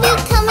 She'll be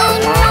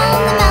coming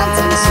round the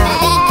mountain. She'll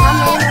be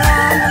coming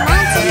round the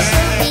mountain.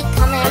 She'll be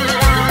coming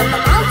round the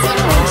mountain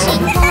when she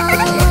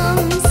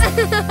comes.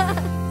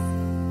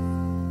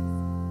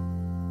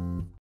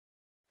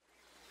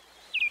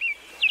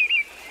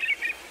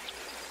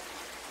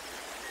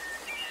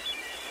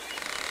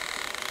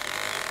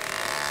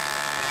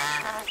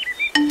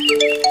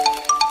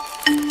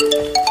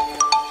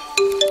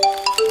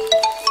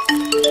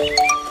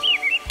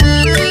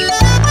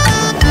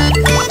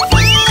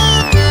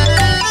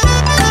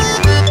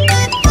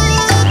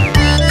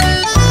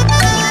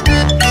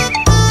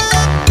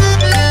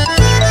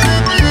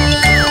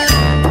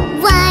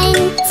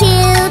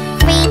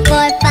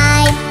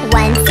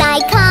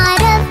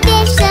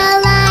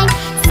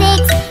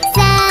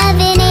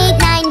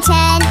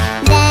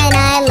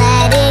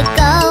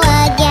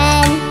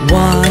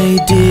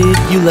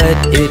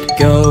 Let it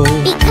go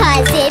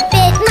because it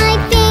bit my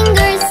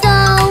finger so.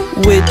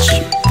 Which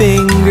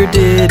finger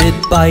did it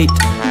bite?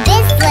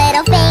 This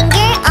little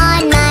finger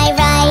on my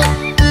right.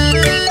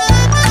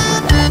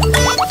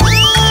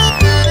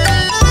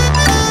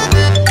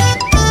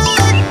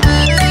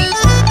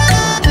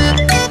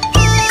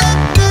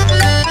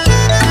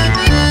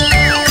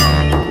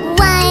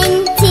 One,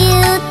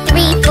 two,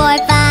 three, four,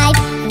 five.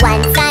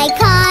 Once I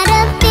caught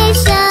a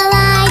fish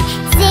alive.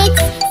 6,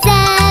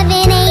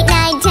 7, 8,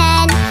 9,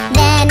 10.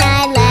 Then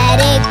I let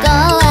it go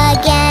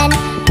again.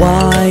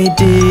 Why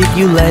did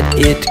you let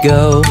it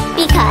go?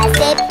 Because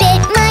it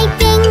bit my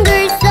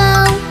finger so.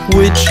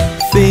 Which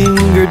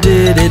finger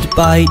did it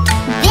bite?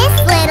 This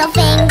little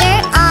finger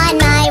on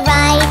my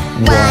right.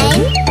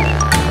 1,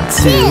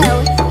 2,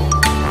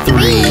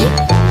 3,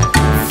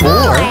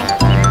 4,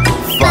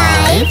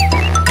 5,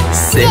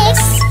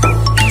 6,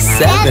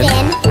 7,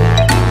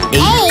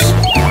 8,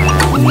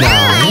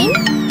 9,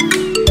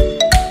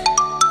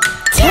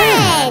 10.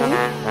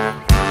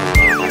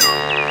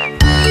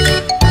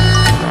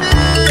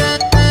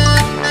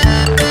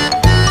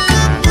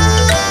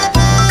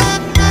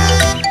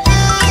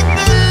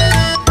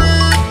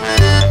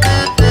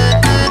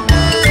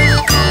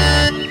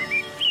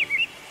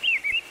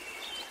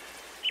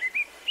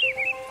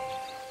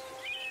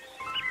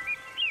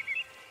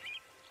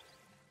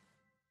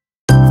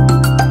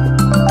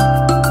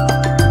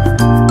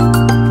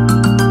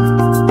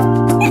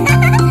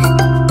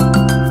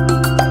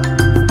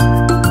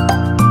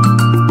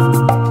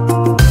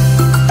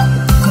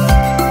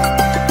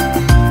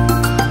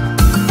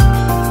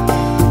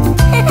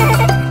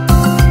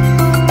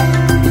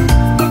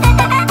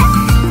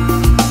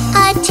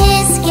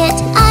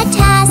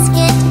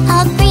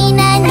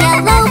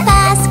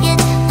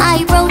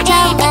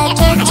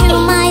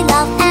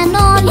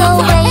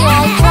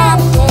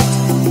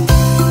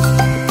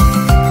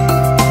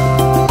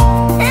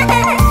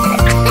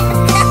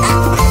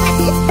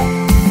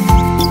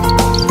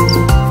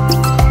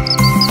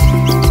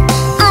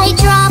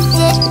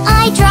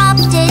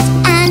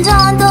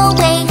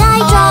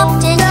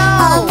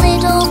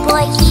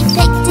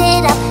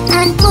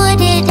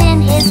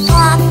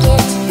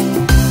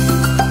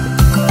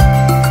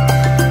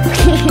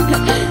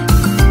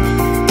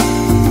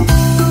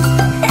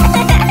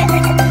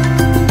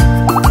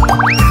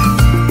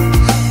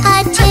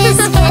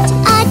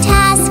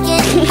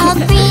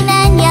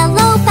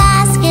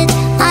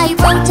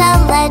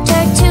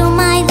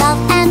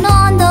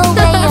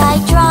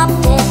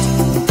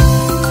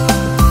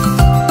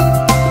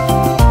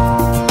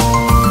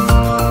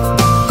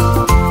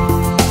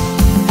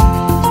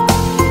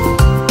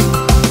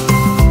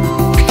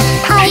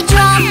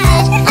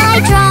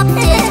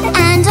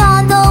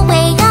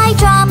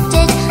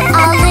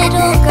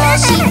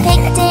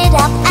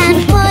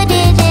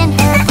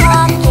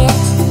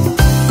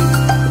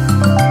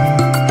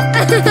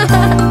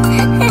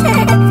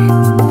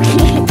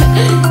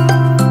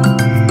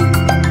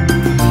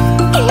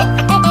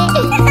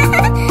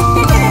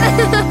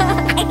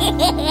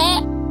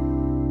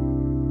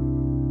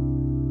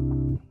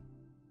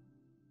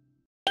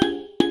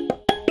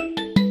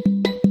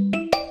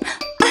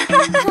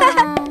 Hey,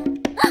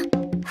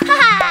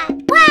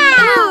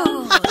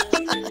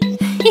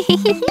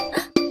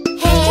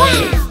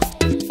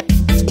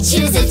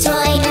 choose a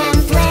toy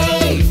and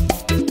play.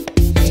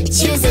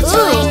 Choose a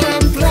toy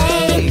and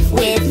play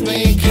with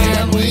me.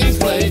 Can we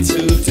play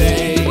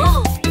today?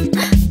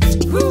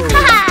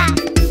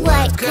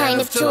 What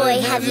kind of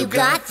toy have you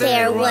got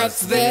there?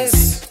 What's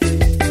this?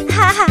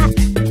 Huh?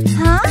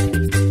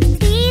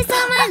 These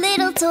are my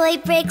little toy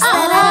bricks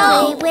that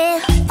I play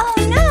with. Oh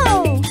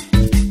no!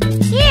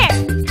 Here!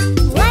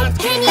 What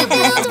can you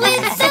build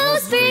with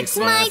those bricks,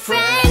 my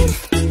friend?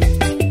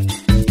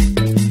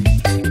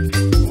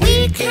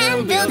 We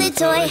can build a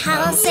toy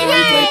house and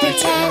play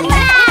pretend.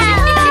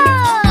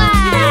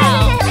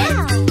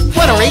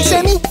 Want a race,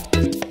 Emmy?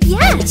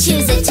 Yeah!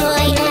 Choose a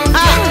toy and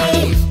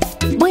play.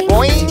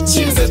 Boing.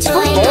 Choose a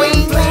toy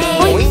and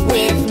play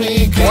with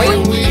me.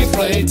 Can we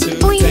play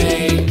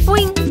today?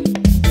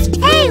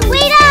 Hey,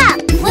 wait up!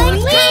 What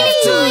kind of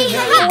toy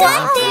have you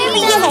got there?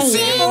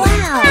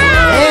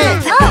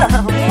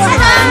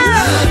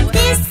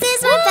 This is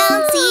my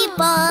bouncy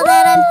ball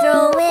that I'm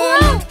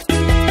throwing.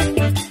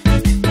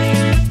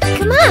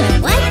 Come on!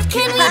 What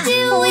can we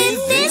do with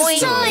this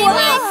toy,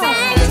 my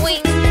friend? We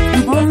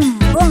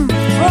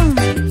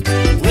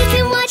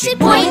can watch it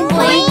boing,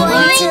 boing,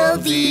 boing till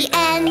the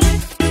end.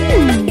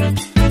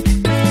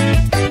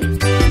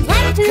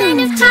 What kind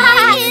of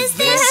toy is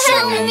this?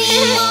 Show me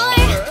more.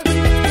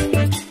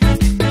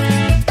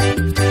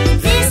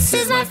 This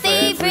is my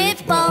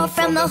favorite ball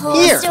from the whole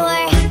Here.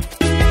 store.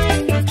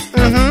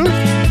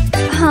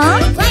 Huh?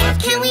 What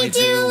can we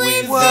do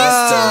with this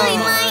toy,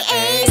 my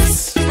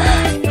ace?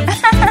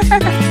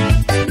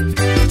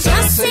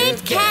 Just save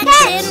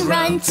catch and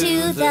run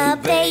to the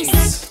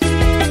base.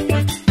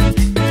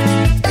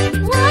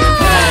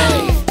 Hey,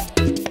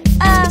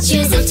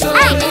 choose a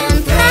toy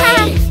and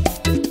play.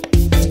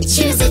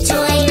 Choose a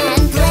toy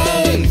and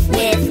play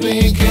with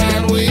me.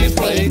 Can we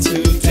play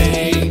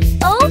today?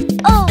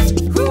 Whoa!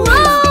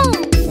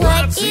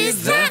 What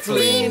is that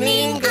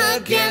leaning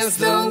against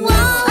the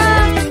wall?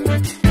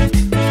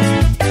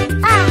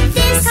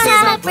 This is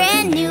my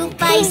brand new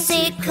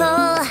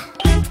bicycle.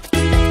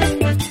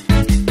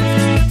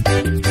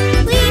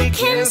 We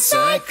can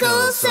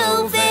cycle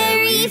so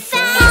very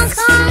fast.